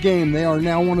upped their game? They are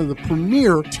now one of the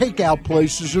premier takeout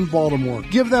places in Baltimore.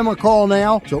 Give them a call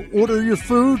now to order your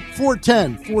food,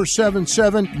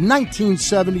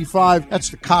 410-477-1975. That's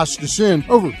the Costas Inn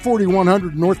over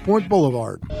 4100 North Point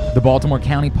Boulevard. The Baltimore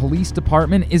County Police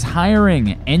Department is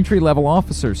hiring. Entry-level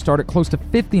officers start at close to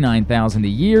 $59,000 a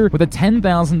year with a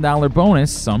 $10,000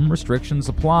 bonus. Some restrictions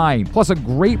apply. Plus a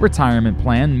great retirement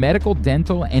plan, medical,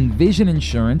 dental, and vision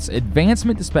insurance,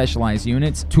 advancement to specialized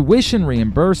units, tuition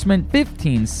reimbursement,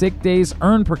 15 sick days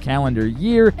earned per calendar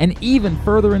year, and even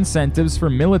further incentives for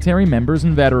military members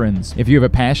and veterans. If you have a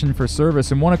passion for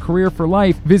service and want a career for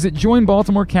life, visit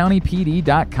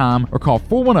joinbaltimorecountypd.com or call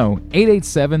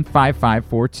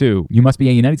 410-887-5542. You must be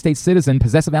a United States citizen,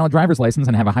 possess a valid driver's license,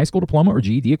 and have a high school diploma or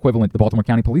GED equivalent. The Baltimore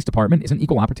County Police Department is an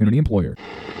equal opportunity employer.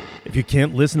 If you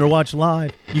can't listen or watch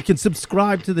live, you can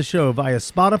subscribe to the show via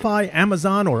Spotify,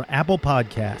 Amazon, or Apple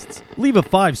Podcasts. Leave a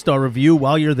 5-star review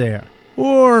while you're there.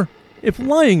 Or, if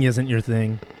lying isn't your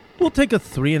thing, we'll take a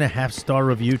 3.5-star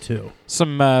review too.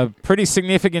 Some pretty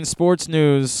significant sports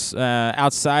news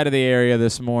outside of the area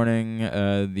this morning.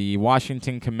 The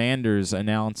Washington Commanders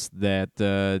announced that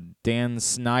Dan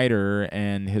Snyder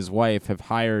and his wife have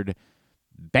hired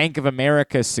Bank of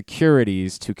America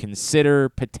Securities to consider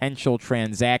potential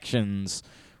transactions,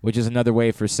 which is another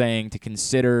way for saying to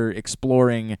consider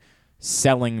exploring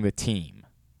selling the team.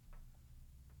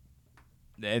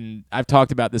 And I've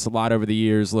talked about this a lot over the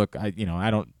years. Look, I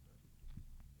don't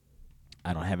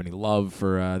have any love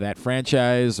for that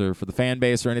franchise or for the fan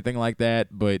base or anything like that,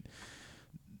 but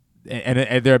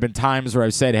and there have been times where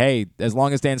I've said, hey, as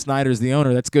long as Dan Snyder's the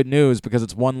owner, that's good news because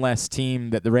it's one less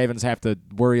team that the Ravens have to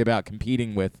worry about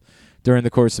competing with during the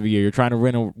course of a year. You're trying to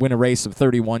win a race of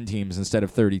 31 teams instead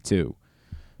of 32.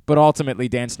 But ultimately,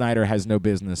 Dan Snyder has no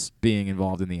business being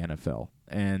involved in the NFL.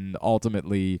 And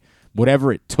ultimately,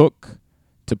 whatever it took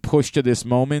to push to this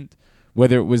moment,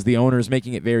 whether it was the owners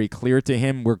making it very clear to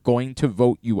him, we're going to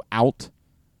vote you out,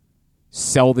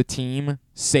 sell the team,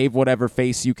 save whatever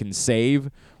face you can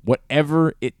save,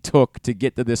 whatever it took to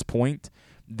get to this point,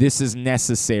 this is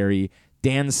necessary.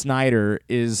 Dan Snyder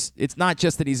it's not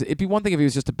just that it'd be one thing if he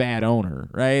was just a bad owner,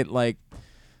 right? Like,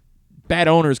 bad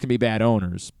owners can be bad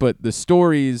owners, but the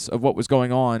stories of what was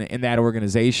going on in that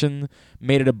organization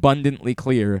made it abundantly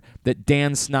clear that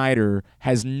Dan Snyder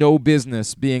has no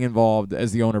business being involved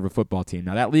as the owner of a football team.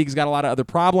 Now, that league's got a lot of other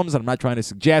problems, and I'm not trying to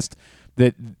suggest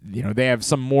that they have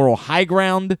some moral high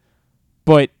ground,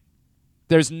 but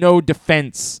there's no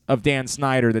defense of Dan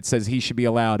Snyder that says he should be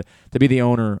allowed to be the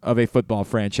owner of a football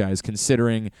franchise,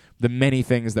 considering the many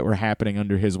things that were happening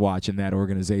under his watch in that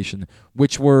organization,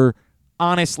 which were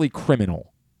honestly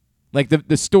criminal. Like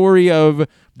the story of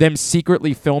them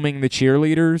secretly filming the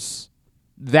cheerleaders,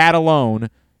 that alone,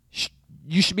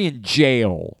 you should be in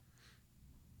jail.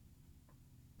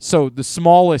 So the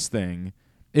smallest thing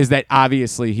is that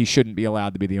obviously he shouldn't be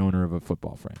allowed to be the owner of a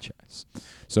football franchise.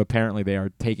 So apparently they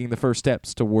are taking the first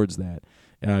steps towards that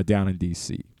down in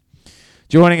D.C.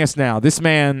 Joining us now, this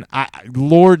man,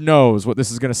 Lord knows what this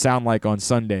is going to sound like on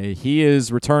Sunday. He is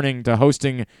returning to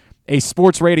hosting a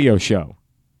sports radio show.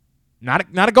 Not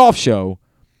a golf show,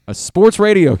 a sports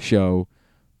radio show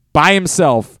by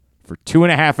himself for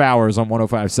 2.5 hours on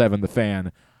 105.7 The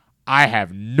Fan. I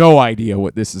have no idea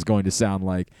what this is going to sound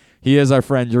like. He is our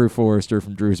friend Drew Forrester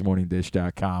from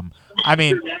drewsmorningdish.com. I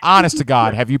mean, honest to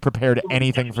God, have you prepared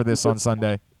anything for this on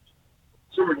Sunday?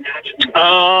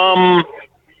 No.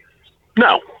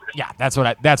 Yeah, that's what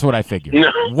I figured.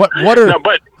 No. What are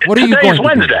you going to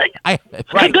Wednesday. do?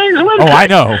 Right. Today's Wednesday. Oh, I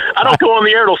know. I don't go on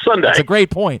the air till Sunday. That's a great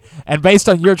point. And based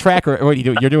on your tracker, what do you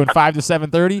do? You're doing 5 to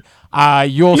 7:30.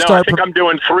 You'll start. I think I'm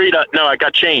doing 3 to. No, I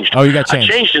got changed. Oh, you got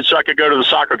changed. I changed it so I could go to the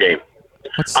soccer game.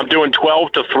 I'm doing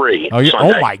 12 to 3. Oh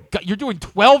my God! You're doing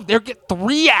 12. They're getting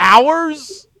 3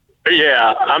 hours.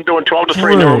 Yeah, I'm doing 12 to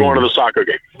 3. Then we're going to the soccer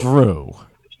game. Drew.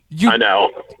 I know.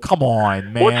 Come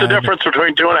on, man. What's the difference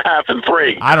between 2.5 and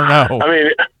 3? I don't know. I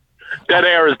mean, dead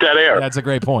air is dead air. That's a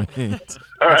great point. That's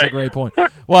right. a great point.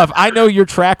 Well, if I know your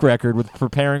track record with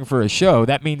preparing for a show,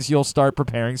 that means you'll start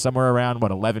preparing somewhere around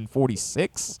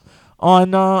 11:46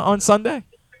 on Sunday.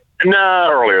 No,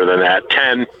 earlier than that.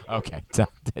 10. Okay, 10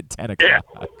 o'clock. Yeah.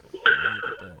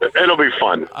 It'll be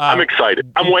fun. I'm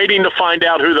excited. I'm waiting to find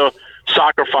out who the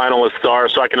soccer finalists are,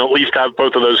 so I can at least have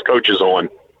both of those coaches on.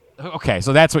 Okay,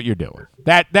 so that's what you're doing.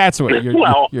 That's what you're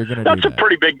you're going to do. That's a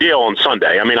pretty big deal on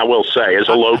Sunday. I mean, I will say, as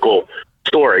a local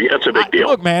story, that's a big deal.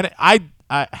 Look, man, I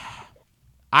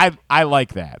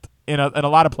like that. In a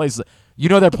lot of places,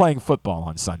 they're playing football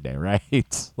on Sunday,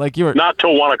 right? Like you're not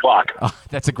till 1 o'clock. Oh,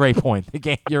 that's a great point. The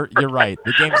game, you're right.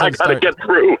 The game's I gotta get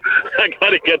through. I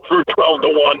gotta get through 12 to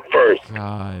 1 first.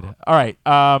 God. All right.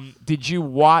 Did you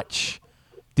watch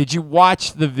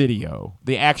the video,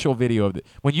 the actual video of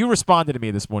when you responded to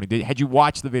me this morning? Had you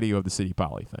watched the video of the City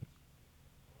Poly thing?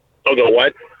 Oh, the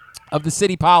what? Of the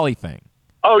City Poly thing.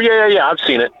 Oh yeah. I've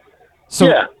seen it.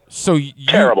 So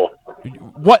terrible.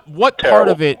 What terrible. Part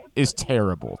of it is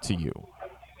terrible to you?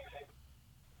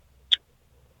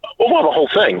 Well, the whole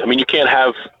thing. I mean, you can't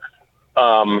have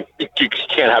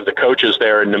the coaches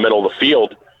there in the middle of the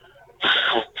field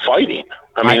fighting.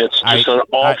 I mean, it's just an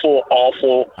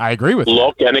awful. I agree with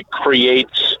look, and it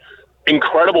creates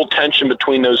incredible tension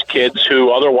between those kids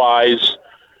who otherwise,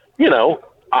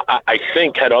 I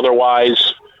think had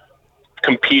otherwise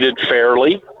competed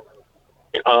fairly.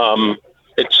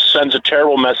 It sends a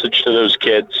terrible message to those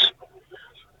kids.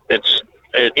 It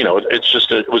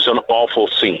was an awful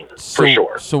scene for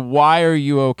sure. So why are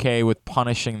you okay with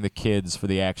punishing the kids for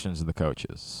the actions of the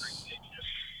coaches?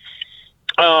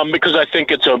 Because I think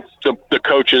it's the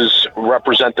coaches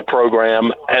represent the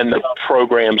program, and the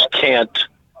programs can't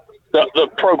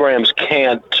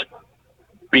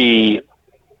be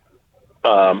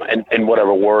and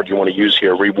whatever word you want to use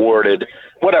here, rewarded,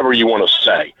 whatever you want to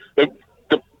say.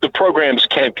 The programs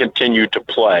can't continue to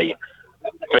play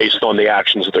based on the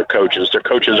actions of their coaches. Their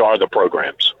coaches are the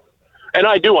programs. And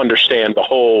I do understand the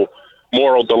whole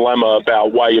moral dilemma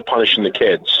about why you're punishing the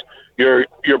kids. You're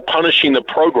punishing the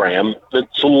program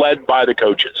that's led by the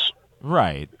coaches.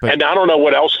 Right. And I don't know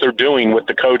what else they're doing with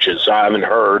the coaches. I haven't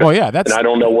heard. Well, yeah, and I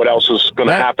don't know what else is going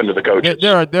to happen to the coaches.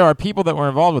 There are people that were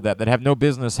involved with that have no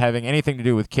business having anything to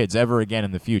do with kids ever again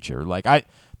in the future. Like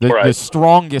the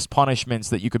strongest punishments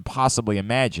that you could possibly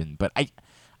imagine. But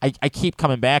I keep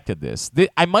coming back to this.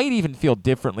 I might even feel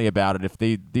differently about it if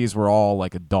these were all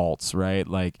like adults, right?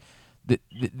 Like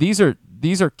these are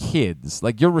kids.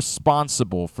 Like you're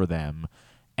responsible for them,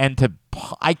 and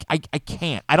I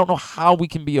can't. I don't know how we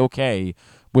can be okay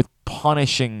with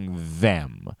punishing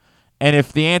them. And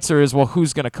if the answer is, well,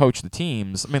 who's going to coach the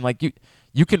teams? I mean, like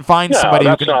you can find somebody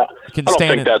who can stand. I don't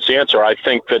think that's the answer. I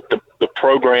think that the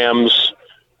programs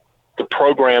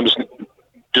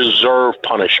deserve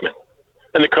punishment,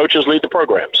 and the coaches lead the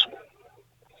programs.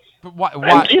 But why?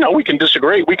 And, we can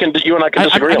disagree. You and I can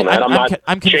disagree on that.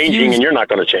 I'm changing, confused. And you're not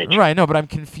going to change. Right? No, but I'm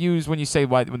confused when you say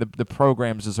when the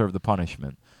programs deserve the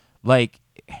punishment. Like,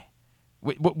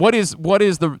 what is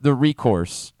the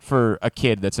recourse for a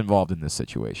kid that's involved in this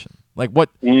situation? Like what?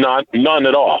 None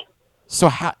at all. So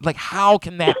how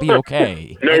can that be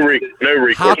okay? No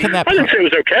recourse. How can that? I didn't say it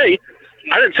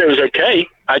was okay.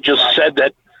 I just said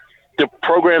that the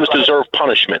programs deserve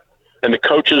punishment, and the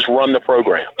coaches run the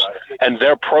programs, and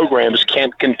their programs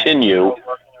can't continue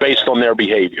based on their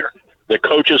behavior. The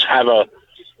coaches have a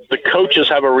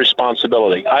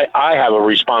responsibility. I have a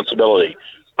responsibility.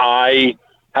 I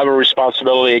have a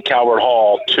responsibility at Calvert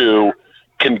Hall to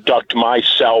conduct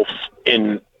myself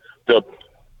in the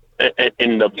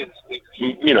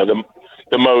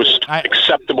most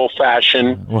acceptable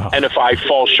fashion. Wow. And if I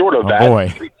fall short of that,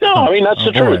 that's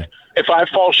the truth. If I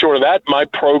fall short of that, my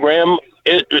program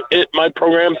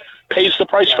pays the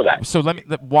price for that. So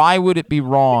why would it be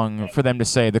wrong for them to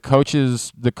say the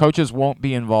coaches won't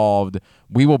be involved?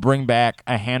 We will bring back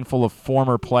a handful of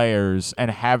former players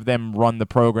and have them run the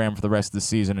program for the rest of the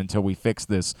season until we fix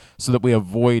this, so that we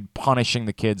avoid punishing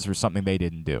the kids for something they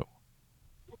didn't do.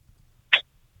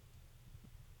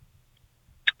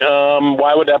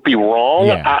 Why would that be wrong?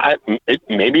 Yeah.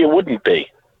 Maybe it wouldn't be,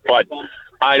 but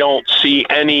I don't see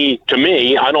any. To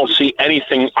me, I don't see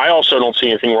anything. I also don't see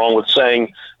anything wrong with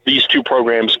saying these two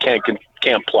programs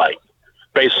can't play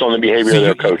based on the behavior of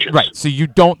their coaches. Right. So you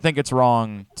don't think it's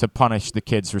wrong to punish the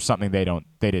kids for something they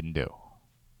didn't do.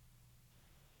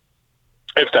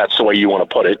 If that's the way you want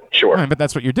to put it, sure. Right, but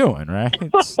that's what you're doing, right?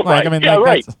 It's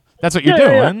right. That's what you're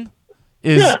doing.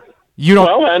 You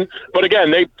don't. Well, but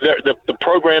again, the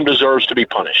program deserves to be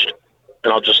punished,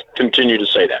 and I'll just continue to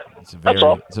say that. That's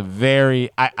all. It's a very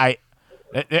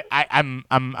I'm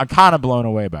kind of blown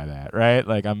away by that, right?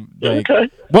 Like okay.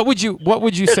 What would you it's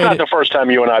say? It's not the first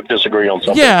time you and I have disagreed on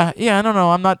something. Yeah, I don't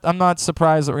know. I'm not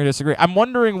surprised that we're gonna disagree. I'm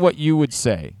wondering what you would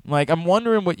say. Like, I'm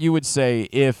wondering what you would say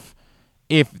if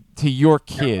to your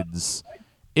kids,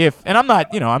 and I'm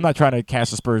not trying to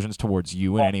cast aspersions towards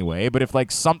you in any way, but if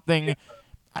like something,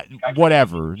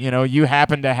 whatever, you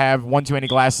happen to have one too many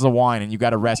glasses of wine and you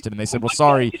got arrested and they said, well,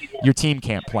 sorry, your team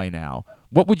can't play now.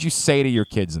 What would you say to your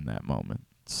kids in that moment?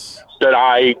 That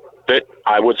I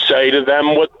would say to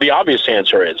them what the obvious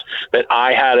answer is, that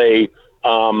I had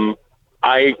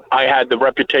I had the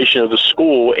reputation of the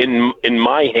school in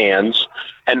my hands,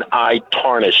 and I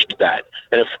tarnished that.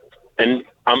 And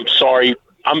I'm sorry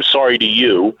to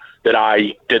you that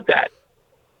I did that.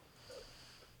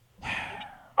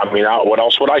 I mean, what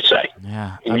else would I say?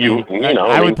 Yeah,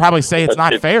 I would probably say it's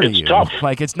not fair to you. Tough.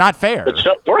 Like, it's not fair. It's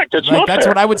correct. It's like, not that's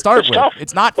fair. what I would start it's with. Tough.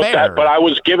 It's not fair. But I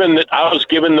was given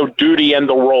the duty and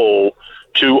the role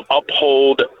to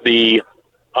uphold the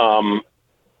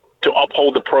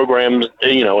programs,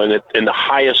 in the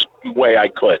highest way I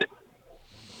could.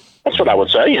 That's what I would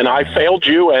say. And I failed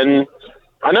you, and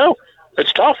I know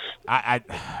it's tough. I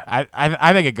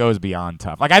think it goes beyond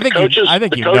tough. Like, I think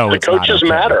the coaches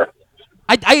matter.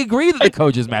 I agree that the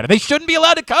coaches matter. They shouldn't be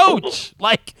allowed to coach.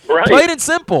 Like, right. Plain and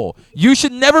simple. You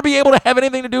should never be able to have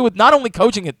anything to do with not only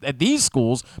coaching at these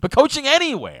schools, but coaching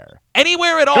anywhere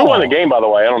at all. Who won the game, by the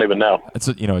way? I don't even know. It's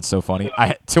so funny.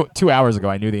 Two hours ago,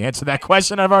 I knew the answer to that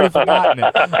question. I've already forgotten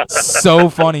it. So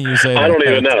funny you say that. I don't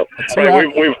even know.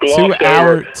 We've glossed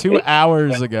over 2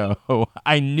 hours ago,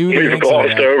 I knew the answer. We've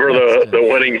glossed over the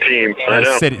winning team. I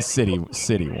know.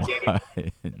 City won.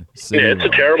 It's a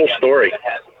terrible story.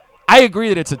 I agree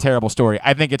that it's a terrible story.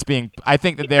 I think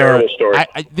that there are.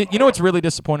 You know what's really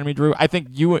disappointing me, Drew? I think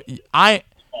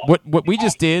what we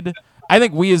just did. I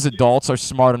think we as adults are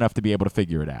smart enough to be able to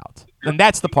figure it out, and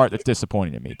that's the part that's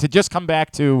disappointing to me. To just come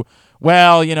back to,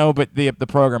 but the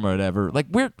program or whatever. Like,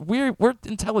 we're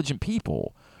intelligent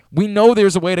people. We know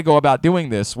there's a way to go about doing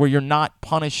this where you're not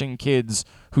punishing kids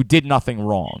who did nothing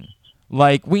wrong.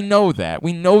 Like, we know that.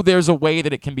 We know there's a way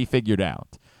that it can be figured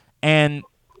out, and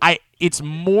it's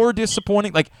more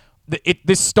disappointing. Like,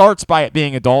 this starts by it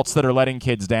being adults that are letting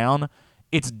kids down.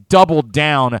 It's doubled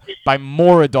down by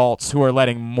more adults who are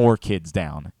letting more kids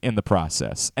down in the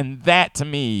process. And that, to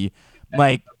me,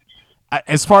 like,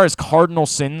 as far as cardinal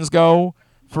sins go,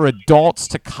 for adults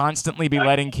to constantly be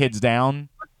letting kids down,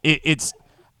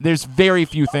 there's very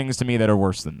few things to me that are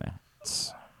worse than that.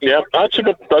 Yeah, that's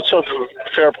a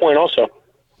fair point also,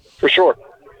 for sure.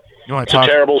 It's a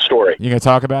terrible story. You going to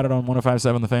talk about it on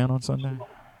 105.7 The Fan on Sunday?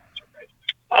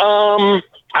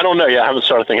 I don't know yet. I haven't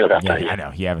started thinking about that yet. I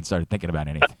know. You haven't started thinking about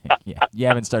anything. You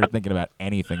haven't started thinking about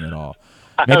anything at all.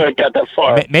 I haven't got that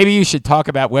far. Maybe you should talk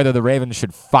about whether the Ravens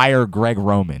should fire Greg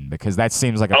Roman, because that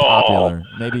seems like a popular.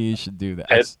 Maybe you should do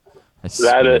that. It's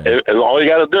all you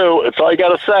got to do. It's all you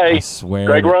got to say. I swear.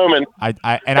 Greg Roman. Hey,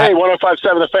 105.7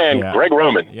 The Fan. Yeah. Greg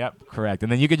Roman. Yep, correct.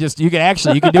 And then you could do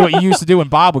what you used to do when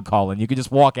Bob would call in. You could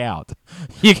just walk out.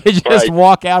 You could just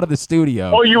walk out of the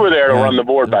studio. Oh, you were there to run the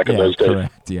board back in those days.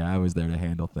 Correct. Yeah, I was there to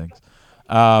handle things.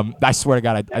 I swear to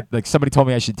God, I like somebody told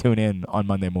me I should tune in on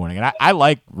Monday morning, and I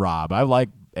like Rob, I like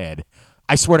Ed.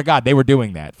 I swear to God, they were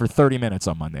doing that for 30 minutes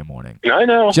on Monday morning. I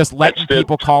know. Just letting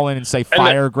people call in and say,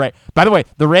 fire Gray. By the way,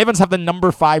 the Ravens have the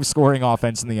number 5 scoring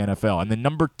offense in the NFL and the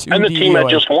number 2 and the team that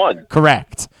just won.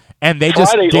 Correct. And they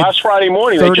last Friday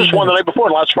morning, they just won the minutes. night before.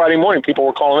 Last Friday morning, people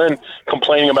were calling in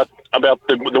complaining about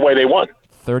the way they won.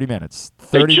 30 minutes.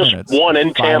 They just won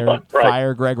in Tampa. Right.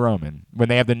 Fire Greg Roman when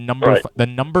they have the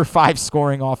number 5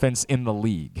 scoring offense in the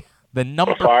league. The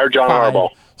number fire John 5 Harbaugh.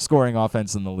 scoring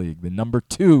offense in the league. The number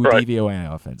 2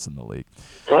 DVOA offense in the league.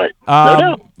 Right. No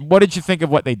doubt. What did you think of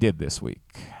what they did this week?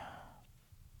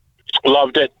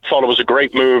 Loved it. Thought it was a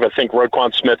great move. I think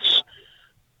Roquan Smith's,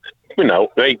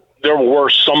 there were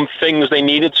some things they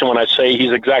needed. So when I say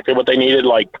he's exactly what they needed,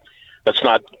 that's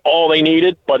not all they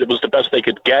needed, but it was the best they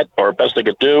could get or best they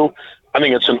could do. I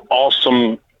think it's an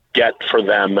awesome get for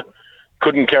them.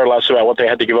 Couldn't care less about what they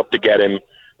had to give up to get him.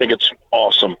 I think it's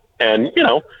awesome. And,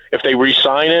 if they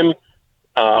re-sign him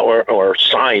or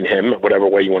sign him, whatever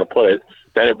way you want to put it,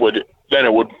 then it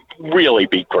would really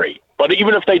be great. But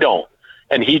even if they don't,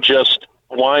 and he just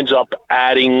winds up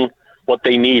adding what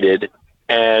they needed,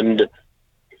 and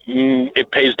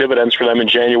it pays dividends for them in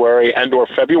January and or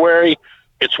February,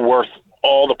 it's worth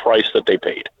all the price that they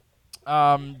paid.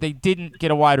 They didn't get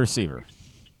a wide receiver.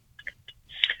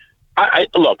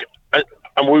 Look,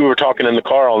 we were talking in the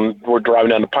car and we're driving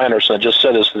down to Pinehurst, and I just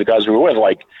said this to the guys we were with.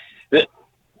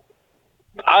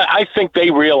 I think they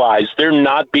realize they're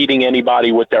not beating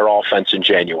anybody with their offense in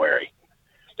January.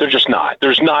 They're just not.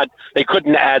 They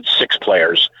couldn't add 6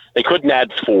 players. They couldn't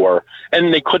add 4,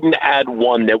 and they couldn't add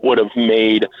 1 that would have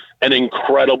made an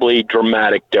incredibly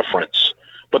dramatic difference.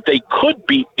 But they could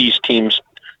beat these teams.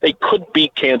 They could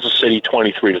beat Kansas City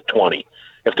 23-20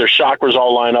 if their chakras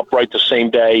all line up right the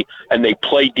same day and they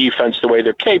play defense the way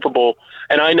they're capable.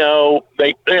 And I know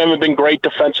they haven't been great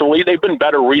defensively. They've been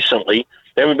better recently.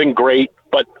 They haven't been great,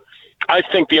 but I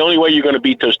think the only way you're going to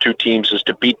beat those two teams is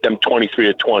to beat them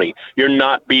 23-20. You're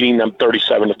not beating them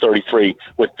 37-33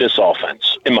 with this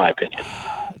offense, in my opinion.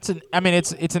 It's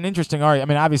an interesting argument.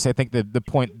 I mean, obviously, I think the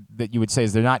point that you would say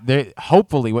is they're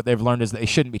hopefully what they've learned is that they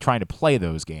shouldn't be trying to play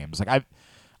those games. I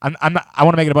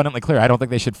want to make it abundantly clear. I don't think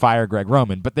they should fire Greg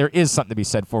Roman, but there is something to be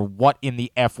said for what in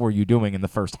the F were you doing in the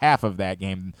first half of that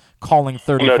game, calling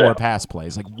 34 pass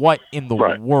plays. What in the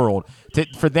world?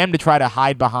 For them to try to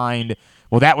hide behind,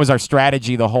 well, that was our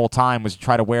strategy the whole time, was to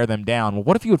try to wear them down. Well,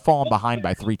 what if you had fallen behind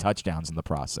by 3 touchdowns in the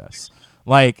process?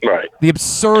 The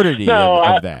absurdity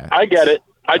of that. I get it.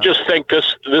 I just think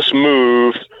this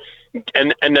move,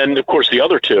 and then, of course, the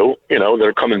other two,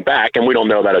 they're coming back, and we don't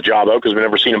know about Ajabo because we've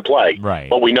never seen him play. Right.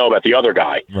 But we know about the other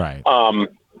guy. Right.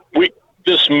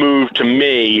 This move, to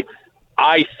me,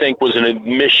 I think was an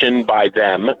admission by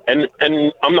them, and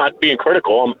I'm not being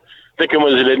critical. I'm thinking it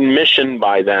was an admission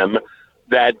by them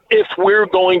that if we're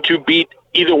going to beat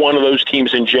either one of those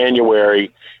teams in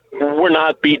January, we're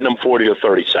not beating them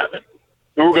 40-37.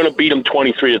 We're going to beat them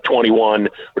 23-21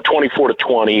 or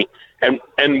 24-20.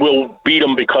 And we'll beat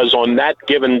them because on that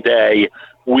given day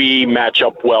we match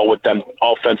up well with them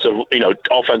offense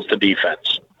to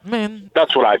defense. Man,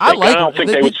 that's what I think. I don't think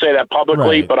they would say that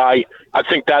publicly, but I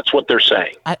think that's what they're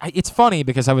saying. It's funny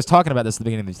because I was talking about this at the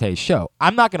beginning of today's show.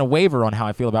 I'm not going to waver on how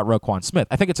I feel about Roquan Smith.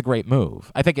 I think it's a great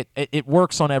move. I think it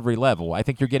works on every level. I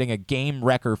think you're getting a game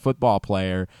wrecker football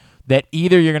player that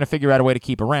either you're going to figure out a way to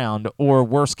keep around, or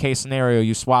worst case scenario,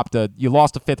 you lost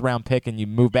a 5th round pick and you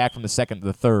move back from the 2nd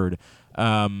to the 3rd,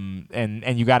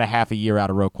 and you got a half a year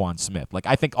out of Roquan Smith.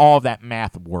 I think all of that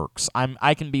math works.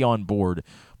 I can be on board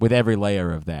with every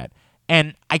layer of that.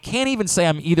 And I can't even say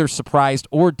I'm either surprised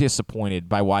or disappointed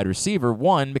by wide receiver.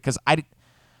 One, because I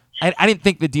didn't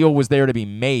think the deal was there to be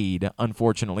made,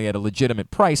 unfortunately, at a legitimate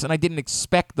price, and I didn't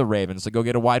expect the Ravens to go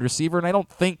get a wide receiver, and I don't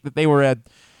think that they were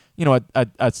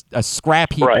a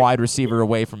scrap heap wide receiver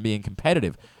away from being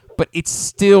competitive. But it's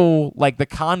still, the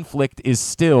conflict is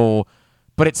still,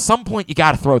 but at some point you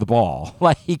got to throw the ball.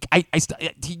 I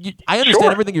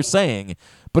understand everything you're saying,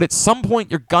 but at some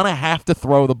point you're going to have to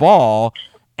throw the ball,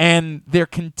 and their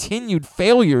continued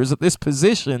failures at this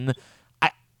position,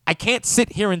 I can't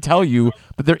sit here and tell you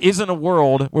that there isn't a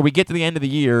world where we get to the end of the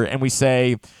year and we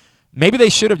say, maybe they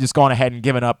should have just gone ahead and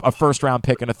given up a 1st round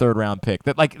pick and a 3rd round pick.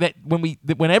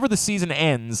 Whenever the season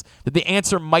ends, that the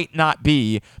answer might not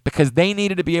be because they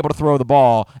needed to be able to throw the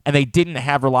ball and they didn't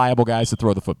have reliable guys to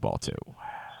throw the football to.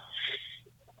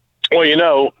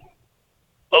 Well,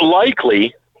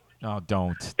 likely. Oh,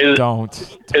 don't.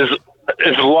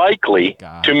 Is likely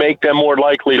to make them more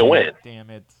likely to win. Damn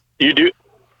it. You do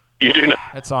not.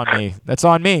 That's on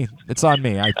me.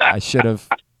 I should have.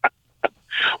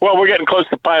 Well, we're getting close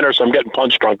to Pioneer, so I'm getting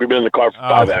punch drunk. We've been in the car for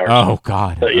 5 hours. Oh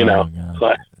God. You know.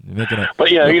 God.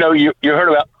 But yeah, you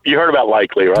heard about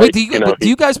Likely, right? Wait, do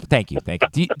you guys? Thank you.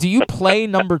 Do you play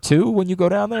number 2 when you go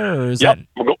down there, or is Yep,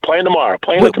 that? we're playing tomorrow.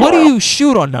 What do you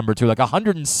shoot on number 2? Like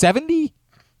 170?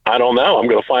 I don't know. I'm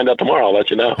going to find out tomorrow. I'll let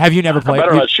you know. Have you never played? I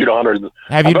better not shoot 100.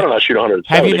 Have you? I better not shoot 100.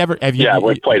 Have you never? Have you? Yeah,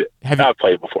 we've played it. I've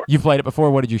played it before. You played it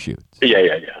before. What did you shoot?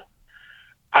 Yeah.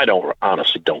 I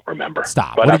honestly don't remember.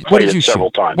 Stop. But What did it you several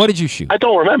shoot? times. What did you shoot? I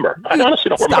don't remember. I honestly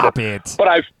don't remember. Stop it.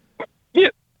 But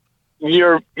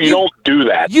you don't do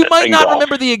that. You might in not golf.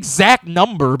 remember the exact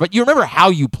number, but you remember how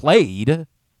you played.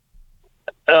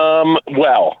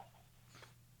 Well.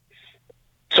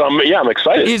 So I'm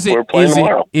excited. We're playing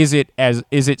tomorrow. Is it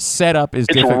set up as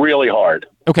It's difficult? really hard.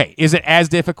 Okay, is it as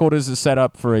difficult as the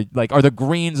setup for are the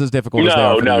greens as difficult as they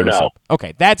are for the US Open?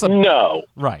 Okay, that's no.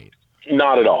 Right.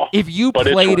 Not at all. If you but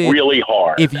played it's really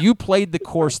hard. If you played the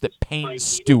course that Payne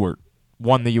Stewart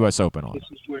won the US Open on,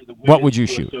 what would you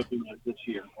shoot?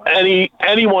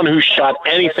 Anyone who shot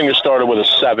anything that started with a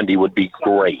 70 would be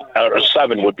great. Or a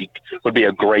 7 would be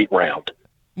a great round.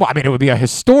 Well, I mean, it would be a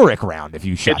historic round if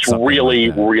you shot. It's something really,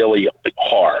 like that. really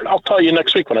hard. I'll tell you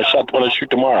next week when I shoot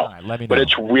tomorrow. Let me know. But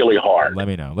it's really hard. Let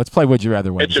me know. Let's play Would You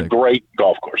Rather Wednesday. It's a great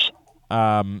golf course.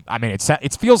 I mean,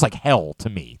 it feels like hell to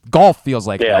me. Golf feels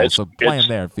like hell, so playing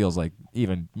there feels like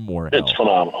even more hell. It's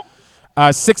phenomenal.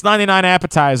 $6.99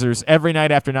 appetizers every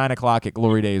night after 9 o'clock at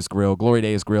Glory Days Grill.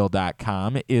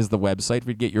 GloryDaysGrill.com is the website for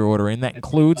you to get your order in. That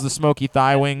includes the smoky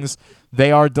thigh wings.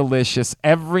 They are delicious.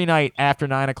 Every night after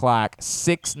 9 o'clock,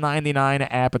 $6.99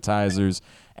 appetizers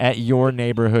at your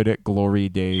neighborhood at Glory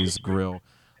Days Grill.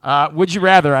 Would you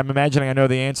rather, I'm imagining I know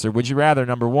the answer, would you rather,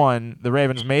 number 1, the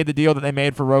Ravens made the deal that they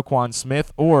made for Roquan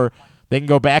Smith, or they can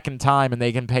go back in time and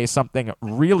they can pay something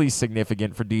really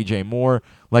significant for DJ Moore,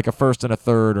 like a first and a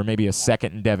third, or maybe a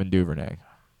second and Devin Duvernay?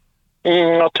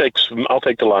 I'll take the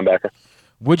linebacker.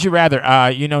 Would you rather?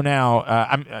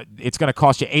 It's going to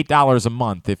cost you $8 a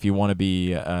month if you want to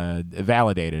be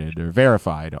validated or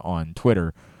verified on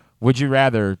Twitter. Would you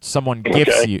rather someone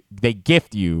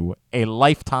gift you a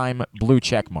lifetime blue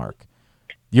check mark?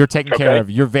 You're taken care of.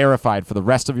 You're verified for the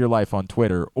rest of your life on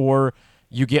Twitter, or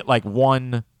you get like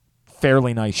one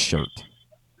fairly nice shirt.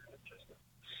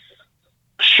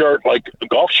 Shirt, like a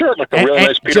golf shirt, like a really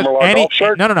nice Peter Millar golf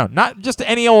shirt? No, not just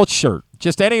any old shirt.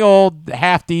 Just any old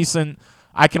half decent,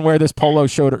 I can wear this polo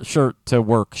shirt to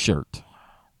work shirt.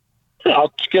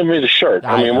 I'll give me the shirt.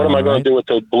 I mean, what am I going to do with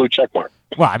the blue check mark?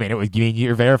 Well, I mean, it would mean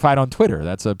you're verified on Twitter.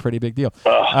 That's a pretty big deal.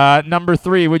 Number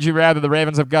 3, would you rather the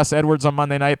Ravens have Gus Edwards on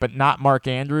Monday night but not Mark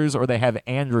Andrews, or they have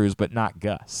Andrews but not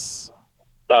Gus?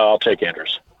 I'll take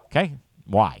Andrews. Okay.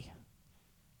 Why?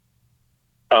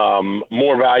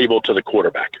 More valuable to the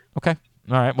quarterback. Okay.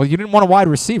 All right. Well, you didn't want a wide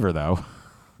receiver, though.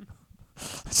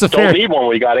 Don't need one.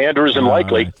 We got Andrews and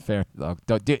Likely. Right, fair. Go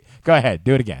ahead.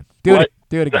 Do it again. Do it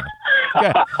again.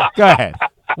 Go ahead.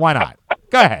 Why not?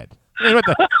 Go ahead. I mean,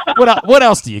 what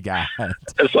else do you got?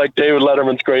 It's like David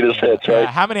Letterman's greatest hits, right?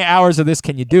 How many hours of this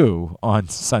can you do on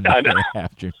Sunday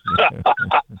afternoon?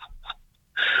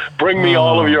 Bring me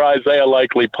all of your Isaiah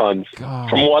Likely puns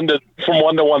from 1 to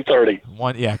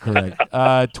 1:30. Yeah, correct.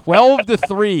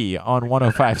 12-3 on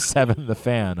 105.7 The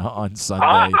Fan on Sunday.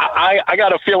 I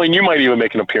got a feeling you might even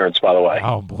make an appearance. By the way.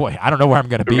 Oh boy, I don't know where I'm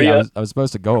going to be. I was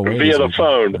supposed to go away via the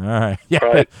phone. All right. Yeah.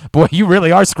 Right. Boy, you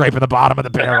really are scraping the bottom of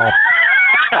the barrel.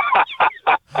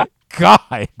 God,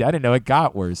 I didn't know it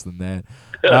got worse than that.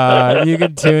 You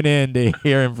can tune in to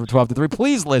hear him from 12-3.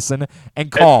 Please listen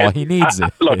and call. He needs it.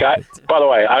 Look, by the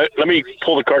way, let me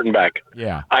pull the curtain back.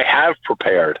 Yeah. I have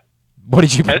prepared. What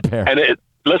did you prepare? And it's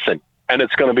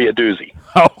going to be a doozy.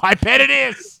 Oh, I bet it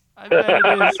is.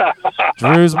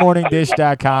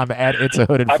 Drew'sMorningDish.com at It's a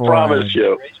Hooded Four. I promise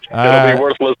you. It'll be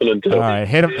worth listening to. All right.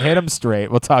 Hit him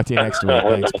straight. We'll talk to you next week.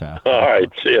 Thanks, pal. All right.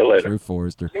 See you later. Drew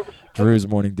Forrester.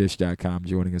 Drew'sMorningDish.com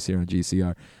joining us here on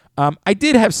GCR. I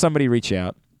did have somebody reach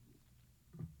out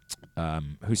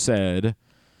who said,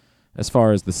 as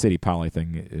far as the City Poly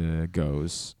thing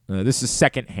goes, this is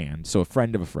secondhand, so a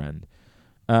friend of a friend,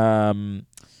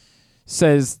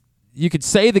 says you could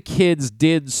say the kids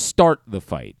did start the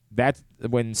fight. That's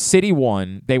when City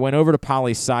won, they went over to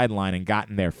Poly's sideline and got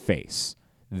in their face.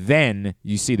 Then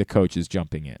you see the coaches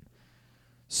jumping in.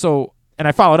 So, and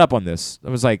I followed up on this. I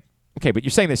was like, okay, but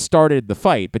you're saying they started the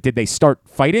fight, but did they start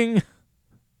fighting?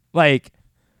 Like,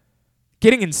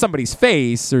 getting in somebody's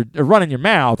face or running your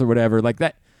mouth or whatever, like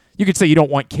that, you could say you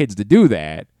don't want kids to do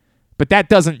that, but that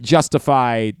doesn't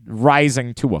justify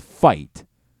rising to a fight.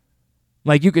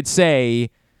 Like, you could say,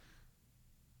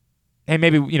 hey,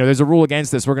 maybe, there's a rule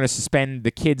against this. We're going to suspend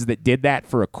the kids that did that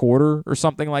for a quarter or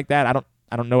something like that.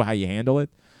 I don't know how you handle it.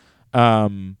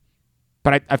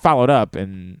 But I followed up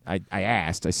and I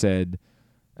asked. I said,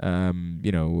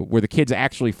 were the kids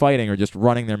actually fighting or just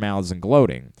running their mouths and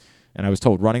gloating? And I was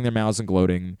told running their mouths and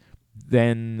gloating.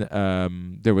 Then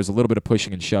there was a little bit of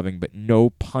pushing and shoving, but no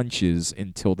punches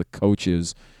until the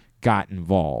coaches got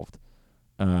involved.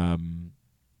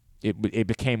 It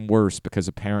became worse because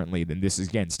apparently, then this is,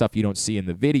 again, stuff you don't see in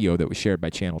the video that was shared by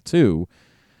Channel 2,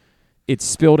 it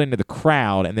spilled into the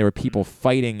crowd, and there were people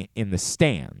fighting in the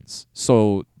stands.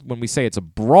 So when we say it's a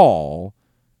brawl,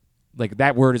 like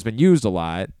that word has been used a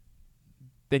lot,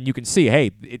 then you can see,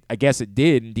 hey, I guess it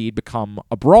did indeed become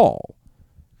a brawl,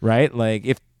 right? Like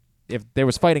if there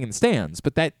was fighting in the stands,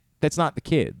 but that's not the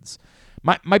kids.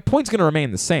 My point's going to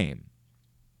remain the same.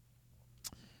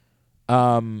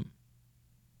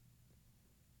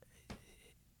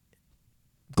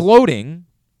 Gloating,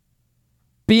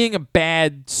 being a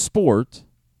bad sport,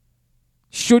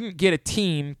 shouldn't get a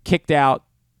team kicked out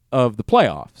of the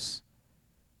playoffs.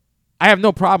 I have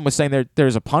no problem with saying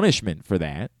there's a punishment for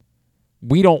that.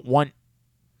 We don't want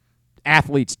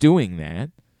athletes doing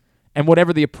that. And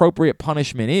whatever the appropriate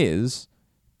punishment is,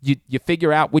 you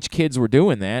figure out which kids were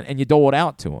doing that and you dole it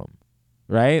out to them,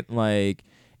 right? Like,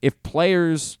 if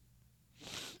players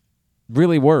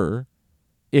really were,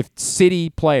 if city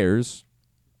players,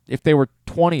 if there were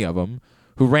 20 of them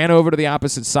who ran over to the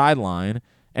opposite sideline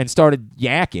and started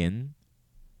yakking,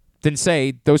 then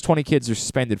say those 20 kids are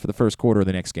suspended for the first quarter of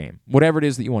the next game. Whatever it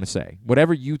is that you want to say.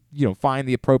 Whatever you find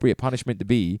the appropriate punishment to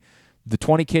be, the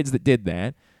 20 kids that did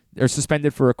that are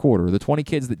suspended for a quarter. The 20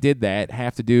 kids that did that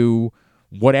have to do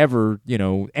whatever,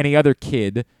 any other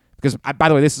kid. Because, by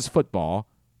the way, this is football.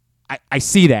 I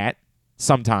see that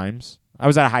sometimes. I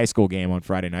was at a high school game on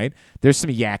Friday night. There's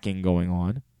some yakking going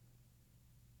on.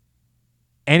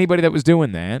 Anybody that was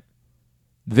doing that,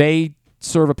 they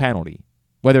serve a penalty.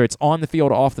 Whether it's on the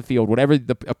field or off the field, whatever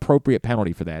the appropriate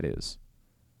penalty for that is.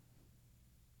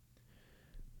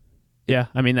 Yeah,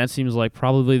 I mean, that seems like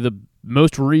probably the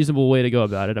most reasonable way to go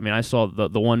about it. I mean, I saw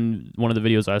the one of the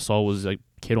videos I saw was a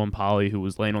kid on Poly who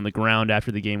was laying on the ground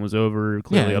after the game was over,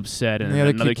 clearly upset, and the other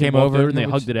another kid came over and they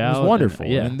hugged it out. It was wonderful.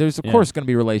 And there's of course going to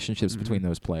be relationships between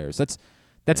those players.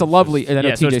 That's a lovely.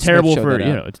 So it's terrible for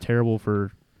it's terrible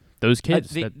for those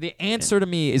kids. The answer to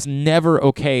me is never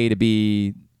okay to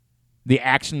be the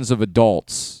actions of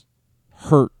adults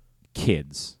hurt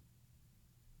kids.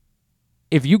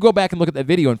 If you go back and look at that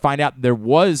video and find out there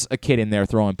was a kid in there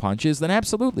throwing punches, then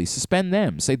absolutely suspend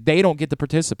them. Say they don't get to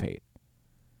participate.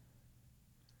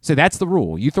 So that's the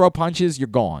rule. You throw punches, you're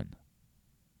gone.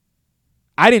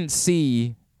 I didn't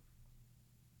see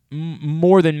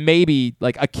more than maybe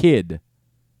like a kid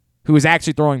who was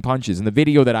actually throwing punches in the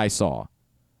video that I saw.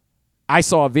 I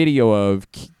saw a video of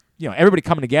everybody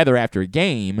coming together after a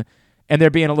game and there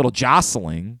being a little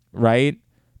jostling, right?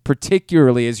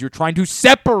 Particularly as you're trying to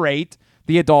separate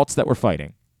the adults that were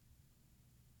fighting.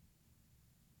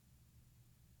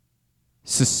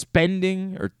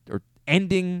 Suspending or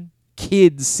ending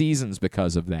kids' seasons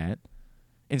because of that,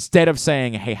 instead of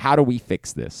saying, hey, how do we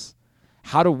fix this?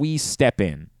 How do we step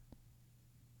in?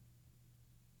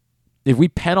 If we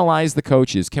penalize the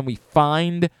coaches, can we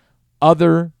find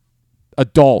other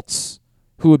adults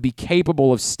who would be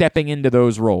capable of stepping into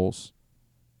those roles,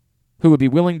 who would be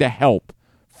willing to help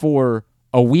for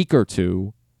a week or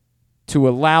two to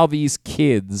allow these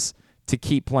kids to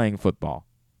keep playing football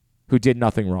who did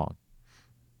nothing wrong?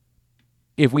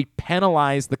 If we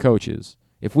penalize the coaches,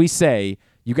 if we say,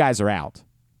 you guys are out,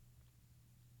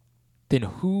 then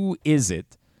who is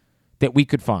it that we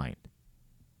could find?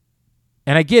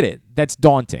 And I get it. That's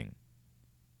daunting.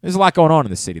 There's a lot going on in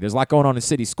the city. There's a lot going on in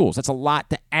city schools. That's a lot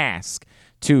to ask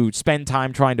to spend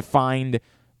time trying to find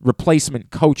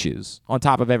replacement coaches on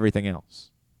top of everything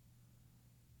else.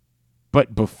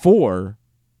 But before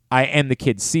I end the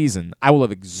kids' season, I will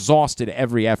have exhausted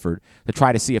every effort to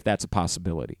try to see if that's a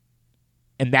possibility.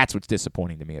 And that's what's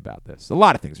disappointing to me about this. A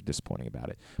lot of things are disappointing about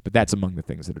it, but that's among the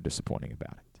things that are disappointing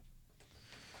about it.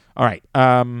 All right.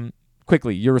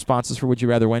 Quickly, your responses for Would You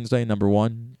Rather Wednesday, number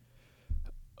one?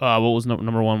 What was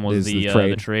number one was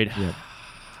the trade. Yeah.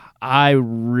 I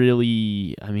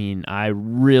really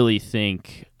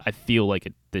think, I feel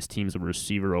like this team's a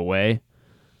receiver away.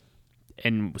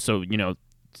 And so,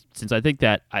 since I think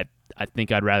that, I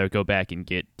think I'd rather go back and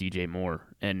get DJ Moore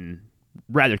and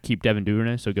rather keep Devin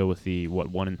Duvernay, so go with the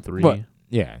 1 and 3. But,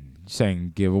 yeah,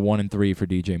 saying give a 1 and 3 for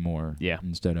DJ Moore,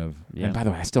 instead of. Yeah. And by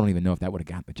the way, I still don't even know if that would have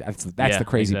got the job. That's the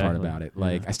crazy part about it.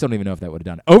 Like, Yeah. I still don't even know if that would have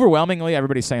done it. Overwhelmingly,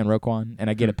 everybody's saying Roquan, and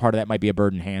I get it. Part of that might be a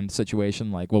bird in hand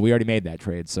situation. Like, well, we already made that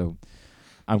trade, so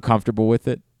I'm comfortable with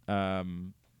it.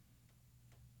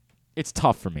 It's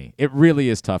tough for me. It really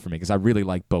is tough for me because I really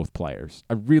like both players.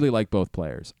 I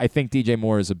think DJ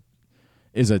Moore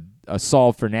is a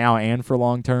solve for now and for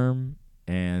long term,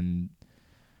 and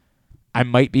I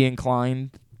might be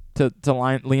inclined to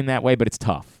lean that way, but it's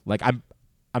tough. Like I'm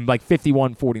like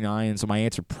 51-49, so my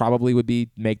answer probably would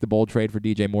be make the bold trade for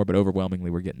DJ Moore, but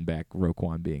overwhelmingly we're getting back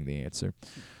Roquan being the answer.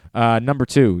 Number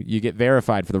 2, you get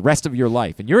verified for the rest of your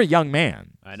life, and you're a young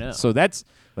man. I know. So that's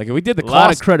like if we did the cost,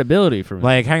 lot of credibility for me.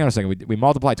 Like, hang on a second, we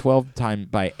multiply 12 times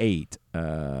by 8. What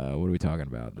are we talking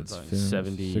about? That's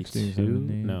 72? 60,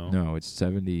 70? No, it's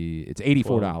 70. It's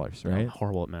 $84, right? I'm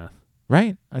horrible at math.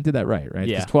 Right? I did that right?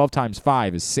 Yeah. Because 12 times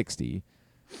 5 is 60.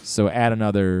 So add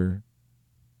another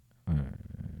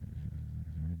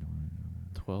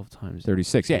 12 times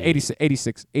 36. Yeah,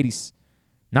 86,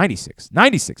 96.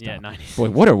 Yeah, 96. Boy,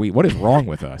 what is wrong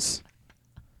with us?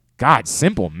 God,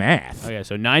 simple math. Okay,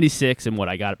 so 96 and what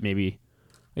I got maybe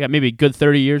a good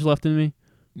 30 years left in me.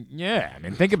 Yeah, I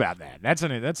mean, think about that.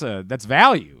 That's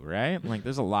value, right? Like,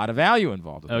 there's a lot of value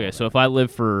involved. Okay, so if I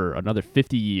live for another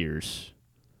 50 years,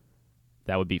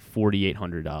 that would be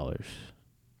 $4,800.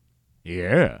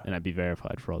 Yeah, and I'd be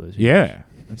verified for all those years. Yeah,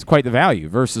 that's quite the value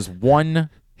versus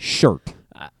one shirt.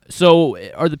 So,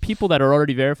 are the people that are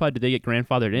already verified? Did they get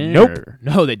grandfathered in? Nope. Or?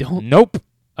 No, they don't. Nope.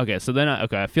 Okay, so then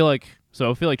I feel like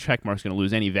Checkmark's going to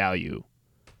lose any value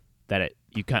that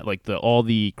you kind of like all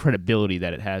the credibility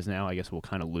that it has now. I guess will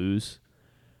kind of lose.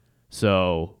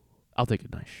 So I'll take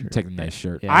a nice shirt. Take the nice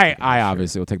shirt. Yeah, I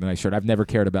obviously will take the nice shirt. I've never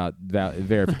cared about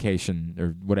verification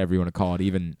or whatever you want to call it.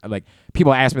 Even like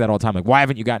people ask me that all the time. Like, why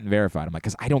haven't you gotten verified? I'm like,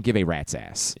 because I don't give a rat's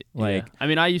ass. Like, I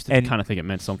mean, I used to kind of think it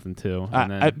meant something too.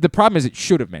 And then, the problem is, it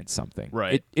should have meant something.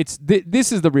 Right.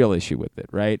 This is the real issue with it.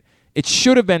 Right. It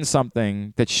should have been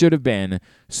something that should have been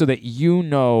so that you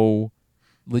know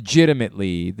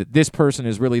legitimately that this person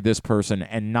is really this person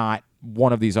and not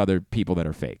one of these other people that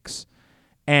are fakes.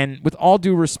 And with all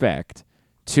due respect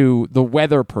to the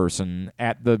weather person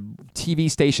at the TV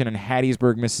station in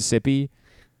Hattiesburg, Mississippi,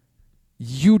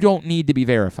 you don't need to be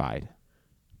verified.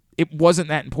 It wasn't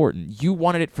that important. You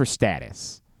wanted it for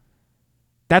status.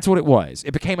 That's what it was.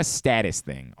 It became a status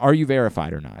thing. Are you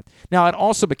verified or not? Now, it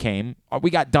also became, we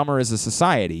got dumber as a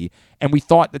society, and we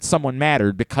thought that someone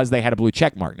mattered because they had a blue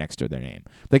check mark next to their name.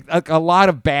 Like, a lot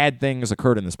of bad things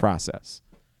occurred in this process.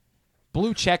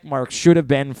 Blue check marks should have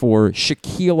been for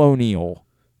Shaquille O'Neal.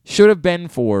 Should have been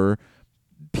for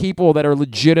people that are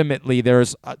legitimately,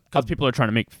 because people are trying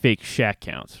to make fake Shaq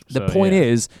counts. The point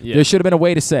is, there should have been a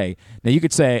way to say, now you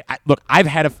could say, look,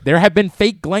 there have been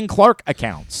fake Glenn Clark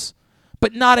accounts,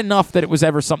 but not enough that it was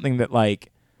ever something that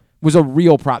like was a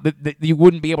real problem that you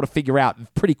wouldn't be able to figure out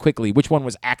pretty quickly which one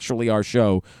was actually our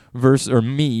show versus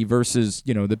me versus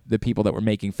the people that were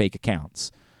making fake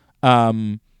accounts.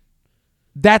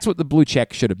 That's what the blue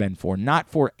check should have been for, not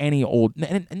for any old,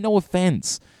 and no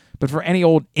offense, but for any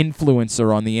old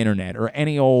influencer on the internet or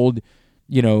any old,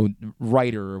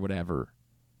 writer or whatever.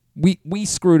 We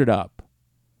screwed it up.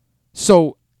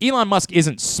 So Elon Musk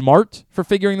isn't smart for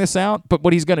figuring this out, but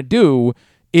what he's going to do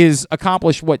is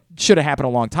accomplish what should have happened a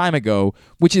long time ago,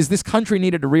 which is this country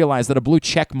needed to realize that a blue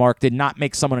check mark did not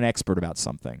make someone an expert about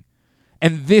something.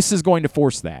 And this is going to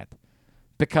force that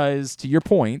because, to your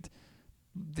point,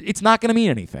 it's not going to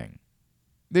mean anything.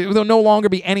 There will no longer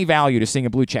be any value to seeing a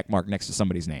blue check mark next to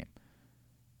somebody's name.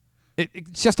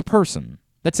 It's just a person.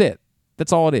 That's it.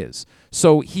 That's all it is.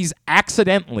 So he's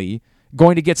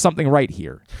going to get something right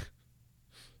here.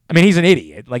 I mean, he's an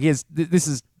idiot. Like, this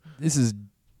is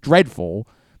dreadful.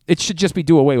 It should just be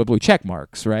do away with blue check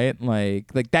marks, right?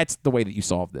 Like that's the way that you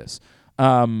solve this.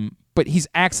 But he's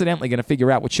accidentally going to figure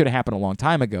out what should have happened a long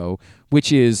time ago,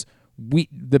 which is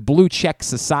the blue check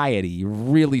society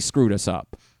really screwed us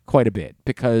up quite a bit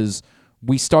because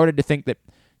we started to think that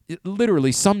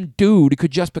literally some dude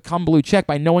could just become blue check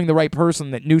by knowing the right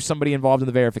person that knew somebody involved in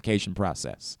the verification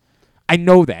process. I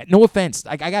know that. No offense.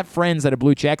 I got friends that are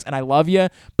blue checks, and I love you,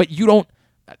 but you don't.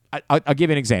 I'll give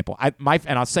you an example.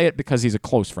 And I'll say it because he's a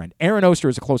close friend. Aaron Oster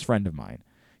is a close friend of mine.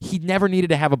 He never needed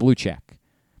to have a blue check.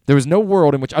 There was no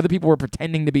world in which other people were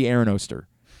pretending to be Aaron Oster.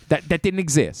 That didn't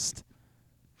exist.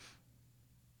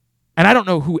 And I don't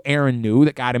know who Aaron knew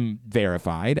that got him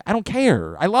verified. I don't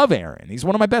care. I love Aaron. He's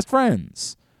one of my best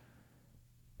friends.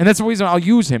 And that's the reason I'll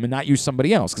use him and not use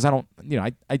somebody else because I don't,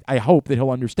 I hope that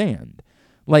he'll understand.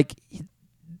 Like,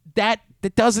 that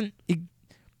doesn't,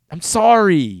 I'm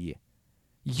sorry.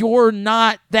 You're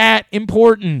not that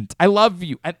important. I love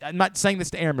you. I'm not saying this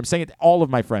to Aaron, but I'm saying it to all of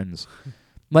my friends.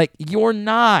 Like, you're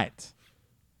not.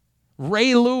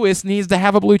 Ray Lewis needs to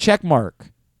have a blue check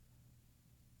mark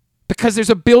because there's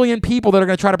a billion people that are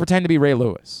going to try to pretend to be Ray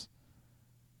Lewis.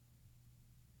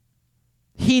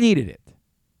 He needed it.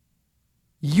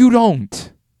 You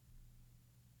don't.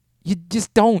 You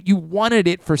just don't. You wanted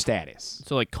it for status.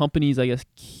 So like companies, I guess,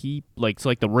 keep so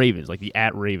like the Ravens, like the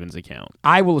 @Ravens account.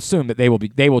 I will assume that they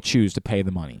will choose to pay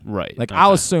the money. Right. Like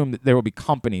I'll assume that there will be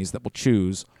companies that will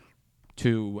choose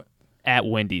to.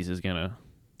 @Wendy's is gonna.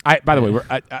 By the way, we're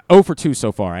 0 for 2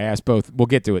 so far. I asked both. We'll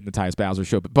get to it in the Tyus Bowser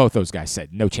show, but both those guys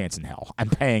said no chance in hell. I'm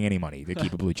paying any money to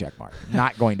keep a blue check mark.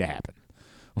 Not going to happen.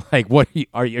 Like what?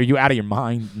 Are you out of your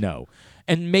mind? No.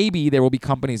 And maybe there will be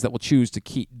companies that will choose to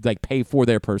pay for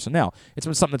their personnel. It's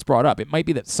been something that's brought up. It might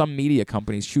be that some media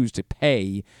companies choose to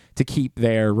pay to keep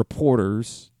their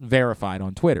reporters verified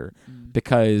on Twitter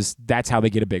because that's how they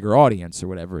get a bigger audience or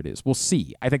whatever it is. We'll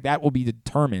see. I think that will be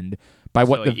determined by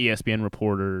what the ESPN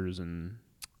reporters and.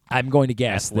 I'm going to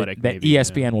guess that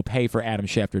ESPN will pay for Adam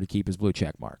Schefter to keep his blue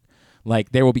check mark.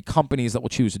 Like there will be companies that will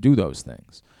choose to do those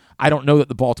things. I don't know that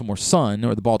the Baltimore Sun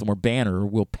or the Baltimore Banner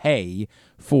will pay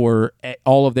for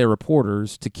all of their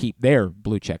reporters to keep their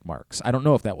blue check marks. I don't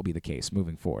know if that will be the case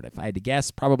moving forward. If I had to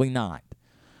guess, probably not.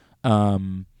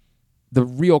 The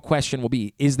real question will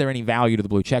be, is there any value to the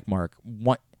blue check mark?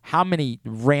 How many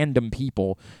random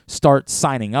people start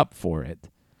signing up for it?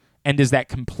 And does that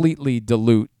completely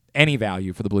dilute any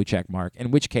value for the blue check mark?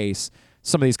 In which case,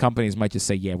 some of these companies might just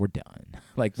say, yeah, we're done.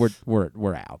 Like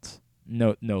we're out.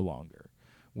 No longer.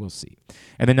 We'll see.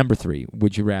 And then number 3,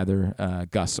 would you rather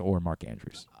Gus or Mark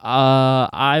Andrews?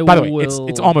 By the way,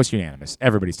 it's almost unanimous.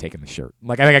 Everybody's taking the shirt.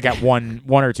 Like I think I got one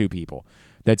or two people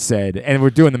that said, and we're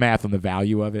doing the math on the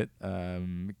value of it.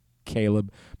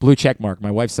 Caleb, blue check mark.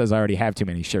 My wife says I already have too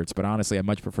many shirts, but honestly, I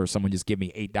much prefer someone just give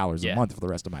me $8 a month for the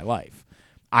rest of my life.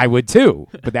 I would too,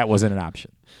 but that wasn't an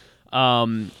option.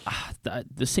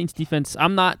 The Saints defense,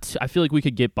 I feel like we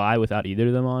could get by without either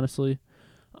of them, honestly.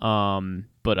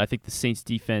 But I think the Saints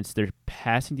defense, their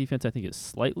passing defense, I think is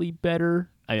slightly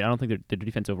better. I don't think their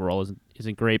defense overall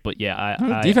isn't great, but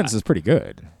yeah, defense is pretty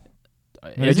good.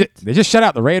 They just shut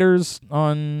out the Raiders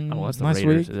on last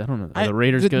week. I don't know. Are the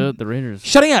Raiders good? The Raiders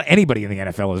shutting out anybody in the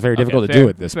NFL is very difficult to do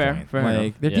at this point.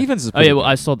 Fair their defense is. Pretty well,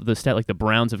 I saw the stat like the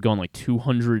Browns have gone like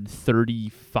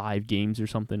 235 games or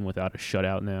something without a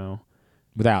shutout now.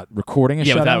 Without recording a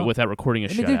shutout? Without recording a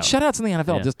shutout. Dude, shutouts in the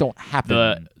NFL just don't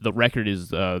happen. The record is,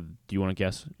 do you want to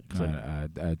guess?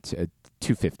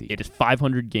 250. It is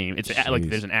 500 games. It's like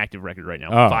there's an active record right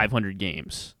now. 500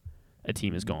 games a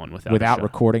team has gone without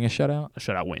recording a shutout? A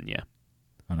shutout win, yeah.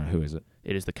 I don't know. Who is it?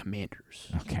 It is the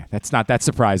Commanders. Okay. That's not that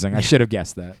surprising. I should have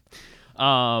guessed that.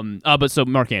 But so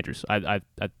Mark Andrews, I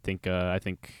think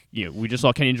we just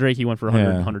saw Kenyon Drake. He went for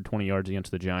 120 yards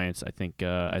against the Giants.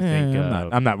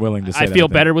 I'm not willing to say. I feel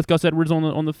better with Gus Edwards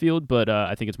on the field, but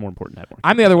I think it's more important to have Mark.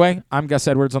 I'm the other way. I'm Gus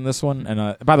Edwards on this one,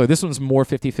 and by the way, this one's more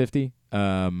 50-50.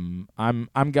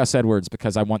 I'm Gus Edwards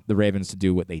because I want the Ravens to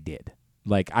do what they did.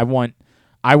 Like I want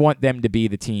them to be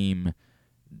the team.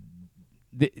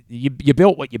 You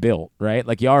built what you built, right?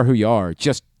 Like you are who you are.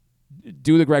 Just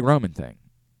do the Greg Roman thing.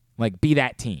 Like, be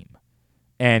that team.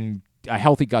 And a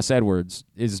healthy Gus Edwards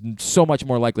is so much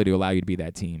more likely to allow you to be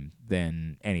that team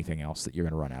than anything else that you're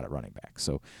going to run out at running back.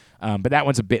 So, but that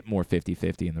one's a bit more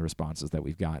 50-50 in the responses that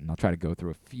we've gotten. I'll try to go through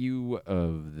a few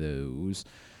of those.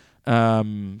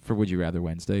 For Would You Rather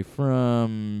Wednesday.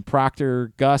 From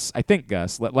Proctor, Gus, I think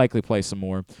Gus, likely play some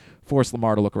more. Force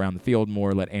Lamar to look around the field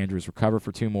more. Let Andrews recover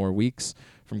for 2 more weeks.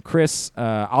 From Chris,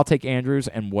 I'll take Andrews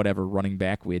and whatever running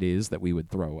back it is that we would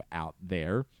throw out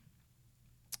there.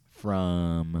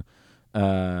 From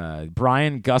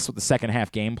Brian, Gus with the second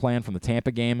half game plan from the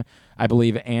Tampa game. I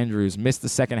believe Andrews missed the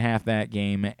second half that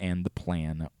game, and the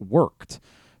plan worked.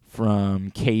 From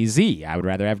KZ, I would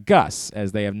rather have Gus,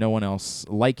 as they have no one else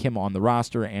like him on the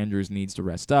roster. Andrews needs to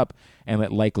rest up and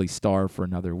let Likely starve for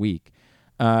another week.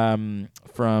 From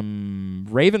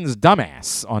Ravens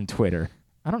Dumbass on Twitter.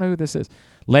 I don't know who this is.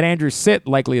 Let Andrews sit.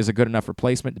 Likely is a good enough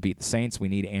replacement to beat the Saints. We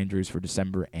need Andrews for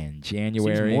December and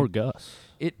January. Seems more Gus.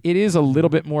 It is a little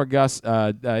bit more Gus.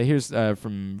 Here's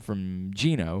from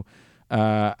Gino.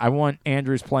 I want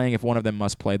Andrews playing if one of them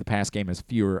must play. The pass game has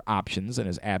fewer options, and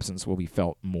his absence will be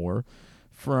felt more.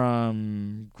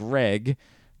 From Greg.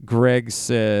 Greg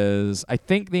says, I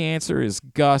think the answer is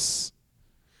Gus,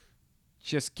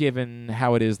 just given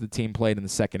how it is the team played in the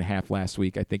second half last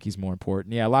week. I think he's more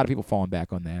important. Yeah, a lot of people falling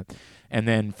back on that. And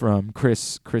then from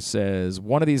Chris says,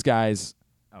 one of these guys,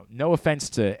 no offense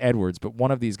to Edwards, but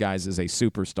one of these guys is a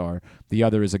superstar. The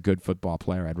other is a good football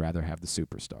player. I'd rather have the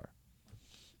superstar.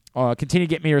 Continue to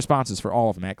get me your responses for all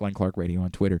of them at Glenn Clark Radio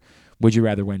on Twitter. Would You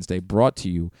Rather Wednesday, brought to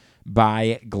you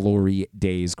by Glory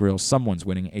Days Grill. Someone's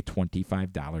winning a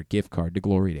 $25 gift card to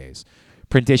Glory Days.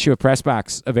 Print issue of Press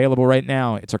Box available right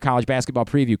now. It's our college basketball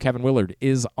preview. Kevin Willard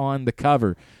is on the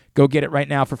cover. Go get it right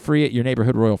now for free at your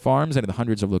neighborhood Royal Farms and at the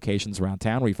hundreds of locations around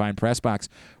town where you find Pressbox.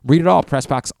 Read it all,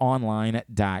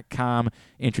 PressBoxOnline.com.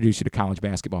 Introduce you to college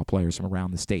basketball players from around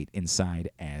the state inside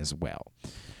as well.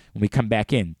 When we come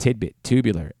back in, Tidbit,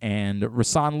 Tubular, and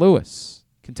Rasan Lewis,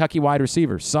 Kentucky wide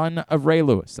receiver, son of Ray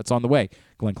Lewis. That's on the way.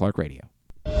 Glenn Clark Radio.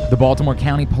 The Baltimore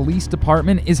County Police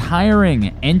Department is hiring.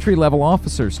 Entry-level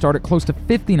officers start at close to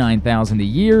 $59,000 a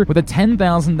year with a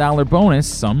 $10,000 bonus.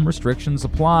 Some restrictions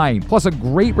apply. Plus a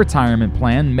great retirement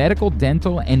plan, medical,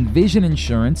 dental, and vision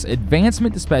insurance,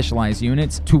 advancement to specialized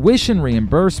units, tuition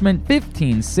reimbursement,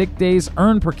 15 sick days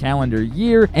earned per calendar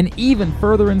year, and even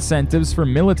further incentives for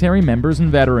military members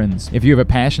and veterans. If you have a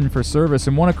passion for service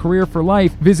and want a career for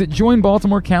life, visit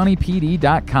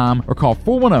joinbaltimorecountypd.com or call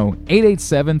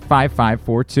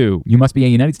 410-887-5542. You must be a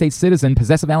United States citizen,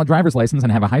 possess a valid driver's license,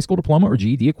 and have a high school diploma or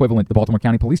GED equivalent. The Baltimore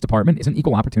County Police Department is an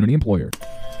equal opportunity employer.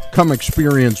 Come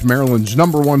experience Maryland's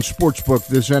 #1 sportsbook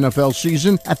this NFL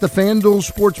season at the FanDuel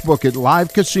Sportsbook at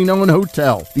Live Casino and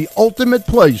Hotel, the ultimate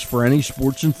place for any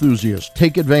sports enthusiast.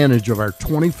 Take advantage of our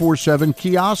 24/7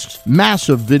 kiosks,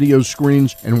 massive video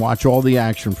screens, and watch all the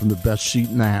action from the best seat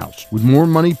in the house. With more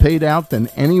money paid out than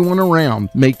anyone around,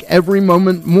 make every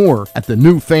moment more at the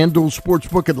new FanDuel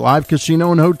Sportsbook at Live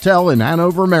Casino and Hotel in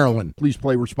Hanover, Maryland. Please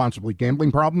play responsibly.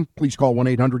 Gambling problem? Please call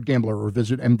 1-800-GAMBLER or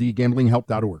visit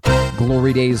mdgamblinghelp.org.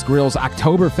 Glory Days Grill's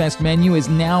Oktoberfest menu is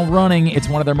now running. It's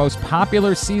one of their most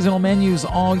popular seasonal menus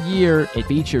all year. It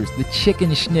features the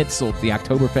chicken schnitzel, the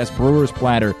Oktoberfest brewer's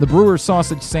platter, the brewer's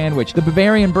sausage sandwich, the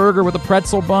Bavarian burger with a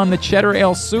pretzel bun, the cheddar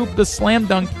ale soup, the slam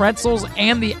dunk pretzels,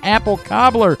 and the apple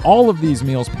cobbler. All of these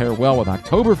meals pair well with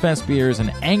Oktoberfest beers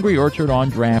and Angry Orchard on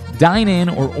draft. Dine in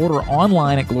or order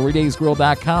online at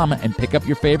glorydaysgrill.com and pick up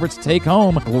your favorites to take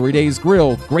home. Glory Days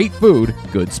Grill, great food,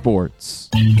 good sports.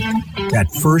 That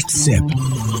first sip.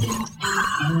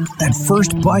 That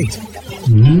first bite.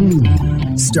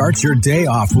 Start your day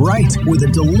off right with a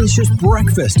delicious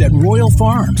breakfast at Royal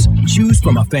Farms. Choose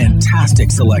from a fantastic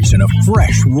selection of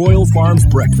fresh Royal Farms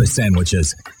breakfast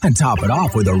sandwiches and top it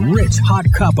off with a rich hot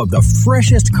cup of the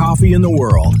freshest coffee in the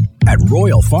world. At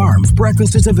Royal Farms,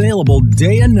 breakfast is available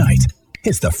day and night.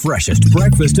 It's the freshest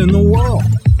breakfast in the world.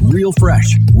 Real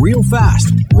fresh, real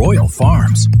fast. Royal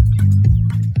Farms.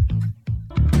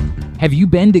 Have you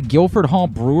been to Guilford Hall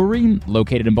Brewery?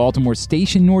 Located in Baltimore's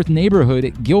Station North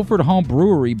neighborhood, Guilford Hall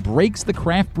Brewery breaks the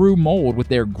craft brew mold with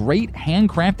their great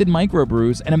handcrafted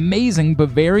microbrews and amazing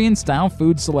Bavarian-style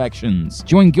food selections.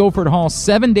 Join Guilford Hall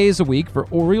 7 days a week for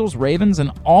Orioles, Ravens, and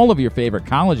all of your favorite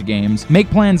college games. Make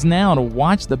plans now to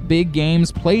watch the big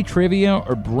games, play trivia,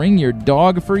 or bring your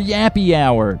dog for Yappy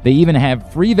Hour. They even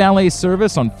have free valet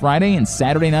service on Friday and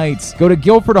Saturday nights. Go to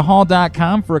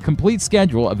guilfordhall.com for a complete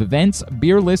schedule of events,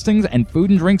 beer listings, and food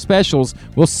and drink specials.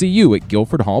 We'll see you at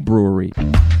Guilford Hall Brewery.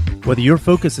 Whether your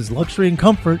focus is luxury and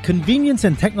comfort, convenience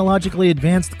and technologically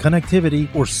advanced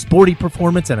connectivity, or sporty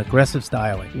performance and aggressive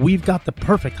styling, we've got the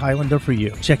perfect Highlander for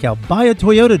you. Check out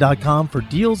buyatoyota.com for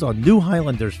deals on new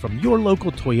Highlanders from your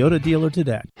local Toyota dealer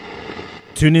today.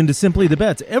 Tune in to Simply the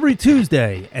Bets every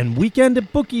Tuesday and Weekend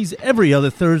at Bookies every other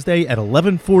Thursday at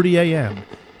 11:40 a.m.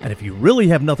 And if you really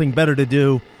have nothing better to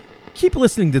do, keep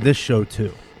listening to this show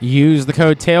too. Use the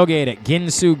code TAILGATE at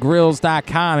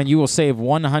ginsugrills.com and you will save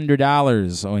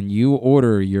 $100 when you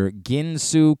order your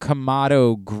Ginsu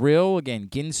Kamado Grill. Again,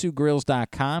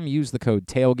 ginsugrills.com. Use the code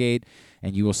TAILGATE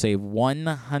and you will save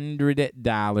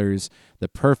 $100. The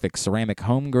perfect ceramic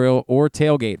home grill or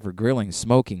tailgate for grilling,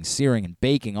 smoking, searing, and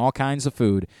baking all kinds of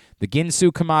food. The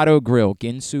Ginsu Kamado Grill,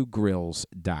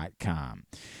 ginsugrills.com.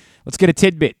 Let's get a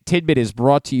tidbit. Tidbit is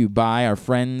brought to you by our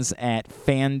friends at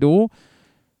FanDuel.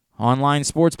 Online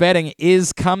sports betting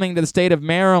is coming to the state of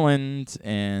Maryland,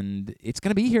 and it's going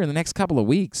to be here in the next couple of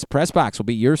weeks. PressBox will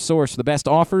be your source for the best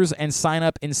offers and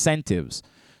sign-up incentives.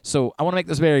 So I want to make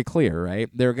this very clear, right?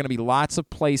 There are going to be lots of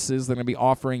places that are going to be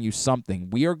offering you something.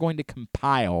 We are going to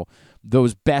compile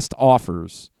those best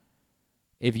offers.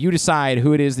 If you decide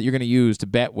who it is that you're going to use to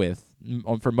bet with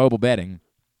for mobile betting,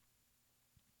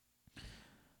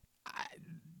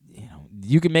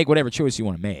 you can make whatever choice you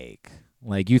want to make.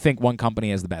 Like, you think one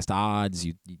company has the best odds,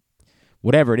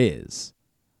 whatever it is.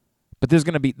 But there's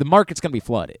going to be, the market's going to be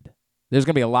flooded. There's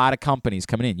going to be a lot of companies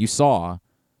coming in. You saw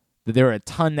that there are a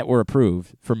ton that were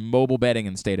approved for mobile betting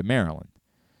in the state of Maryland.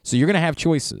 So you're going to have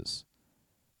choices.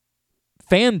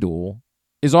 FanDuel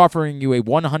is offering you a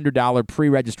 $100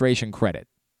 pre-registration credit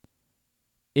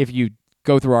if you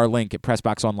go through our link at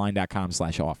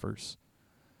pressboxonline.com/offers.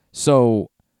 So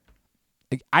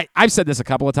I've said this a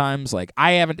couple of times. Like,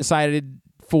 I haven't decided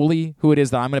fully who it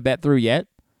is that I'm going to bet through yet,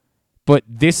 But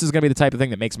this is going to be the type of thing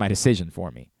that makes my decision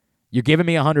for me. You're giving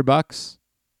me $100. It's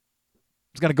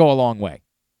going to go a long way.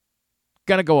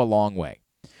 Going to go a long way.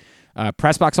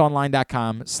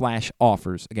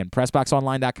 PressBoxOnline.com/offers. Again,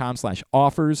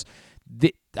 PressBoxOnline.com/offers.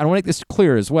 I want to make this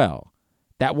clear as well.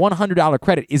 That $100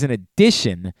 credit is in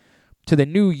addition to the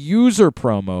new user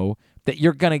promo that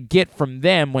you're going to get from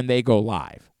them when they go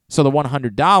live. So the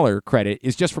 $100 credit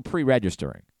is just for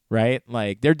pre-registering, right?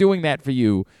 Like they're doing that for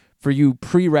you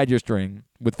pre-registering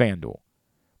with FanDuel.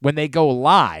 When they go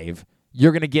live,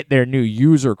 you're going to get their new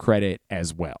user credit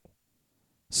as well.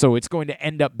 So it's going to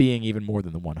end up being even more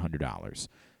than the $100.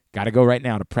 Got to go right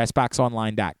now to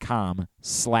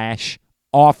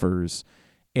PressBoxOnline.com/offers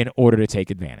in order to take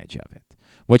advantage of it.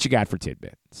 What you got for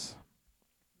tidbits?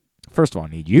 First of all, I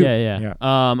need you. Yeah.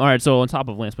 All right, so on top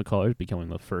of Lance McCullers becoming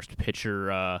the first pitcher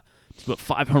to put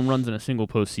 5 home runs in a single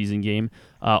postseason game,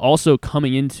 also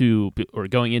going into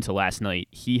last night,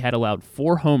 he had allowed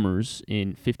 4 homers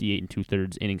in 58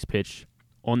 2/3 innings pitched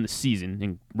on the season,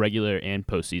 in regular and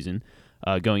postseason,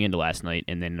 going into last night.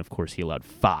 And then, of course, he allowed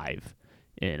 5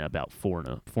 in about 4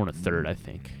 1/3, I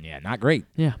think. Yeah, not great.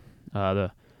 Yeah.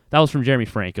 That was from Jeremy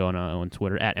Franco on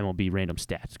Twitter, at MLB Random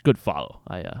Stats. Good follow.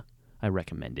 I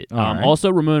recommend it. Right.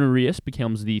 Also, Ramon Urias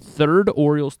becomes the 3rd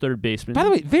Orioles third baseman. By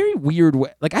the way, very weird way.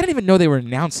 Like, I didn't even know they were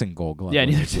announcing Gold Glove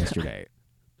yesterday.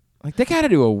 Like, they got to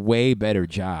do a way better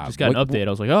job. Just got an update. I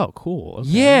was like, oh, cool. Okay.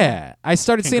 Yeah. I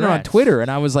started seeing it on Twitter,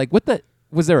 and I was like,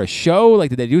 was there a show?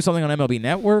 Like, did they do something on MLB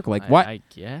Network? Like, what? I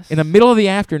guess. In the middle of the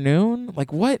afternoon?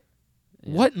 Like, what?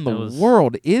 Yeah, what in the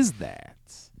world is that?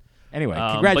 Anyway,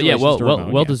 congratulations. But to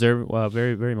Ramon, well deserved.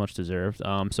 Very, very much deserved.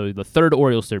 So the 3rd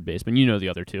Orioles third baseman. You know the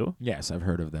other 2. Yes, I've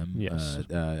heard of them. Yes.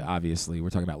 Obviously, we're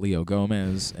talking about Leo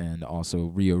Gomez and also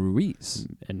Rio Ruiz.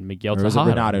 And Miguel Tejada. Or is it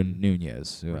Renato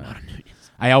Nunez? Renato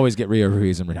Nunez. I always get Rio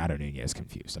Ruiz and Renato Nunez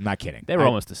confused. I'm not kidding. They were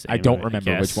almost the same. I don't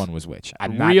remember which one was which.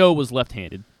 Rio was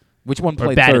left-handed. Which one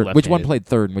played third? Which one played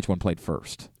third and which one played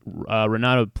first?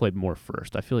 Renato played more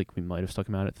first. I feel like we might have stuck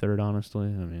him out at third, honestly.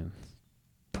 I mean...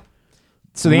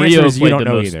 So the answer is you don't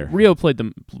know either. Rio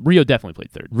definitely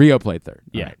played third. Rio played third.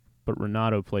 Yeah. Right. But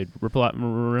Renato played more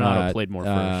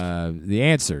first. The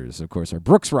answers, of course, are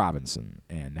Brooks Robinson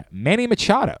and Manny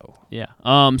Machado. Yeah.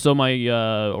 So my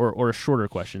or a shorter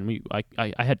question. I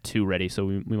had 2 ready, so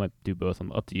we might do both.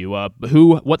 I'm up to you.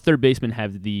 What third baseman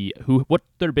has the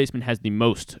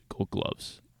most Gold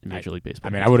Gloves in Major League Baseball?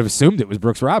 I mean, I would have assumed it was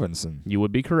Brooks Robinson. You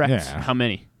would be correct. Yeah. How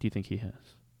many do you think he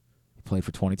has? He played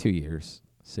for 22 years.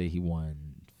 Say he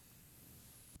won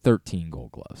 13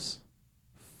 Gold Gloves,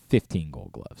 15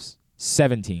 Gold Gloves,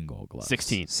 17 Gold Gloves.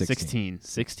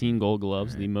 16 Gold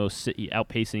Gloves, the most,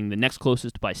 outpacing the next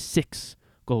closest by 6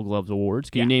 Gold Gloves awards.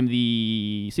 Can you name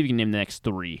see if you can name the next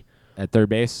 3? At third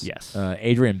base? Yes.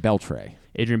 Adrian Beltre.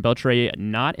 Adrian Beltre,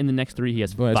 not in the next 3. He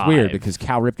has 5. It's weird because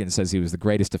Cal Ripken says he was the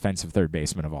greatest defensive third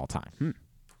baseman of all time.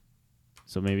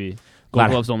 So maybe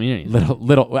Gold Gloves don't mean anything.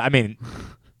 Little. I mean...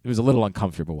 It was a little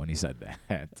uncomfortable when he said that.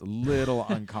 A little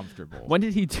uncomfortable. When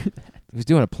did he do that? He was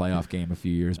doing a playoff game a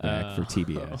few years back for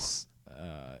TBS.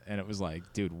 And it was like,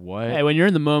 dude, what? Hey, when you're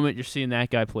in the moment, you're seeing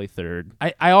that guy play third.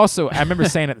 I remember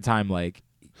saying at the time, like,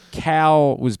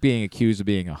 Cal was being accused of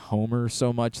being a homer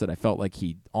so much that I felt like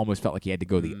he almost felt like he had to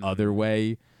go the other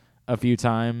way a few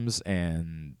times.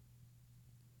 And,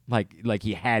 like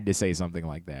he had to say something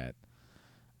like that.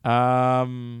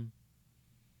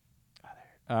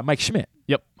 Mike Schmidt.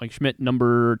 Yep, Mike Schmidt,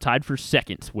 tied for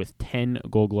 2nd with 10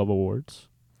 Gold Glove awards.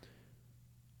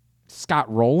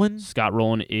 Scott Rowland? Scott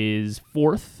Rowland is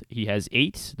 4th. He has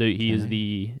 8. He is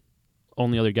the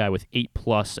only other guy with 8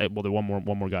 plus. Well, there's one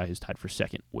more guy who's tied for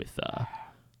 2nd with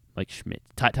Mike Schmidt.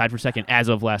 Tied for 2nd as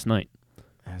of last night.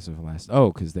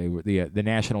 Because they were the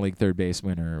National League third base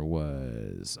winner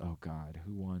was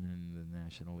who won in the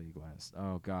National League last?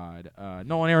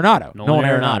 Nolan Arenado. Nolan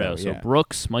Arenado. So yeah.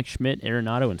 Brooks, Mike Schmidt,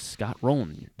 Arenado, and Scott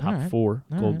Rowland, top 4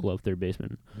 Gold Glove third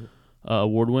baseman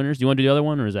award winners. Do you want to do the other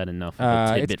one, or is that enough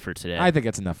of a tidbit for today? I think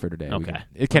it's enough for today. Okay.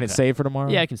 Can it save for tomorrow?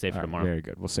 Yeah, I can save for tomorrow. Very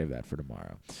good. We'll save that for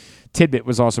tomorrow. Tidbit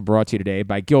was also brought to you today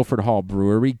by Guilford Hall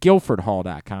Brewery.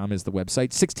 GuilfordHall.com is the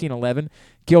website. 1611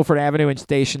 Guilford Avenue in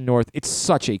Station North. It's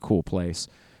such a cool place.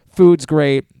 Food's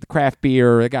great. The craft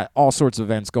beer. They got all sorts of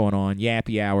events going on.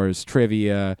 Yappy hours,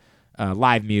 trivia,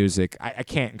 live music. I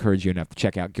can't encourage you enough to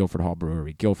check out Guilford Hall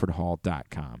Brewery.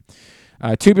 GuilfordHall.com.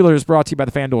 Tubular is brought to you by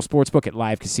the FanDuel Sportsbook at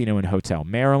Live Casino and Hotel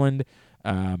Maryland.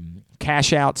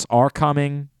 Cash outs are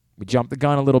coming. We jumped the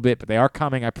gun a little bit, but they are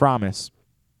coming, I promise.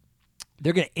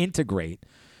 They're going to integrate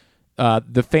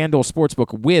the FanDuel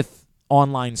Sportsbook with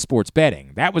online sports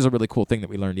betting. That was a really cool thing that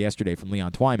we learned yesterday from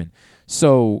Leon Twyman.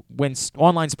 So when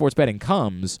online sports betting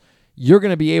comes, you're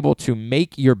going to be able to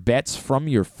make your bets from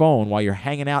your phone while you're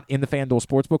hanging out in the FanDuel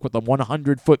Sportsbook with the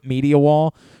 100-foot media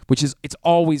wall, which is, it's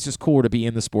always just cool to be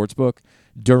in the Sportsbook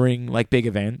during like big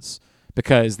events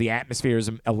because the atmosphere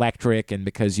is electric and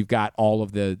because you've got all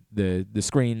of the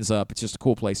screens up. It's just a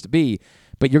cool place to be.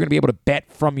 But you're going to be able to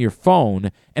bet from your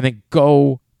phone and then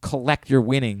go collect your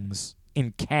winnings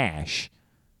in cash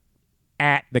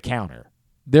at the counter.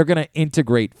 They're going to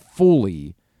integrate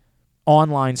fully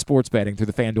online sports betting through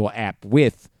the FanDuel app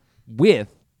with the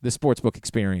sportsbook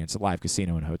experience at Live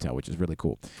Casino and Hotel, which is really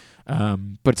cool.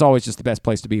 But it's always just the best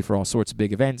place to be for all sorts of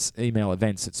big events. Email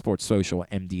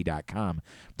events@sportssocialmd.com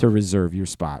to reserve your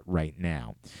spot right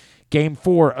now. Game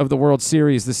 4 of the World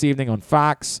Series this evening on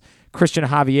Fox. Christian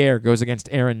Javier goes against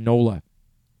Aaron Nola.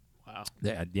 Wow.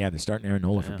 Yeah, they're starting Aaron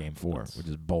Nola for Game 4, which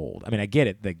is bold. I mean, I get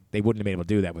it. They wouldn't have been able to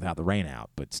do that without the rain out,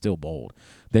 but still bold.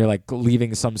 They're like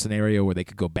leaving some scenario where they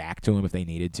could go back to him if they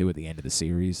needed to at the end of the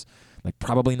series. Like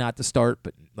probably not to start,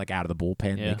 but like out of the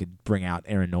bullpen. Yeah. They could bring out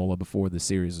Aaron Nola before the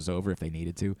series is over if they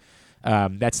needed to.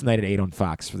 That's tonight at 8 on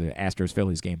Fox for the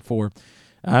Astros-Phillies Game 4.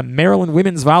 Maryland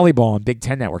women's volleyball on Big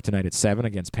Ten Network tonight at 7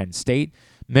 against Penn State.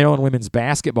 Maryland women's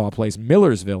basketball plays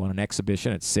Millersville on an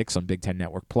exhibition at 6 on Big Ten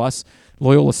Network Plus.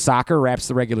 Loyola soccer wraps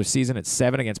the regular season at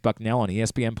 7 against Bucknell on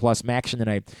ESPN Plus. Action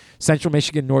tonight. Central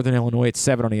Michigan, Northern Illinois at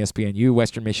 7 on ESPNU.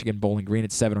 Western Michigan, Bowling Green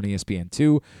at 7 on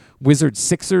ESPN2. Wizards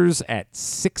Sixers at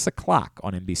 6 o'clock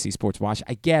on NBC Sports Watch.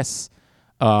 I guess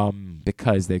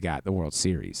because they got the World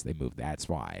Series, they moved. That's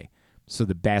why. So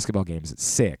the basketball game's at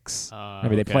 6.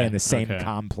 Remember, they play in the same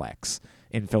complex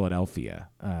in Philadelphia.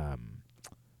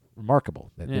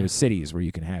 Remarkable that there's cities where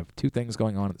you can have two things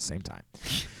going on at the same time.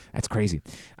 That's crazy.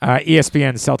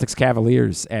 ESPN Celtics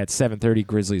Cavaliers at 7:30.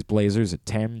 Grizzlies Blazers at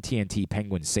 10. TNT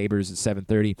Penguins Sabres at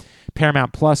 7:30.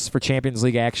 Paramount Plus for Champions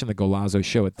League action. The Golazzo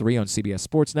Show at 3 on CBS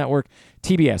Sports Network.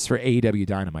 TBS for AEW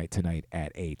Dynamite tonight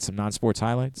at 8. Some non-sports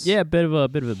highlights. Yeah, bit of a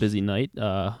busy night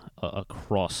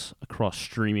across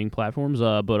streaming platforms.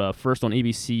 But first on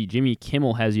ABC, Jimmy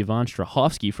Kimmel has Yvonne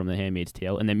Strahovski from The Handmaid's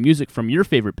Tale, and then music from your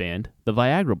favorite band, the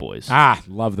Viagra Boys.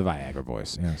 Love the Viagra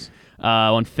Boys. Yes.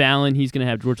 On Fallon, he's going to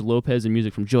have George Lopez and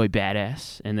music from Joey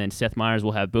Badass, and then Seth Meyers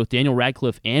will have both Daniel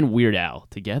Radcliffe and Weird Al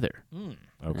together.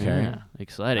 Okay. Yeah,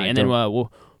 exciting. And then we were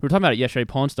talking about it yesterday,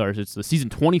 Pawn Stars. It's the season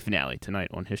 20 finale tonight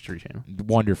on History Channel.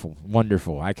 Wonderful. I'm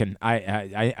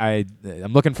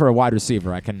looking for a wide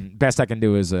receiver. Best I can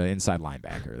do is an inside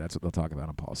linebacker. That's what they'll talk about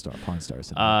on Pawn Stars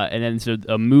tonight. And then so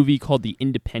a movie called The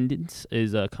Independents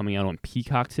is coming out on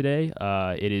Peacock today.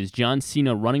 It is John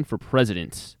Cena running for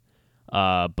president.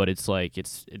 But it's like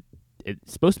it's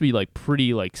supposed to be like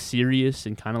pretty like serious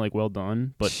and kind of like well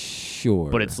done, but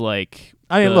sure. But it's like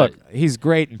look, he's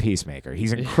great in Peacemaker.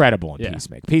 He's incredible in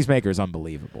Peacemaker. Peacemaker is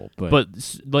unbelievable, but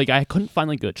like I couldn't find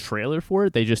like a trailer for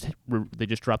it. They just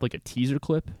dropped like a teaser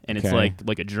clip, and it's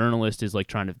like a journalist is like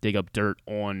trying to dig up dirt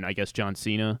on I guess John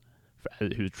Cena,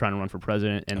 who's trying to run for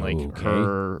president, and like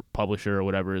her publisher or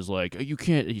whatever is like, you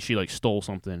can't. She like stole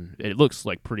something. It looks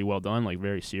like pretty well done, like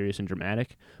very serious and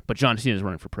dramatic. But John Cena is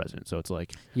running for president, so it's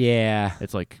like,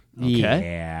 it's like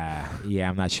okay, yeah.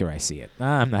 I'm not sure I see it.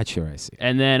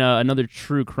 And then another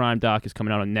true crime doc is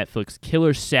coming out on Netflix.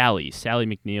 Killer Sally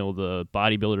McNeil, the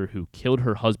bodybuilder who killed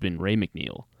her husband Ray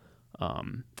McNeil.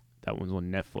 That one's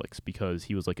on Netflix because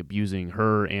he was like abusing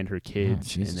her and her kids,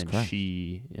 Jesus and then Christ.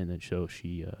 she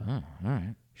all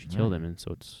right. She killed him, and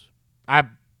so it's.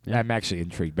 I'm actually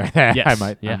intrigued by that. Yes,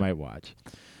 I might watch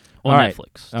on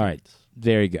Netflix. All right,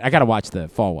 very good. I got to watch the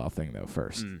Falwell thing though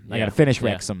first. I got to finish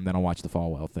Wrexham, then I'll watch the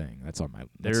Falwell thing. That's on my.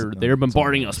 They're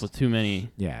bombarding us with too many.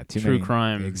 True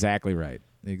crime. Exactly right.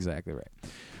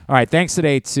 All right, thanks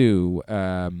today to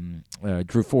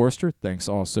Drew Forrester. Thanks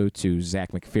also to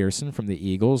Zach McPherson from the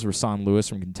Eagles, Rasan Lewis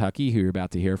from Kentucky, who you're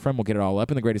about to hear from. We'll get it all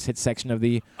up in the greatest hits section of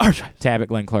the tab at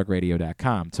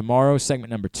GlennClarkRadio.com. Tomorrow,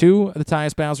 segment number 2 of the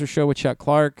Tyus Bowser Show with Chuck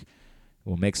Clark.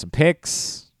 We'll make some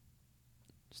picks.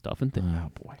 Stuff and things.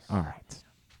 Oh, boy. All right.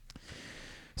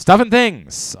 Stuff and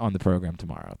things on the program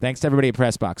tomorrow. Thanks to everybody at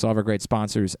PressBox, all of our great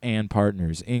sponsors and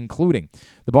partners, including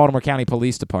the Baltimore County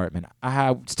Police Department.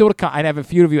 I'd have a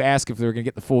few of you ask if they're going to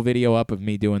get the full video up of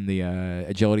me doing the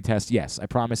agility test. Yes, I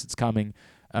promise it's coming.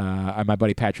 My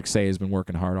buddy Patrick Say has been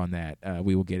working hard on that.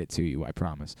 We will get it to you, I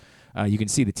promise. You can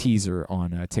see the teaser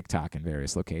on TikTok and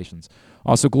various locations.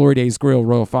 Also, Glory Days Grill,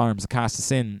 Royal Farms,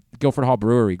 Acosta Inn, Guilford Hall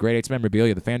Brewery, Great Eights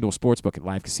Memorabilia, the FanDuel Sportsbook at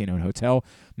Live Casino and Hotel,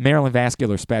 Maryland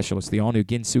Vascular Specialists, the all-new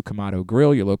Ginsu Kamado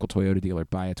Grill, your local Toyota dealer,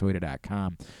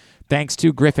 buyatoyota.com. Thanks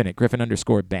to Griffin at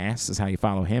Griffin_Bass is how you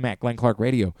follow him, at Glenn Clark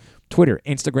Radio, Twitter,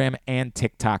 Instagram, and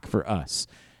TikTok for us.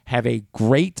 Have a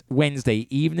great Wednesday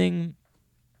evening.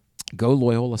 Go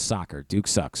Loyola Soccer. Duke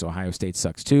sucks. Ohio State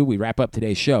sucks too. We wrap up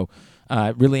today's show.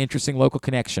 Really interesting local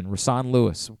connection. Rasan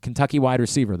Lewis, Kentucky wide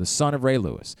receiver, the son of Ray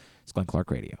Lewis. It's Glenn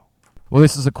Clark Radio. Well,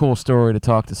 this is a cool story to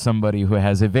talk to somebody who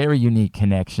has a very unique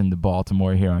connection to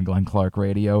Baltimore here on Glenn Clark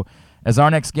Radio, as our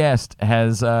next guest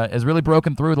has really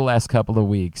broken through the last couple of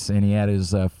weeks, and he had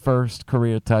his first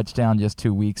career touchdown just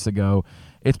 2 weeks ago.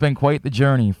 It's been quite the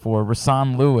journey for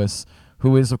Rasan Lewis,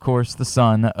 who is, of course, the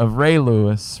son of Ray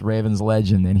Lewis, Ravens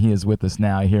legend, and he is with us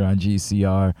now here on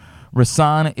GCR.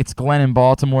 Rasan, it's Glenn in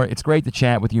Baltimore. It's great to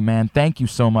chat with you, man. Thank you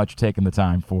so much for taking the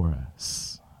time for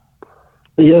us.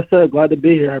 Yes, sir. Glad to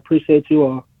be here. I appreciate you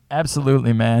all.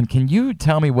 Absolutely, man. Can you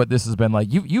tell me what this has been like?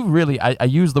 You really, I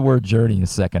used the word journey a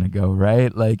second ago,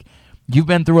 right? Like, you've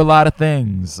been through a lot of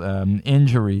things,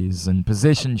 injuries and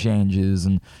position changes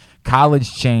and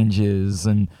college changes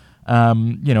and,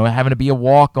 having to be a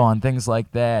walk-on, things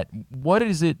like that. What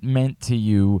has it meant to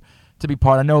you to be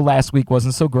part? I know last week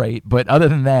wasn't so great, but other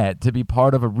than that, to be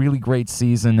part of a really great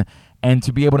season and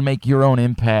to be able to make your own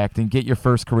impact and get your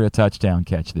first career touchdown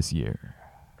catch this year.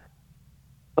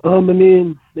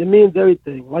 It means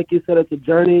everything. Like you said, it's a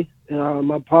journey.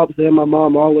 My pops and my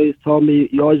mom always told me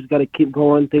you always got to keep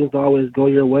going. Things don't always go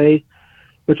your way,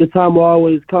 but your time will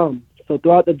always come. So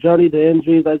throughout the journey, the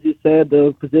injuries, as you said,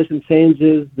 the position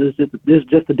changes, there's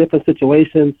just the different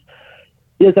situations.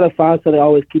 You just got to find something that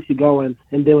always keeps you going.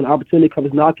 And then when opportunity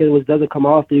comes knocking, which doesn't come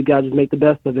often, you got to just make the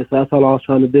best of it. So that's all I was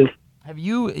trying to do. Have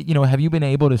you been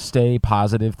able to stay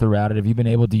positive throughout it? Have you been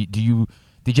able to, did you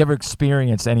ever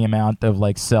experience any amount of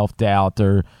like self-doubt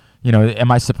or,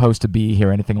 am I supposed to be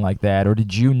here, anything like that? Or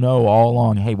did you know all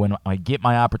along, hey, when I get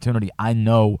my opportunity, I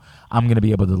know I'm going to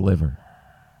be able to deliver?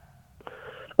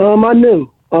 I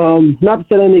knew. Not to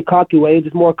say in any cocky way,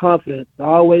 just more confident. I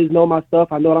always know my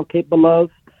stuff. I know what I'm capable of.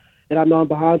 And I know I'm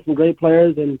behind some great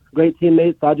players and great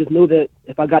teammates. So I just knew that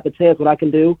if I got the chance, what I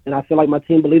can do. And I feel like my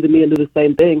team believed in me and do the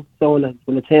same thing. So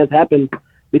when the chance happened,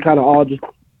 we kind of all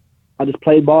I just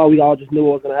played ball. We all just knew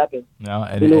what was going to happen. No,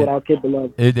 we knew what I was capable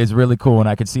of. It is really cool, and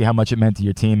I could see how much it meant to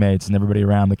your teammates and everybody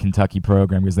around the Kentucky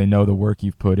program because they know the work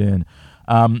you've put in.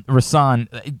 Rasan,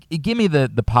 give me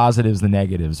the positives, the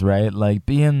negatives, right? Like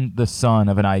being the son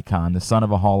of an icon, the son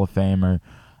of a Hall of Famer,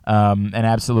 an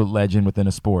absolute legend within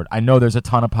a sport. I know there's a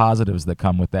ton of positives that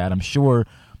come with that. I'm sure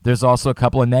there's also a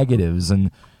couple of negatives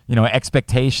and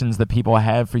expectations that people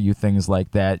have for you, things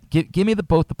like that. Give me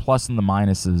both the plus and the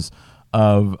minuses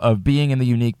of being in the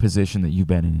unique position that you've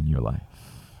been in your life.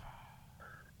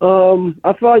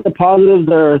 I feel like the positives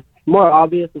are more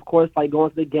obvious, of course, like going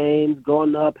to the games,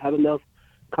 growing up, having those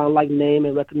kind of like name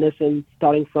and recognition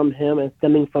starting from him and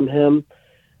stemming from him.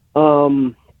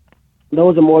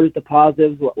 Those are more just the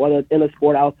positives, whether it's in a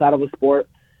sport, outside of a sport.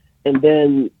 And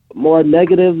then more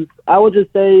negatives, I would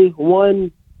just say,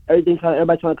 one, everybody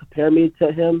trying to compare me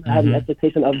to him. I have an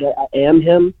expectation of that I am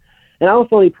him. And I don't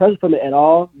feel any pressure from it at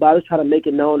all, but I just try to make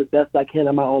it known as best I can.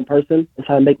 I'm my own person and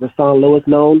try to make Rasan Lewis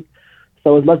known.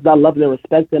 So as much as I love him and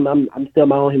respect him, I'm still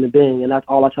my own human being, and that's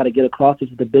all I try to get across,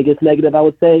 which is the biggest negative, I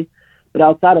would say. But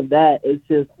outside of that, it's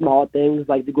just small things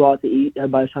like to go out to eat.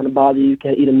 Everybody's trying to bother you. You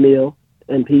can't eat a meal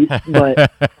in peace.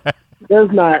 But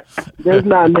there's not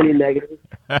many negatives.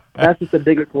 That's just the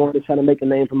biggest one, to try to make a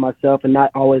name for myself and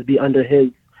not always be under his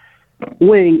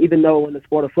wing, even though in the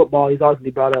sport of football he's always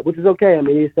be brought up, which is okay. I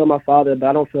mean, he's still my father, but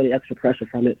I don't feel any extra pressure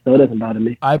from it, so it doesn't bother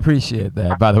me. I appreciate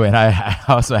that, by the way, and I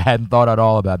also hadn't thought at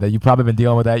all about that. You've probably been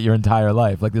dealing with that your entire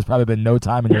life. Like, there's probably been no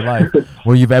time in your life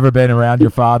where you've ever been around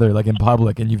your father, like in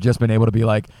public, and you've just been able to be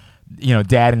like,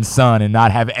 dad and son and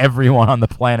not have everyone on the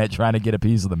planet trying to get a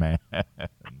piece of the man.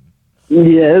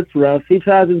 Yeah, it's rough. He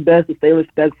tries his best to stay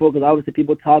respectful because obviously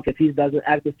people talk if he doesn't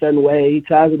act a certain way. He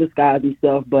tries to disguise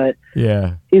himself, but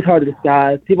yeah, he's hard to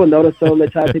disguise. People notice him. They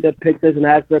try to take their pictures and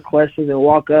ask their questions and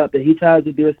walk up, and he tries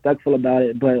to be respectful about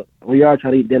it, but we are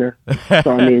trying to eat dinner.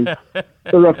 So, I mean,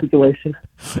 it's a rough situation.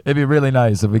 It'd be really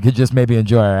nice if we could just maybe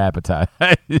enjoy our appetite.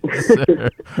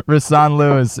 Rasan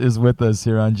Lewis is with us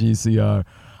here on GCR.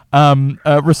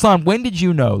 Rasan, when did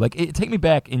you know? Like, take me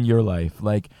back in your life.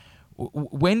 Like,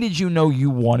 when did you know you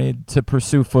wanted to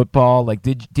pursue football? Like,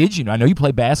 did you know? I know you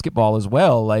play basketball as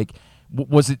well. Like,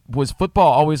 was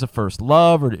football always a first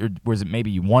love, or was it maybe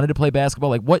you wanted to play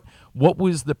basketball? Like, what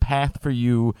was the path for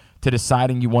you to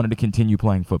deciding you wanted to continue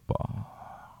playing football?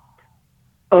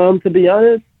 To be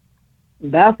honest,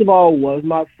 basketball was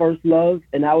my first love,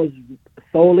 and that was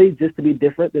solely just to be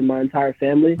different than my entire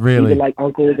family. Really? Even like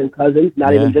uncles and cousins,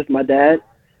 not even just my dad.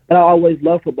 But I always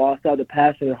loved football. I still had the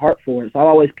passion and heart for it. So I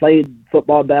always played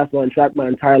football, basketball, and track my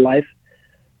entire life.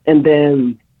 And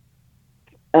then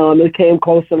it came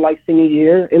closer like senior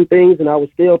year and things, and I was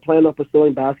still planning on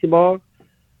pursuing basketball.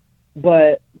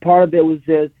 but part of it was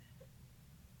just,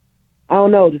 I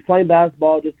don't know, just playing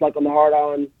basketball, just like on the hard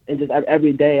on, and just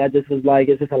every day, I just was like,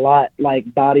 it's just a lot,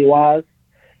 like body wise.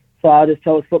 So I just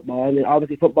chose football. I mean,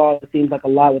 obviously football seems like a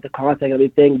lot with the contact and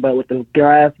everything, but with the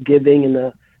grass giving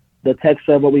and the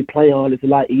texture of what we play on, it's a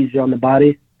lot easier on the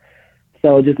body.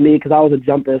 So just me, because I was a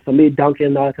jumper, so me dunking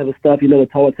and all that type of stuff, the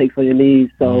toll it takes on your knees,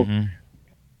 so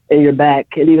and your back.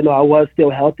 And even though I was still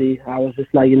healthy, I was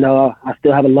just like, I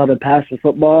still have a love and passion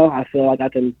for football. I feel like I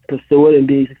can pursue it and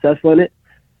be successful in it.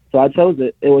 So I chose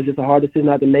it. It was just a hard decision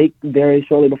I had to make very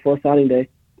shortly before signing day.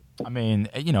 I mean,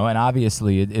 and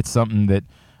obviously it's something that,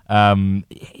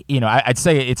 I'd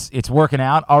say it's working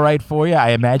out all right for you.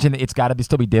 I imagine it's got to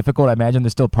still be difficult. I imagine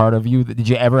there's still part of you. Did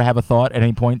you ever have a thought at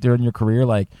any point during your career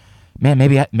like, man,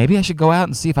 maybe I should go out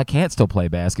and see if I can't still play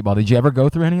basketball? Did you ever go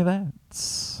through any of that?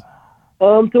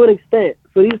 To an extent.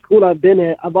 So these schools I've been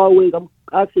at, I'm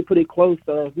actually pretty close,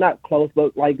 not close,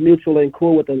 but like mutual and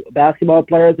cool with the basketball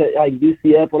players at like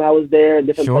UCF when I was there and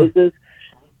different places.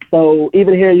 So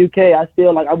even here in UK, I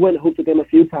still I went and hooped with them a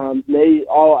few times. And they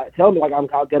all tell me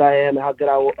how good I am and how good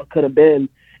I could have been.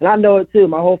 And I know it too.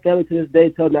 My whole family to this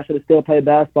day tells me I should have still played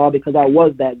basketball because I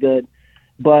was that good.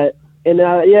 But at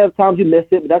times you miss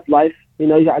it, but that's life.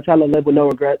 I try to live with no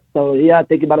regrets. So, I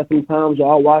think about it sometimes.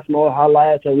 I'll watch more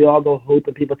highlights or we all go hoop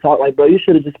and people talk like, bro, you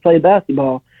should have just played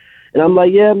basketball. And I'm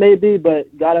like, yeah, maybe,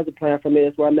 but God has a plan for me.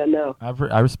 That's where I'm at now.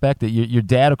 I respect it. Your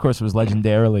dad, of course, was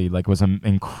legendarily, was an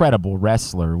incredible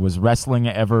wrestler. Was wrestling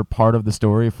ever part of the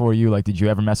story for you? Did you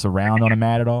ever mess around on a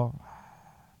mat at all?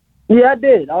 Yeah, I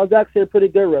did. I was actually a pretty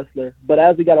good wrestler. But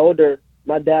as we got older,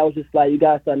 my dad was just like, you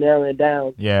got to start narrowing it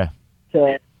down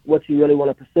to what you really want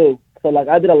to pursue. So,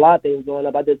 I did a lot of things growing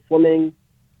up. I did swimming.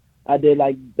 I did,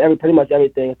 pretty much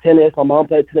everything. Tennis. My mom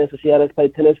played tennis, so she had us play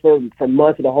tennis for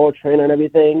months with a whole trainer and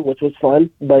everything, which was fun.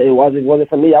 But it wasn't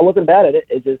for me. I wasn't bad at it.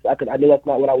 It just, I knew that's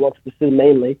not what I wanted to pursue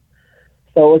mainly.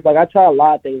 So, it's I tried a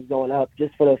lot of things growing up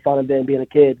just for the fun of being a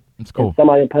kid. That's cool. And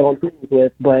somebody to play on teams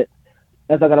with. But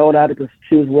as I got older, I had to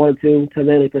choose one or two to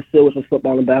mainly pursue, which was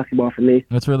football and basketball for me.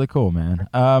 That's really cool, man.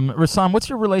 Rassam, what's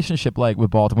your relationship like with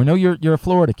Baltimore? We know you're a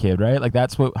Florida kid, right?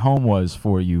 That's what home was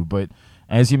for you. But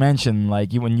as you mentioned,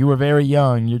 when you were very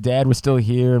young, your dad was still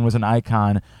here and was an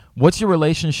icon. What's your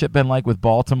relationship been like with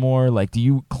Baltimore? Do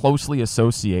you closely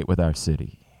associate with our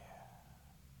city?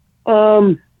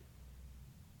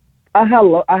 I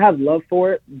have love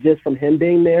for it just from him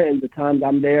being there and the times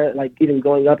I'm there, even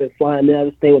going up and flying there,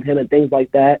 staying with him and things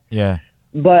like that. Yeah.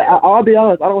 But I'll be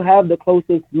honest, I don't have the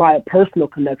closest, my personal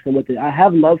connection with it. I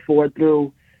have love for it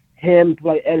through him,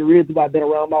 Ed Reed, who I've been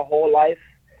around my whole life.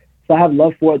 So I have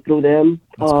love for it through them.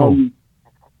 That's cool.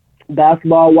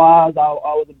 Basketball-wise, I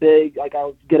was a big, I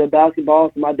was good at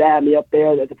basketball, so my dad had me up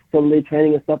there at the facility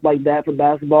training and stuff like that for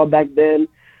basketball back then.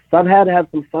 So I've had to have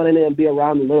some fun in it and be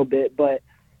around a little bit, but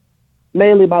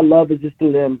mainly my love is just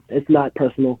through them. It's not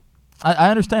personal. I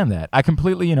understand that. I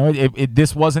completely,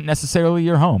 this wasn't necessarily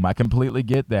your home. I completely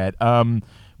get that.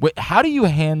 How do you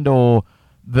handle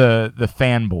the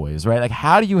fanboys, right?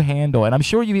 How do you handle, and I'm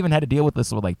sure you've even had to deal with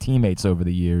this with teammates over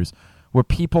the years, where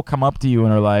people come up to you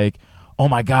and are like, oh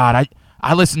my God,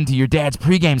 I listen to your dad's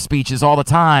pregame speeches all the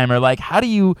time, or how do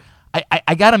you,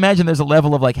 I gotta imagine there's a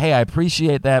level of hey, I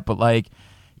appreciate that, but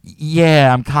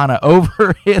yeah, I'm kind of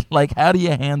over it. How do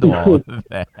you handle all of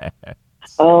that?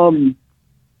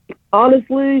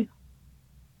 Honestly,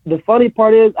 the funny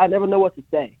part is I never know what to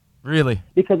say. Really?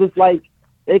 Because it's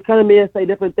they come to me and say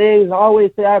different things. I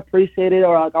always say I appreciate it,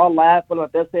 or I'll laugh when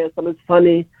they're saying something's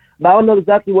funny. But I don't know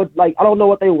exactly what, I don't know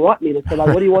what they want me to say.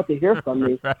 What do you want to hear from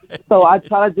me? Right. So I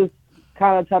try to just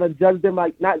kind of try to judge them,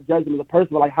 not judge them as a person,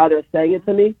 but how they're saying it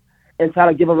to me, and try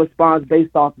to give a response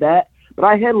based off that. But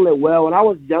I handle it well. When I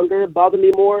was younger, it bothered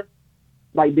me more,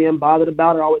 being bothered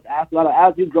about it. I always ask about it.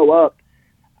 As you grow up,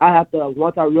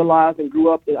 once I realized and grew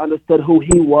up and understood who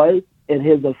he was and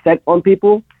his effect on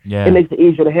people, it makes it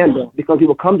easier to handle. Because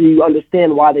people come to you, you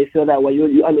understand why they feel that way.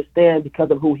 You understand because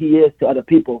of who he is to other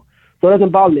people. So it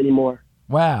doesn't bother me anymore.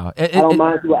 Wow. I don't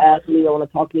mind people ask me or want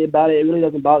to talk to me about it. It really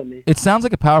doesn't bother me. It sounds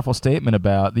like a powerful statement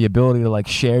about the ability to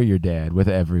share your dad with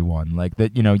everyone.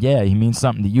 That, he means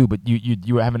something to you, but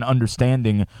you have an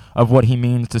understanding of what he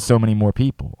means to so many more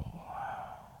people.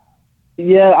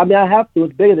 Yeah, I have to.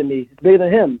 It's bigger than me. It's bigger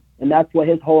than him. And that's what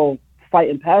his whole fight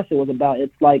and passion was about.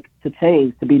 It's to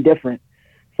change, to be different.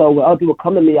 So when other people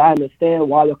come to me, I understand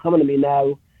why they're coming to me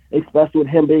now, especially with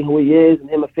him being who he is and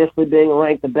him officially being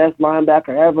ranked the best linebacker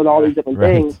ever and all these different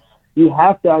things. You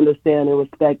have to understand and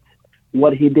respect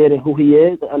what he did and who he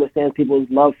is, and understand people's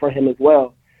love for him as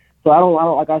well. So I don't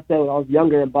like I said, when I was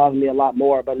younger, it bothered me a lot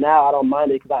more. But now I don't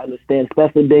mind it because I understand,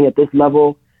 especially being at this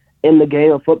level in the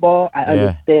game of football, I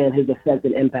understand his effect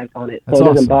and impact on it. That's so it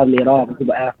doesn't awesome. bother me at all when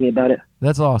people ask me about it.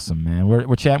 That's awesome, man.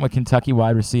 We're chatting with Kentucky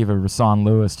wide receiver Rasan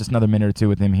Lewis. Just another minute or two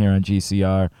with him here on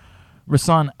GCR.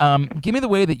 Rasan, give me the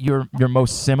way that you're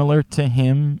most similar to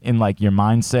him in like your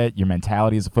mindset, your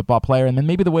mentality as a football player, and then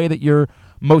maybe the way that you're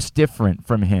most different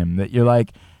from him. That you're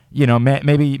like, you know,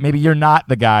 maybe you're not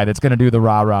the guy that's going to do the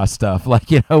rah-rah stuff.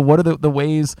 Like, you know, what are the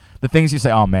ways, the things you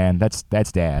say, oh, man, that's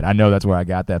Dad. I know that's where I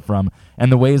got that from.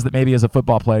 And the ways that maybe as a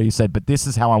football player you said, but this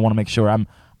is how I want to make sure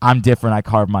I'm different. I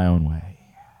carve my own way.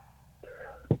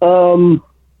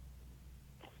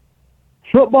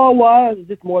 Football-wise, it's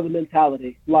just more the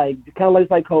mentality. Like, kind of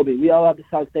like Kobe. We all have the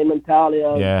same mentality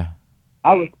of,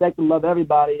 I respect and love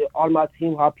everybody on my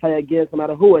team who I play against, no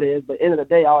matter who it is. But at the end of the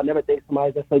day, I'll never think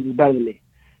somebody's necessarily better than me.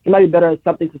 He might be better at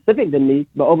something specific than me,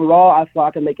 but overall, I feel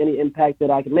I can make any impact that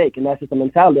I can make, and that's just the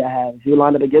mentality I have. If you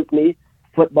line up against me,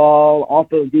 football,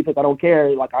 offense, defense, I don't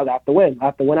care. Like, I have to win. I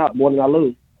have to win out more than I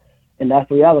lose, and that's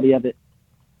the reality of it.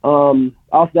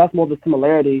 Also, that's more of a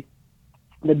similarity.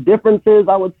 The differences,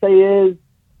 I would say, is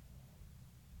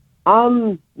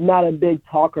I'm not a big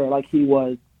talker like he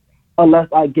was unless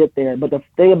I get there. But the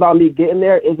thing about me getting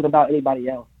there isn't about anybody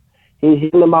else.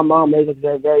 Him and my mom raised us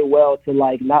very, very well to,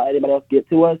 like, not let anybody else get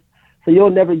to us. So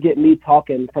you'll never get me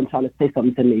talking from trying to say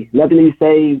something to me. Nothing you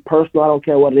say personal, I don't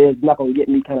care what it is, not going to get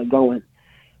me kind of going.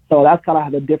 So that's kind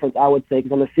of the difference, I would say,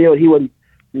 because on the field, he would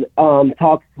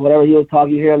talk, whatever he was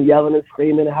talking, you hear him yelling and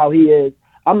screaming and how he is.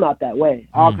 I'm not that way.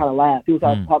 I'll kind of laugh. He was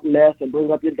talking mess and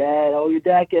bring up your dad. Oh, your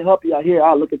dad can't help you out here.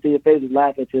 I'll look into your face and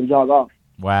laugh at you and jog off.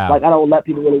 Wow. Like, I don't let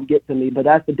people really get to me, but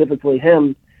that's the difference between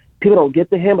him. People don't get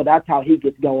to him, but that's how he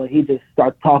gets going. He just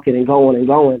starts talking and going and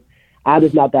going. I'm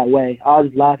just not that way. I'll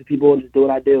just laugh at people and just do what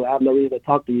I do. I have no reason to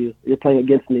talk to you. You're playing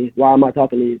against me. Why am I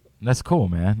talking to you? That's cool,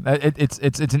 man.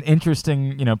 It's an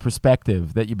interesting, you know,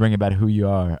 perspective that you bring about who you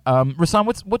are. Rasan,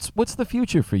 what's the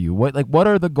future for you? What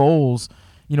are the goals?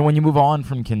 You know, when you move on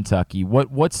from Kentucky,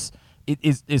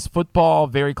 is football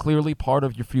very clearly part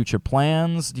of your future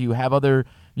plans? Do you have other,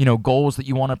 you know, goals that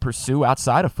you want to pursue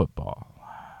outside of football?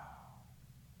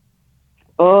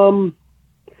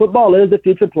 Football is the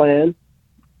future plan,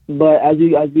 but as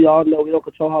we all know, we don't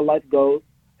control how life goes.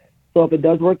 So if it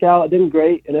does work out, then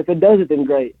great, and if it doesn't, then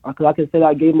great. Because I can say that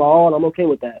I gave my all, and I'm okay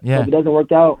with that. Yeah. So if it doesn't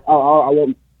work out, I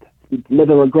won't live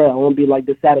in regret. I won't be like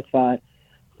dissatisfied.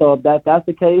 So if that's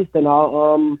the case, then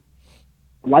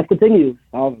life continues.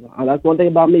 That's one thing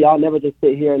about me. I'll never just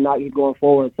sit here and not keep going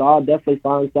forward. So I'll definitely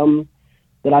find something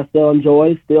that I still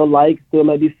enjoy, still like, still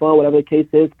may be fun, whatever the case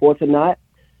is, sports or not,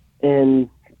 and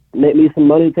make me some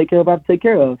money to take care of what I have to take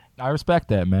care of. I respect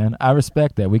that, man. I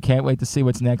respect that. We can't wait to see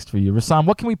what's next for you. Rasan,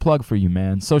 what can we plug for you,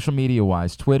 man, social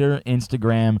media-wise? Twitter,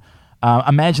 Instagram.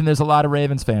 Imagine there's a lot of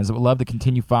Ravens fans that would love to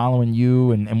continue following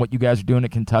you and what you guys are doing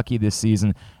at Kentucky this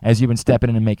season as you've been stepping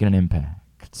in and making an impact.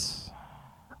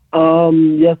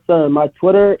 Yes, sir. My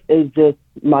Twitter is just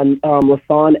my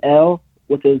Rasan L,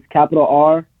 which is capital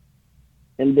R,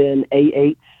 and then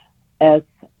AHSAAN,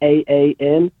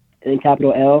 and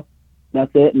capital L.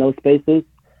 That's it, no spaces.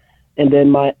 And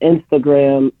then my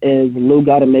Instagram is Lou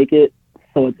Gotta Make It,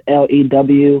 so it's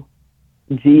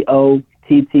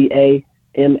LEWGOTTAMAKEIT.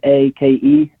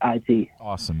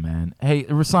 Awesome, man. Hey,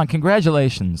 Rasan,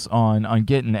 congratulations on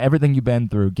getting everything you've been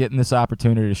through, getting this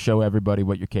opportunity to show everybody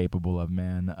what you're capable of,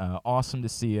 man. Awesome to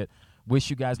see it. Wish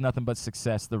you guys nothing but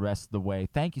success the rest of the way.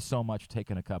 Thank you so much for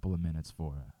taking a couple of minutes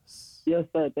for us. Yes,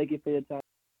 sir. Thank you for your time.